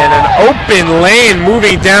prevailing and an open lane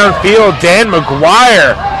moving downfield. Dan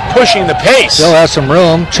McGuire pushing the pace. Still has some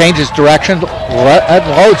room, changes direction,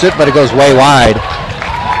 loads it, but it goes way wide.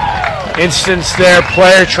 Instance there,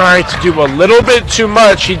 player trying to do a little bit too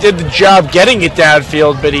much. He did the job getting it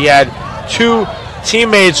downfield, but he had two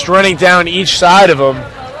teammates running down each side of him.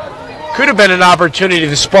 Could have been an opportunity.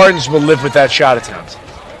 The Spartans will live with that shot attempt.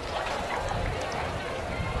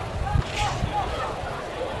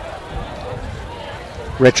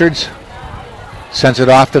 Richards sends it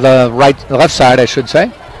off to the left side, I should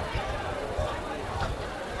say.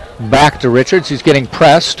 Back to Richards. He's getting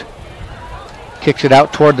pressed. Kicks it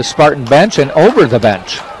out toward the Spartan bench and over the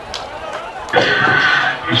bench. Spartan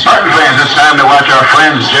fans, it's time to watch our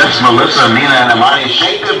friends Jess, Melissa, Nina, and Amani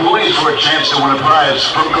shake their booties for a chance to win a prize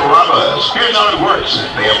from Carrabba's. Here's how it works.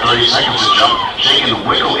 They have 30 seconds to jump, shake and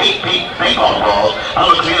wiggle 8 paintball balls out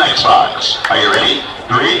of a Kleenex box. Are you ready?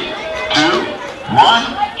 3, 2, 1,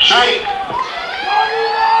 shake!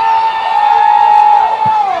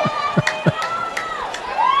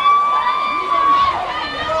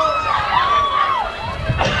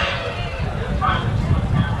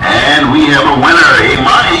 And we have a winner,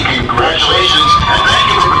 Imani. Congratulations, and thank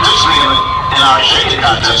you for participating in our shaking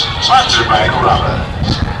contest, sponsored by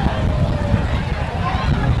Carrabba's.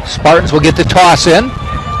 Spartans will get the toss in.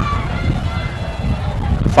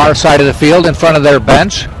 Far side of the field in front of their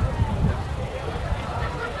bench.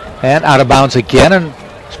 And out of bounds again, and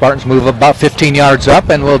Spartans move about 15 yards up,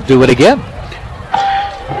 and we'll do it again.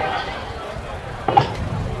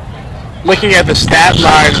 Looking at the stat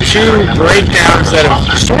line, two breakdowns that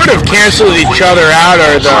have sort of canceled each other out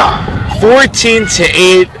are the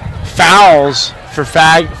 14-8 fouls for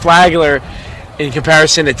Flagler in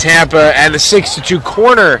comparison to Tampa and the 6-2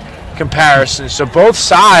 corner comparison. So both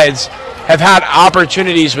sides have had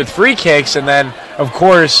opportunities with free kicks, and then, of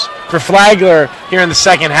course, for Flagler here in the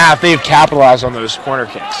second half, they've capitalized on those corner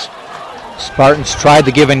kicks. Spartans tried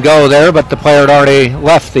to give and go there, but the player had already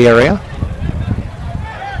left the area.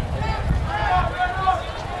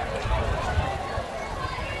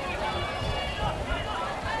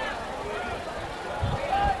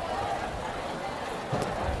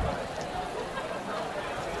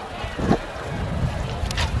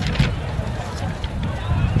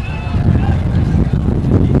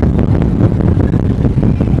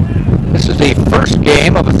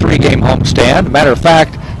 Game of a 3-game homestand. Matter of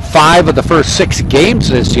fact, 5 of the first 6 games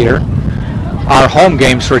this year are home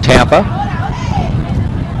games for Tampa.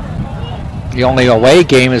 The only away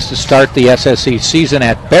game is to start the SSC season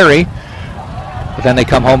at Barry, but then they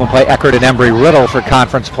come home and play Eckerd and Embry-Riddle for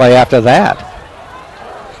conference play after that.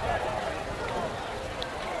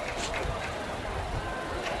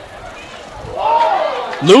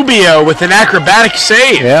 Lubio with an acrobatic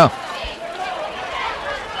save. Yeah.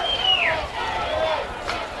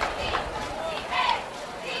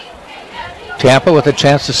 Tampa with a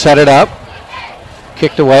chance to set it up.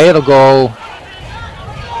 Kicked away. It'll go.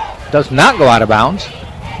 Does not go out of bounds.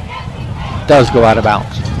 Does go out of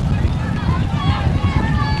bounds.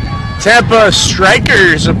 Tampa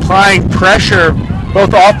strikers applying pressure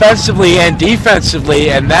both offensively and defensively,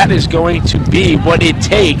 and that is going to be what it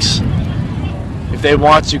takes if they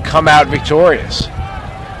want to come out victorious.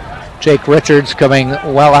 Jake Richards coming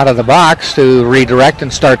well out of the box to redirect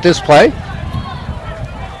and start this play.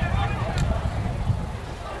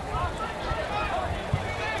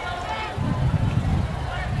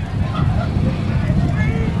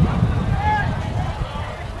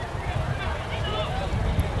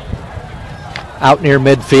 Out near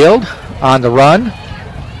midfield on the run.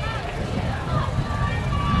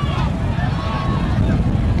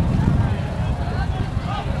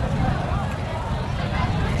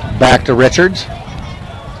 Back to Richards.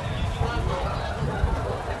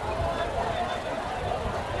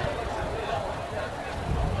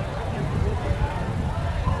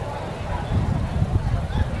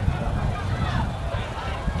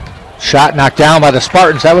 Shot knocked down by the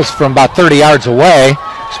Spartans. That was from about 30 yards away.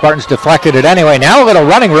 Spartans deflected it anyway. Now a little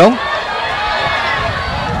running room.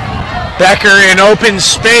 Becker in open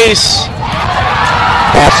space.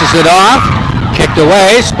 Passes it off. Kicked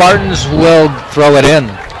away. Spartans will throw it in.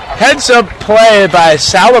 Heads up play by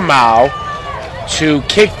Salamau to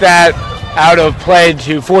kick that out of play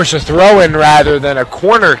to force a throw in rather than a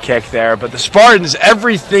corner kick there. But the Spartans,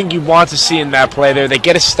 everything you want to see in that play there. They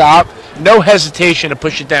get a stop. No hesitation to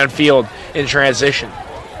push it downfield in transition.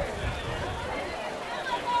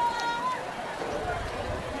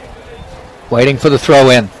 Waiting for the throw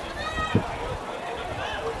in.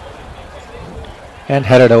 And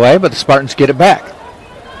headed away, but the Spartans get it back.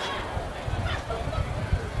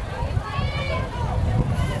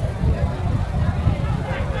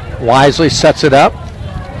 Wisely sets it up.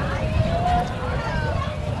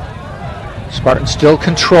 Spartans still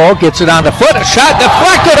control, gets it on the foot. A shot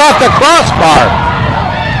deflected off the crossbar.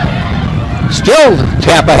 Still,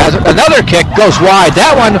 Tampa has it. Another kick goes wide.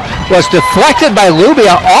 That one was deflected by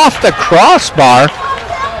Lubia off the crossbar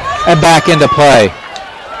and back into play.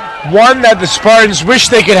 One that the Spartans wish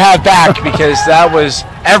they could have back because that was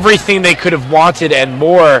everything they could have wanted and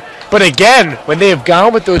more. But again, when they have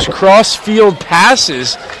gone with those cross-field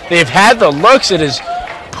passes, they've had the looks. It has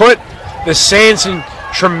put the Saints in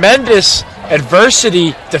tremendous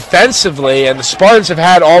adversity defensively, and the Spartans have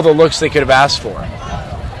had all the looks they could have asked for.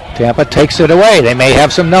 Tampa takes it away. They may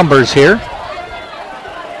have some numbers here.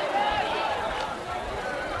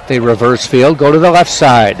 They reverse field, go to the left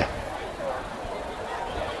side.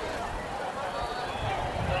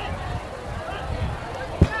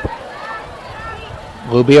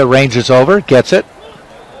 Lubia ranges over, gets it,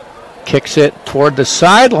 kicks it toward the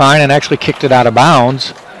sideline, and actually kicked it out of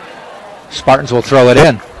bounds. Spartans will throw it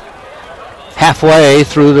in. Halfway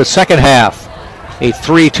through the second half. A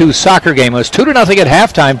 3-2 soccer game. It was 2-0 at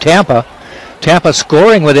halftime, Tampa. Tampa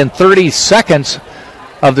scoring within 30 seconds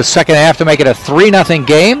of the second half to make it a 3-0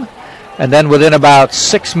 game. And then within about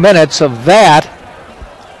 6 minutes of that,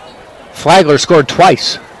 Flagler scored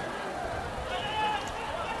twice.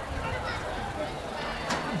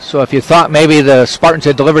 So if you thought maybe the Spartans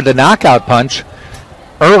had delivered the knockout punch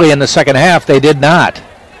early in the second half, they did not.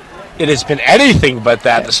 It has been anything but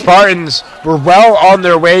that. The Spartans were well on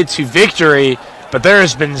their way to victory, but there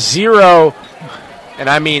has been zero, and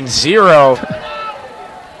I mean zero,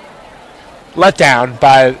 letdown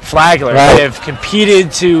by Flagler. Right. They have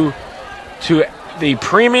competed to the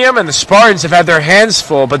premium, and the Spartans have had their hands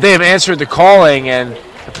full, but they have answered the calling, and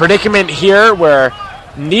the predicament here where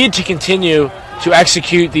need to continue to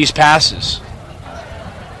execute these passes.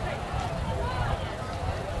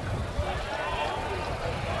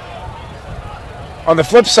 On the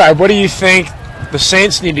flip side, what do you think the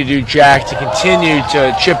Saints need to do, Jack, to continue to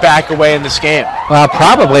chip back away in this game? Well,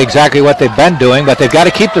 probably exactly what they've been doing, but they've got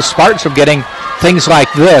to keep the Spartans from getting things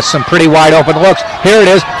like this, some pretty wide open looks. Here it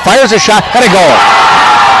is, fires a shot, and a goal.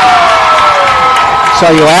 So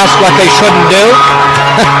you ask what they shouldn't do?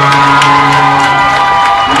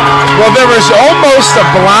 Well, there was almost a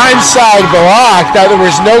blindside block that there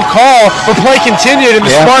was no call, but play continued, and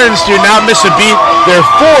the Spartans do not miss a beat. Their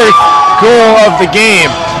fourth goal of the game,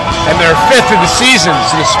 and their fifth of the season.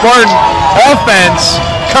 So the Spartan offense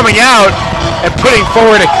coming out and putting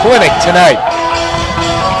forward a clinic tonight.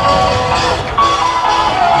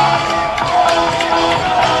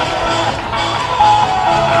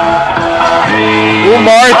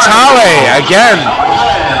 Umar Tale again.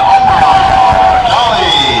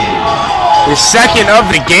 The second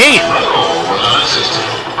of the game.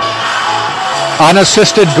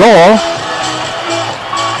 Unassisted goal.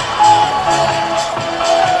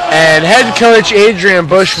 And head coach Adrian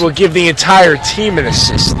Bush will give the entire team an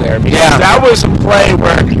assist there. Because that was a play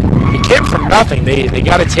where it came from nothing. They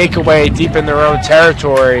got a takeaway deep in their own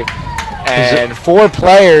territory. And 4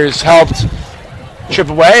 players helped chip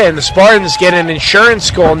away. And the Spartans get an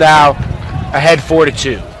insurance goal now, ahead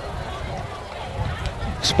 4-2.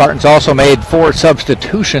 Spartans also made 4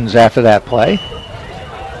 substitutions after that play.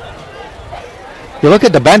 You look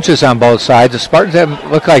at the benches on both sides. The Spartans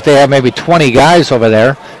look like they have maybe 20 guys over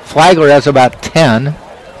there. Flagler has about 10.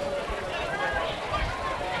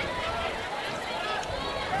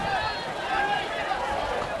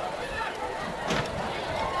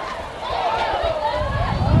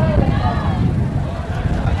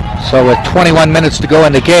 So with 21 minutes to go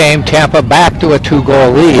in the game, Tampa back to a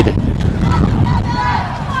 2-goal lead.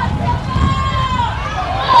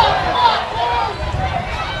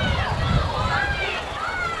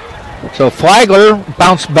 So Flagler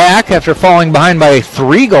bounced back after falling behind by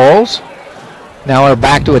 3 goals. Now we're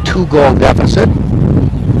back to a 2-goal deficit.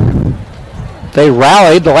 They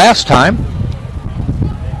rallied the last time.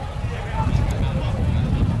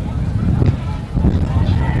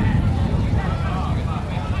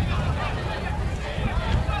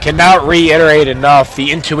 Cannot reiterate enough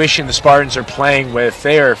the intuition the Spartans are playing with.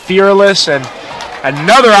 They are fearless, and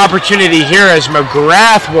another opportunity here as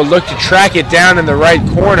McGrath will look to track it down in the right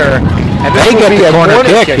corner. And they get the corner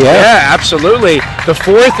kick. Yeah, absolutely. The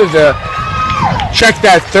 4th of the, check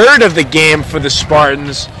that 3rd of the game for the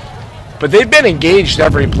Spartans. But they've been engaged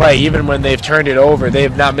every play, even when they've turned it over. They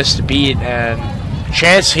have not missed a beat. And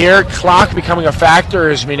chance here, clock becoming a factor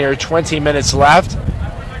as we near 20 minutes left.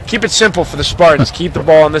 Keep it simple for the Spartans. Keep the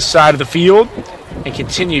ball on this side of the field and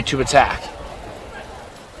continue to attack.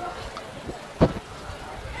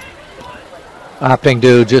 Opting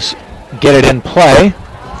to just get it in play.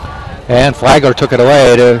 And Flagler took it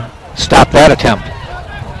away to stop that attempt.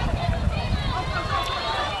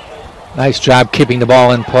 Nice job keeping the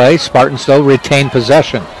ball in play. Spartans, though, retain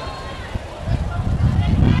possession.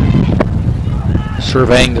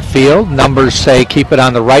 Surveying the field. Numbers say keep it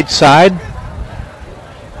on the right side.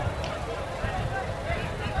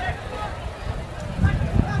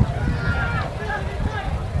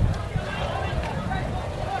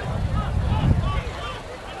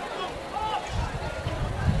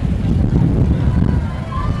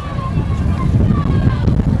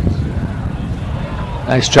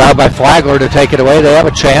 Nice job by Flagler to take it away. They have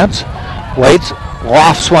a chance. Waits,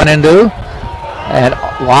 lofts one into, and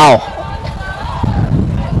wow.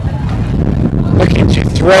 Looking to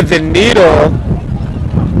thread the needle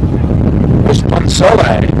was Pansole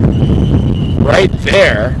right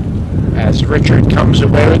there as Richard comes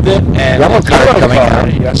away with it. And yellow card coming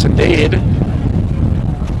out. Yes, indeed.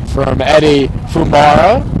 From Eddie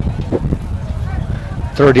Fumara.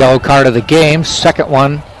 3rd yellow card of the game. 2nd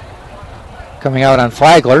one coming out on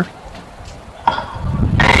Flagler.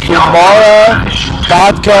 Fumara,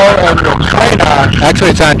 Botko, and Ukraina.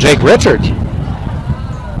 Actually, it's on Jake Richards.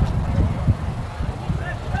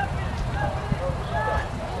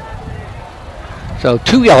 So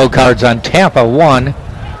 2 yellow cards on Tampa, 1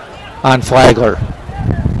 on Flagler.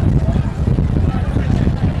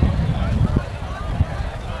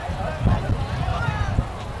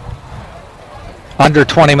 Under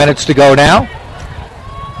 20 minutes to go now.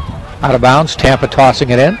 Out of bounds, Tampa tossing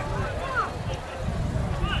it in.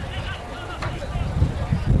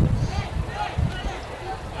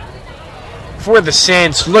 For the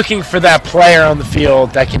Saints, looking for that player on the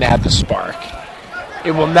field that can add the spark.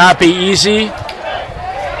 It will not be easy.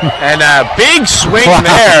 And a big swing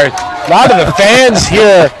there. A lot of the fans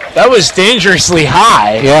here, that was dangerously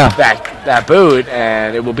high, that boot.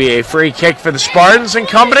 And it will be a free kick for the Spartans and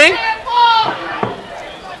company.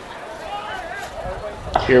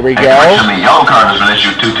 Here we go. The yellow card has been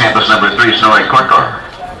issued to Tampa's number 3, Snorri Korkor.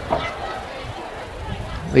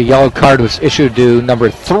 The yellow card was issued to number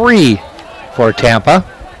 3 for Tampa.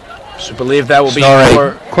 So I believe that will be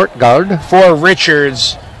for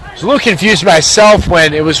Richards. I was a little confused myself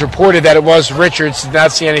when it was reported that it was Richards. Did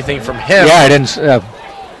not see anything from him. Yeah, I didn't.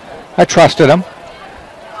 I trusted him.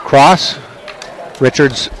 Cross.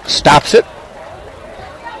 Richards stops it.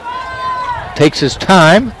 Takes his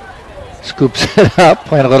time. Scoops it up,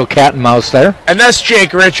 playing a little cat and mouse there. And that's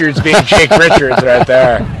Jake Richards being Jake Richards right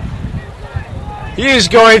there. He is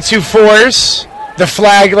going to force the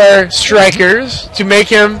Flagler strikers to make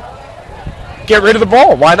him get rid of the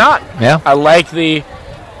ball. Why not? Yeah. I like the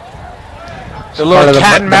little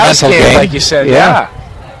cat and mouse game, like you said. Yeah.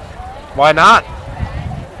 Why not?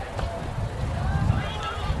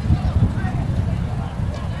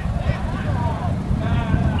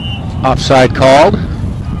 Offside called.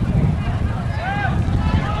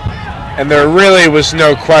 And there really was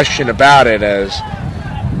no question about it, as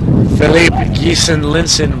Philippe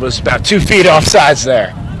Gieson-Linson was about 2 feet offsides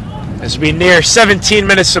there, as we near 17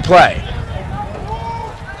 minutes to play.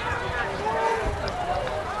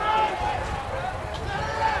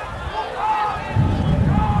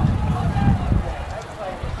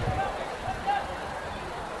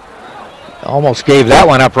 Almost gave that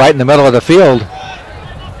one up right in the middle of the field.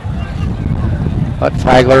 But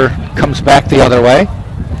Flagler comes back the other way.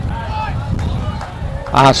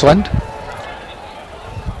 Osland.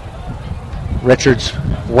 Richards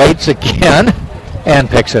waits again and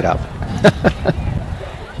picks it up.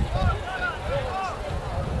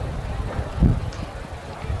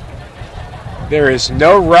 There is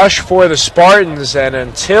no rush for the Spartans, and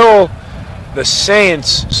until the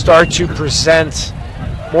Saints start to present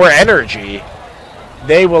more energy,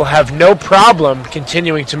 they will have no problem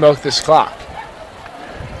continuing to milk this clock.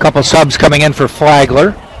 Couple subs coming in for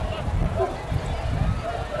Flagler.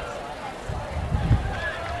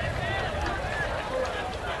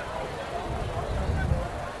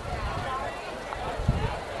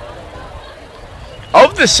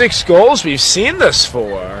 Of the 6 goals we've seen thus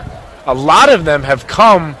far, a lot of them have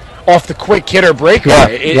come off the quick hitter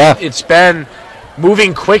breakaway. It's been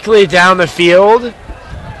moving quickly down the field,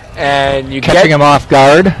 and you catching him off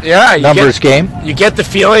guard. Yeah, numbers game. You get the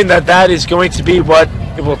feeling that that is going to be what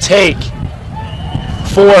it will take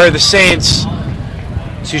for the Saints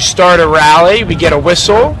to start a rally. We get a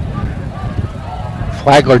whistle.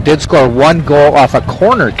 Flagler did score 1 goal off a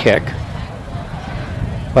corner kick.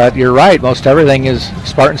 But you're right, most everything is,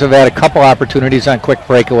 Spartans have had a couple opportunities on quick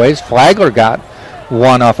breakaways. Flagler got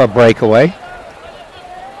 1 off a breakaway.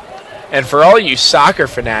 And for all you soccer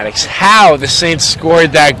fanatics, how the Saints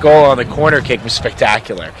scored that goal on the corner kick was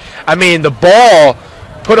spectacular. I mean, the ball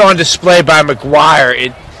put on display by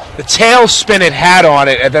McGuire, the tail spin it had on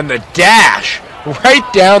it, and then the dash right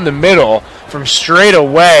down the middle from straight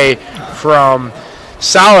away from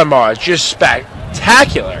Salamar, just spectacular.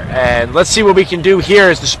 And let's see what we can do here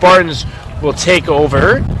as the Spartans will take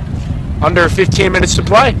over. Under 15 minutes to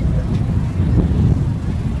play.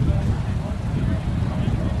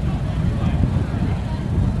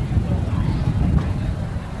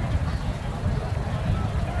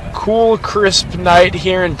 Cool, crisp night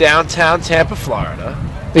here in downtown Tampa, Florida.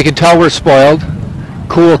 You can tell we're spoiled.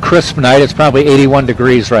 Cool, crisp night. It's probably 81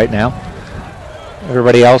 degrees right now.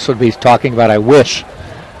 Everybody else would be talking about, I wish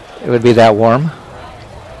it would be that warm.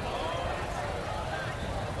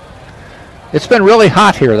 It's been really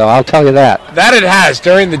hot here, though, I'll tell you that. That it has.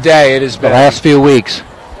 During the day, it has been. The last few weeks.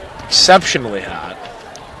 Exceptionally hot.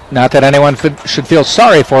 Not that anyone should feel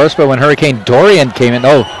sorry for us, but when Hurricane Dorian came in,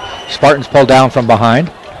 Spartans pulled down from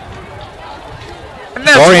behind.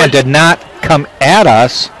 Dorian did not come at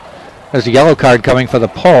us. There's a yellow card coming for the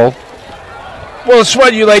pull. Well, it's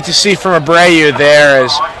what you like to see from Abreu there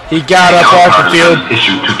as he got up off the field,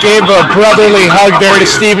 gave a brotherly hug there to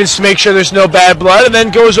Stevens to make sure there's no bad blood, and then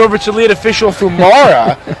goes over to lead official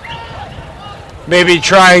Fumara, maybe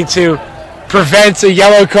trying to prevent a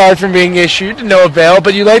yellow card from being issued to no avail,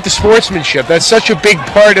 but you like the sportsmanship. That's such a big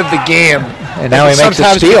part of the game. And now he makes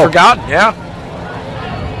a steal. Sometimes forgotten, yeah.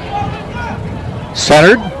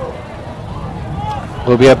 Centered.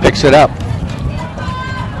 Lubia picks it up.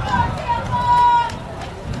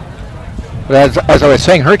 But as I was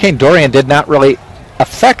saying, Hurricane Dorian did not really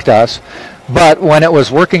affect us, but when it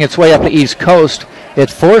was working its way up the East Coast, it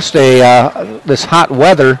forced this hot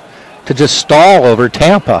weather to just stall over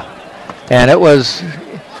Tampa. And it was,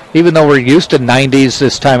 even though we're used to 90s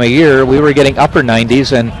this time of year, we were getting upper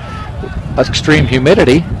 90s and extreme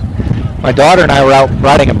humidity. My daughter and I were out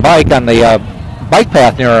riding a bike on the bike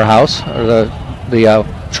path near our house, or the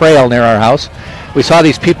trail near our house. We saw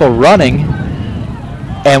these people running,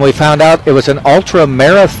 and we found out it was an ultra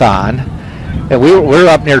marathon, and we were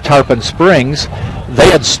up near Tarpon Springs.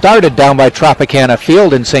 They had started down by Tropicana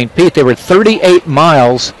Field in St. Pete. They were 38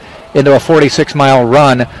 miles into a 46-mile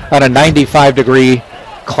run on a 95-degree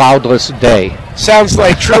cloudless day. Sounds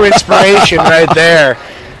like true inspiration right there.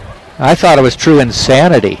 I thought it was true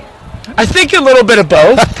insanity. I think a little bit of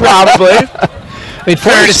both, probably. I mean,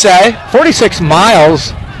 fair to say. 46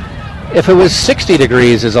 miles, if it was 60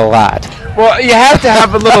 degrees, is a lot. Well, you have to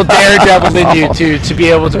have a little daredevil in you to be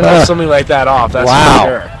able to pull something like that off. That's for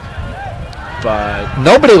sure. But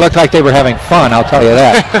nobody looked like they were having fun, I'll tell you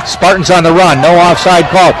that. Spartans on the run, no offside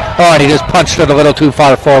call. Oh, and he just punched it a little too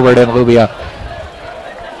far forward, and Lubia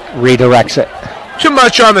redirects it. Too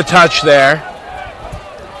much on the touch there.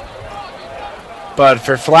 But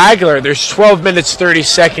for Flagler, there's 12 minutes, 30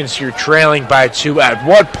 seconds. You're trailing by 2. At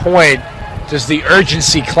what point does the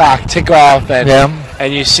urgency clock tick off and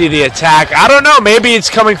And you see the attack. I don't know, maybe it's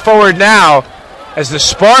coming forward now as the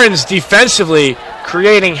Spartans defensively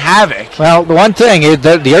creating havoc. Well, the one thing is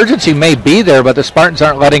that the urgency may be there, but the Spartans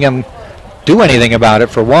aren't letting them do anything about it,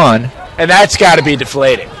 for one. And that's got to be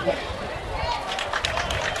deflating.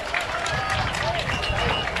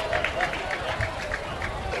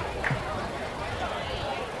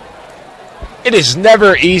 It is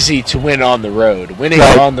never easy to win on the road. Winning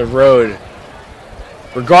on the road,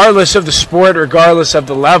 regardless of the sport, regardless of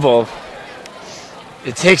the level,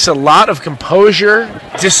 it takes a lot of composure,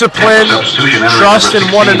 discipline, trust in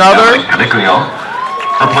one another.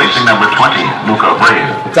 Replacing number 20, Luca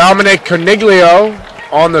Abreu. Dominic Coniglio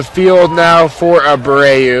on the field now for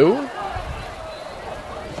Abreu.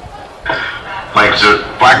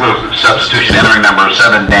 Flagler substitution entering number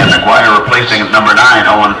 7, Dan McGuire, replacing number 9,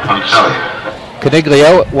 Owen Poncelli.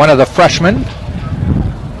 Coniglio, one of the freshmen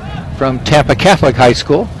from Tampa Catholic High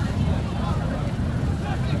School.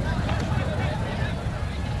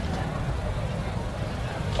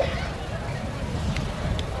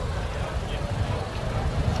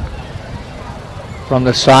 From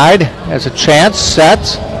the side, has a chance,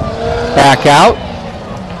 sets, back out.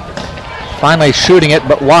 Finally shooting it,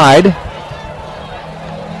 but wide.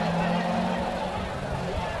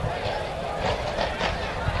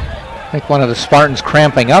 I think one of the Spartans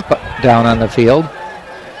cramping up down on the field.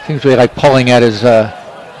 Seems to be like pulling at his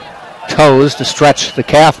toes to stretch the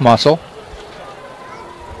calf muscle.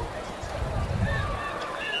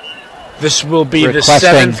 This will be the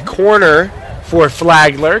 7th corner for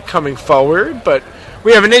Flagler coming forward, but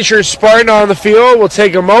we have an injured Spartan on the field. We'll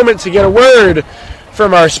take a moment to get a word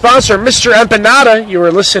from our sponsor, Mr. Empanada. You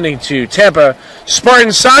are listening to Tampa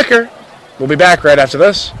Spartan Soccer. We'll be back right after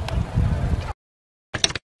this.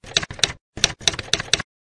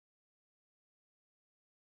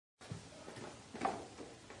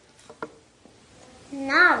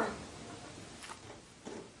 Now.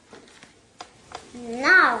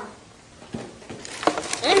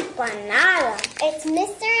 Empanada. It's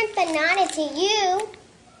Mr. Empanada to you.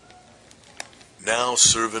 Now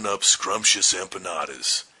serving up scrumptious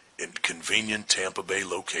empanadas in convenient Tampa Bay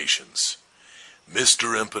locations.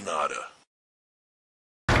 Mr. Empanada.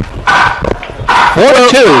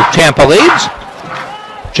 4-2, Tampa leads.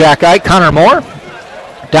 Jack Ike, Connor Moore.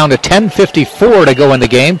 Down to 10:54 to go in the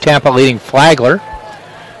game. Tampa leading Flagler.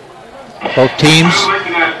 Both teams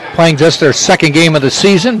playing just their second game of the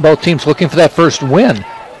season. Both teams looking for that first win.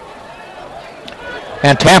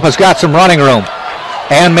 And Tampa's got some running room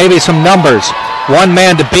and maybe some numbers. One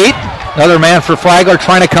man to beat, another man for Flagler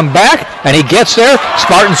trying to come back, and he gets there.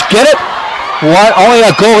 Spartans get it. Only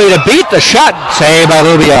a goalie to beat. The shot saved by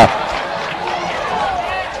Lubia.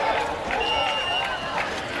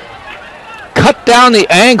 Cut down the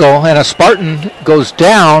angle, and a Spartan goes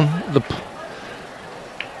down.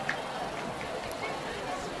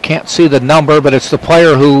 Can't see the number, but it's the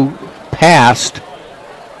player who passed.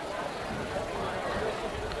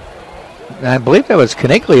 And I believe that was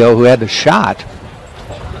Coniglio who had the shot.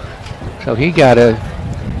 So he got a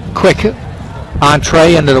quick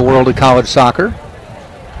entree into the world of college soccer.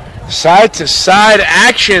 Side-to-side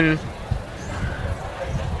action.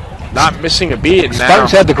 Not missing a beat now.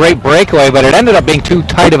 Spartans had the great breakaway, but it ended up being too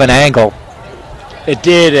tight of an angle. It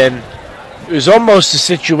did, and it was almost a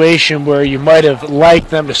situation where you might have liked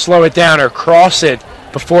them to slow it down or cross it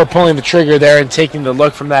before pulling the trigger there and taking the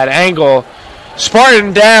look from that angle.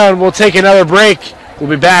 Spartan down. We'll take another break. We'll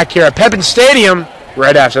be back here at Pepin Stadium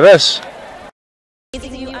right after this. It's the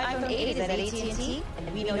new iPhone 8 at AT&T,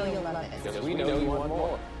 and we know you'll love it. Because we know you want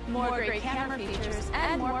more. More great camera features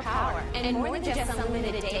and more power. And more than just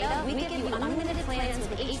unlimited data, we give you unlimited plans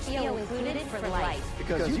with HBO included for life.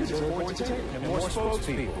 Because you deserve more entertainment and more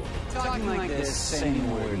spokespeople. Talking like this, saying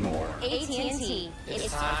the word more. AT&T.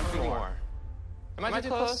 It's time for more. Am I too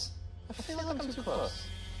close? I feel like I'm too close.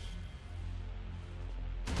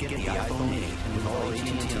 Get the iPhone 8 and with all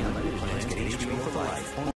AT&T unlimited plans, get HBO for life.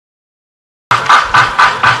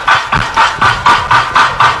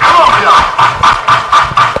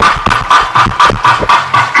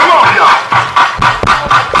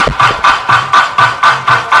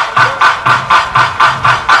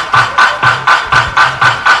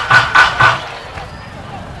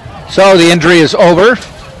 So the injury is over.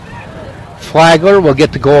 Flagler will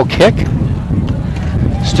get the goal kick.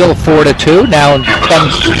 Still 4-2. Now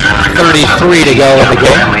 10:33 to go in the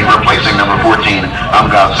game. Replacing number 14,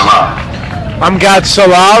 Amgad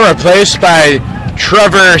Salah replaced by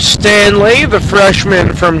Trevor Stanley, the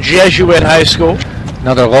freshman from Jesuit High School.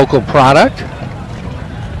 Another local product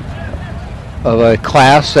of a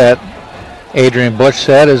class that Adrian Bush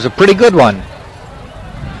said is a pretty good one.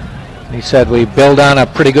 He said we build on a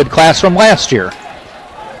pretty good class from last year.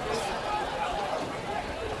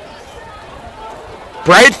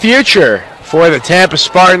 Bright future for the Tampa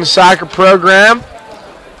Spartans soccer program,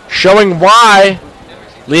 showing why,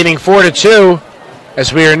 leading 4-2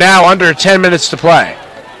 as we are now under 10 minutes to play.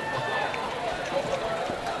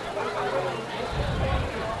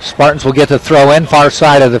 Spartans will get to throw in far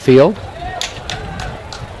side of the field.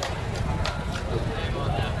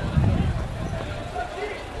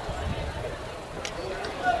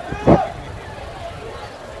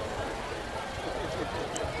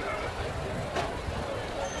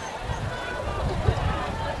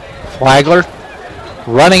 Flagler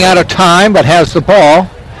running out of time but has the ball.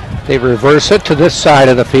 They reverse it to this side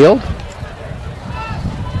of the field.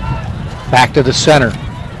 Back to the center.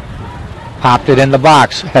 Popped it in the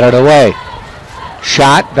box, headed away.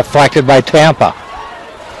 Shot deflected by Tampa.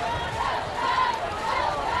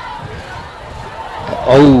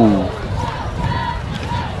 Oh.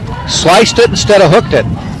 Sliced it instead of hooked it.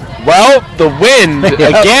 Well, the wind,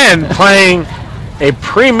 again, playing a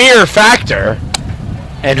premier factor.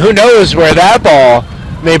 And who knows where that ball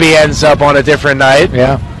maybe ends up on a different night.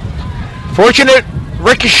 Yeah. Fortunate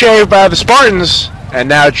ricochet by the Spartans. And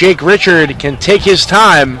now Jake Richard can take his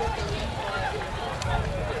time.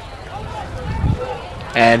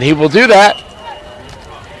 And he will do that.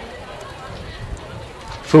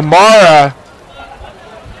 Fumara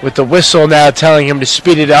with the whistle now telling him to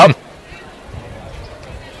speed it up.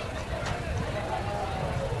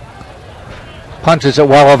 Punches it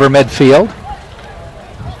well over midfield.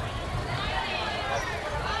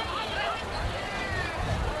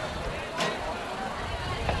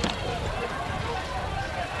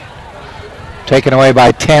 Taken away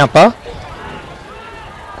by Tampa.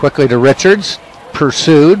 Quickly to Richards.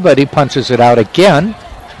 Pursued, but he punches it out again.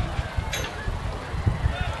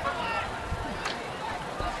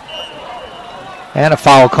 And a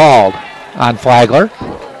foul called on Flagler.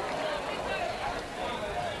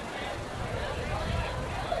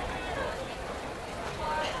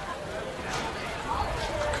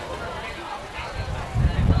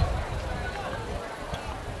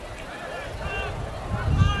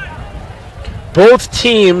 Both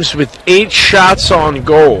teams with 8 shots on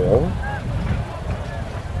goal.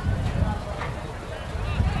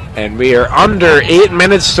 And we are under 8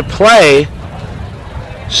 minutes to play.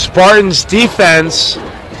 Spartans defense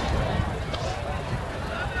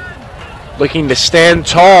looking to stand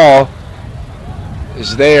tall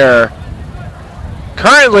as they are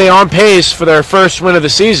currently on pace for their first win of the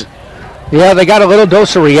season. Yeah, they got a little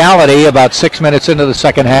dose of reality about 6 minutes into the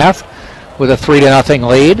second half with a 3-0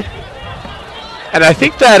 lead. And I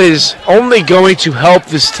think that is only going to help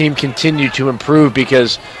this team continue to improve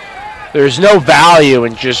because there's no value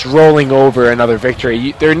in just rolling over another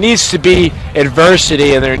victory. There needs to be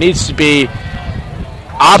adversity and there needs to be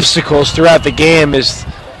obstacles throughout the game.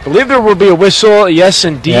 I believe there will be a whistle, yes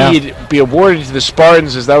indeed, be awarded to the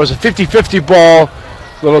Spartans as that was a 50-50 ball.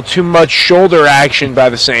 A little too much shoulder action by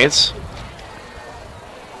the Saints.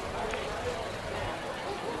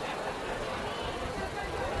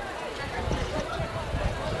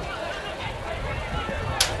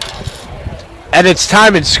 And it's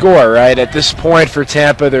time and score, right? At this point for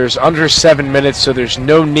Tampa, there's under 7 minutes, so there's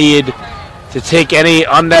no need to take any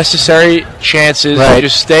unnecessary chances. Right.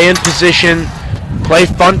 Just stay in position, play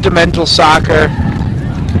fundamental soccer,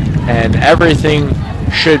 and everything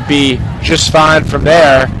should be just fine from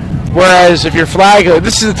there. Whereas if you're Flagler,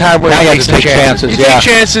 this is the time where you take chances. You take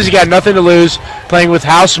chances, you got nothing to lose, playing with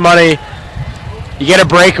house money. You get a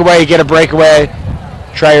breakaway,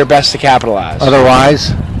 try your best to capitalize.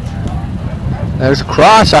 Otherwise, there's a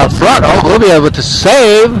cross out front. Oh, we'll be able to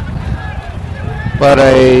save. But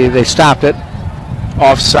they stopped it.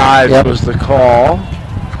 Offside was the call.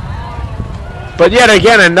 But yet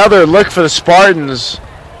again, another look for the Spartans.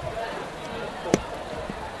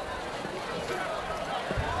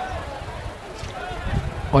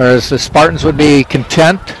 Whereas the Spartans would be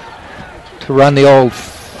content to run the old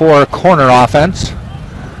 4-corner offense.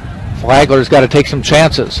 Flagler's got to take some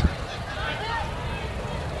chances.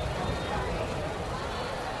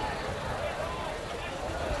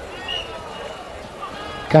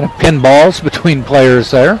 Kind of pinballs between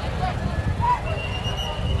players there.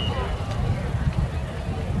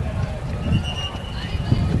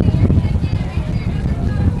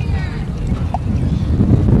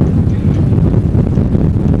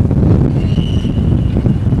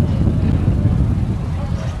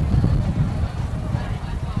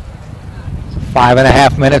 Five and a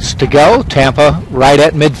half minutes to go. Tampa right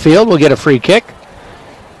at midfield will get a free kick.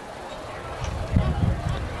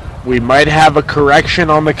 We might have a correction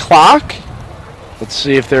on the clock. Let's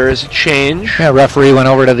see if there is a change. Yeah, referee went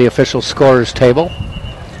over to the official scorers table.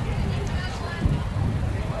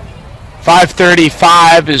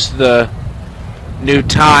 5:35 is the new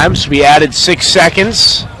time, so we added 6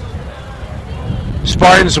 seconds.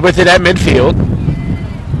 Spartans with it at midfield.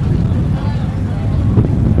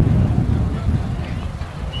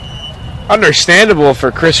 Understandable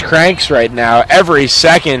for Chris Cranks right now. Every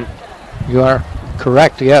second. You are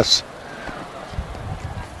correct, yes.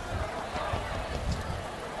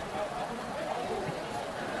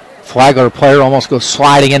 Flagler player almost goes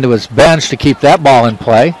sliding into his bench to keep that ball in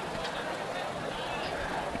play.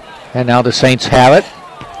 And now the Saints have it.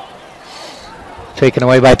 Taken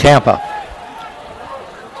away by Tampa.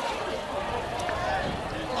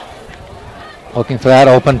 Looking for that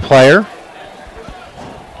open player.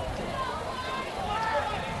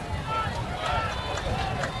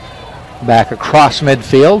 Back across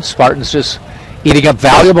midfield. Spartans just eating up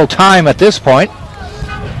valuable time at this point.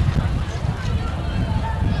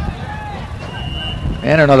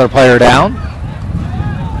 And another player down.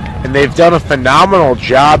 And they've done a phenomenal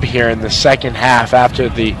job here in the second half after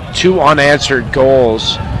the 2 unanswered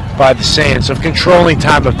goals by the Saints of controlling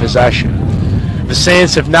time of possession. The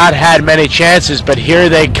Saints have not had many chances, but here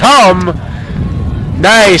they come.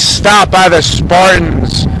 Nice stop by the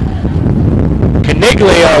Spartans.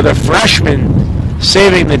 Caniglio, the freshman,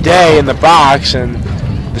 saving the day in the box, and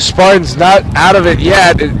the Spartans not out of it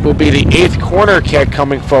yet. It will be the 8th corner kick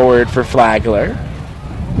coming forward for Flagler.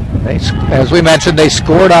 As we mentioned, they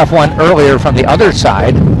scored off one earlier from the other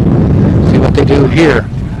side. See what they do here.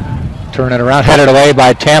 Turn it around, headed away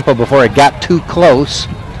by Tampa before it got too close.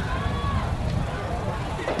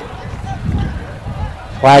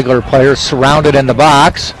 Flagler players surrounded in the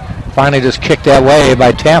box. Finally just kicked that way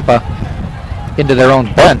by Tampa into their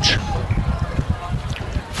own bench.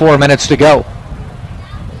 4 minutes to go.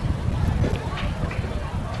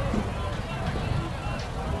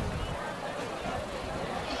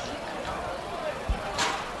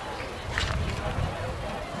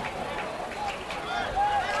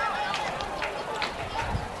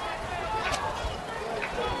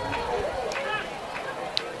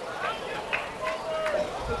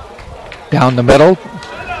 Down the middle,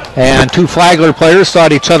 and 2 Flagler players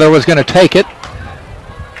thought each other was going to take it,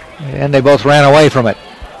 and they both ran away from it.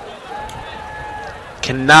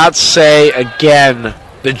 Cannot say again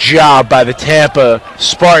the job by the Tampa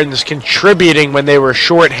Spartans contributing when they were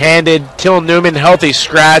short-handed. Till Newman, healthy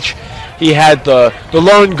scratch. He had the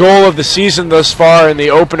lone goal of the season thus far in the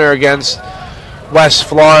opener against West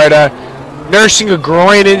Florida. Nursing a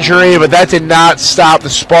groin injury, but that did not stop the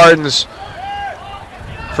Spartans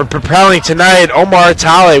from propelling tonight. Omar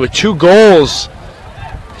Atale with 2 goals.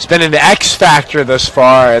 It's been an X factor thus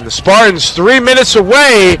far, and the Spartans 3 minutes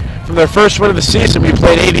away from their first win of the season. We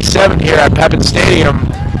played 87 here at Pepin Stadium.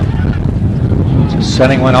 Just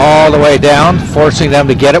sending one all the way down, forcing them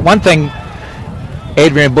to get it. One thing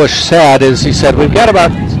Adrian Bush said is, he said, we've got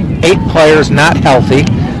about 8 players not healthy,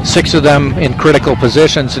 6 of them in critical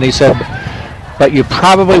positions, and he said, but you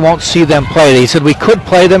probably won't see them play. He said we could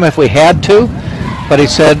play them if we had to, but he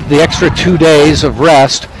said the extra 2 days of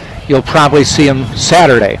rest, you'll probably see them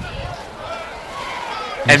Saturday.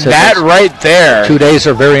 And that right there, 2 days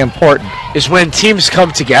are very important. Is when teams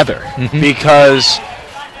come together, because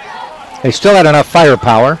they still had enough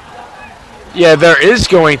firepower. Yeah, there is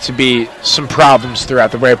going to be some problems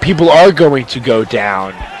throughout the way. People are going to go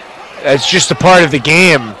down. That's just a part of the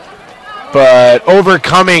game. But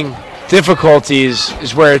overcoming difficulties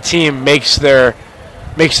is where a team makes their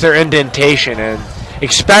indentation, and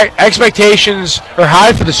expectations are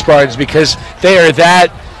high for the Spartans because they are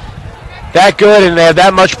that good and they have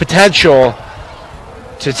that much potential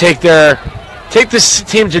to take this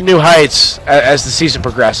team to new heights as the season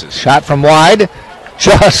progresses. Shot from wide,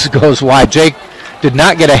 just goes wide. Jake did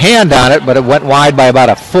not get a hand on it, but it went wide by about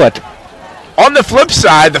a foot. On the flip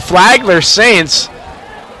side, the Flagler Saints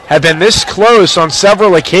have been this close on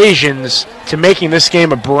several occasions to making this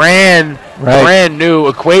game a brand new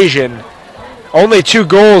equation. Only 2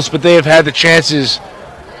 goals, but they have had the chances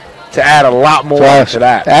to add a lot more to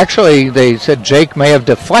that. Actually, they said Jake may have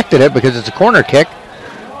deflected it because it's a corner kick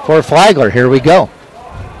for Flagler. Here we go.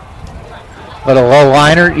 Little low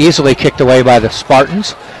liner, easily kicked away by the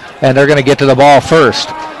Spartans, and they're going to get to the ball first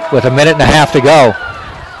with 1.5 minutes to go.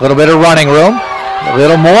 A little bit of running room, a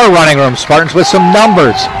little more running room. Spartans with some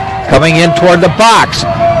numbers coming in toward the box.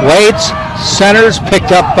 Waits, centers,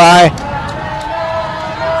 picked up by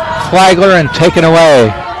Flagler and taken away.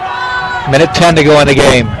 1:10 to go in the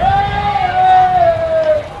game.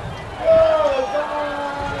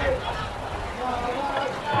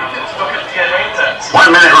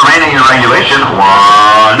 1 minute remaining in regulation.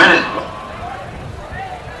 1 minute.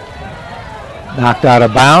 Knocked out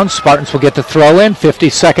of bounds. Spartans will get the throw in. 50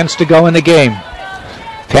 seconds to go in the game.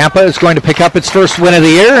 Tampa is going to pick up its first win of the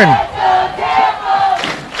year, and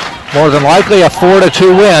more than likely a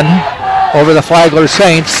 4-2 win over the Flagler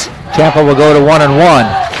Saints. Tampa will go to 1-1.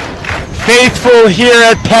 Faithful here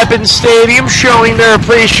at Pepin Stadium showing their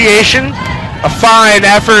appreciation. A fine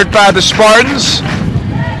effort by the Spartans.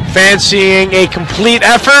 Fancying a complete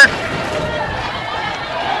effort,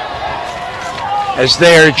 as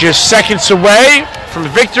they are just seconds away from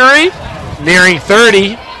victory, nearing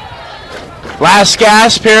 30. Last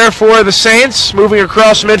gasp here for the Saints, moving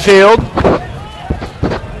across midfield.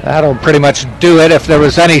 That'll pretty much do it if there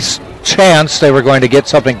was any chance they were going to get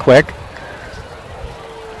something quick.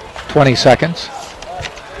 20 seconds.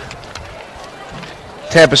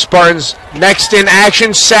 Tampa Spartans next in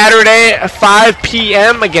action Saturday at 5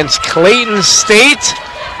 p.m. against Clayton State.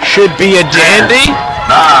 Should be a dandy. 9,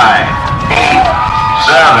 8,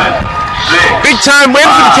 7, 6. Big time win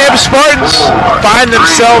for the Tampa Spartans. Find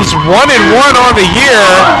themselves 1-1 on the year.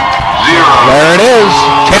 There it is.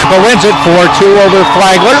 Tampa wins it 4-2 over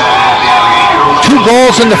Flagler. 2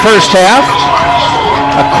 goals in the first half.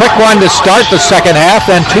 A quick one to start the second half,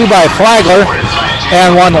 then 2 by Flagler,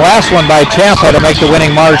 and the last one by Tampa to make the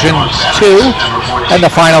winning margin 2, and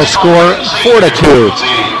the final score 4-2.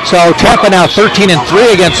 So Tampa now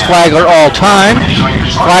 13-3 against Flagler all time.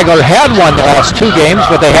 Flagler had won the last 2 games,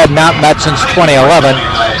 but they had not met since 2011.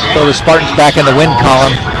 So the Spartans back in the win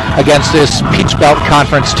column against this Peach Belt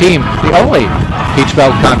Conference team, the only Peach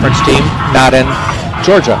Belt Conference team not in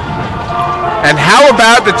Georgia. And how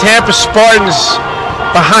about the Tampa Spartans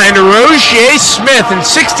behind Rogier Smith in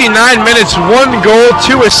 69 minutes, 1 goal,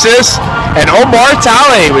 2 assists, and Omar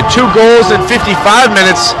Tale with 2 goals in 55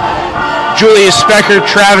 minutes. Julius Specker,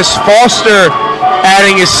 Travis Foster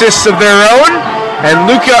adding assists of their own, and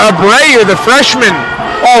Luca Abreu, the freshman,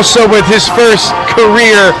 also with his first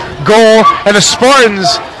career goal, and the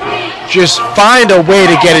Spartans just find a way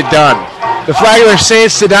to get it done. The Flagler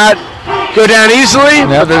Saints did not go down easily,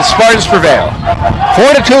 but the Spartans prevail.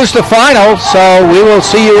 4-2 is the final, so we will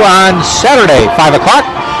see you on Saturday, 5 o'clock,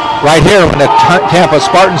 right here when the Tampa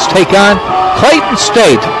Spartans take on Clayton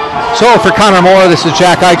State. So for Connor Moore, this is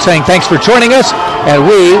Jack Ike saying thanks for joining us, and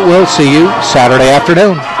we will see you Saturday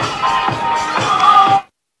afternoon.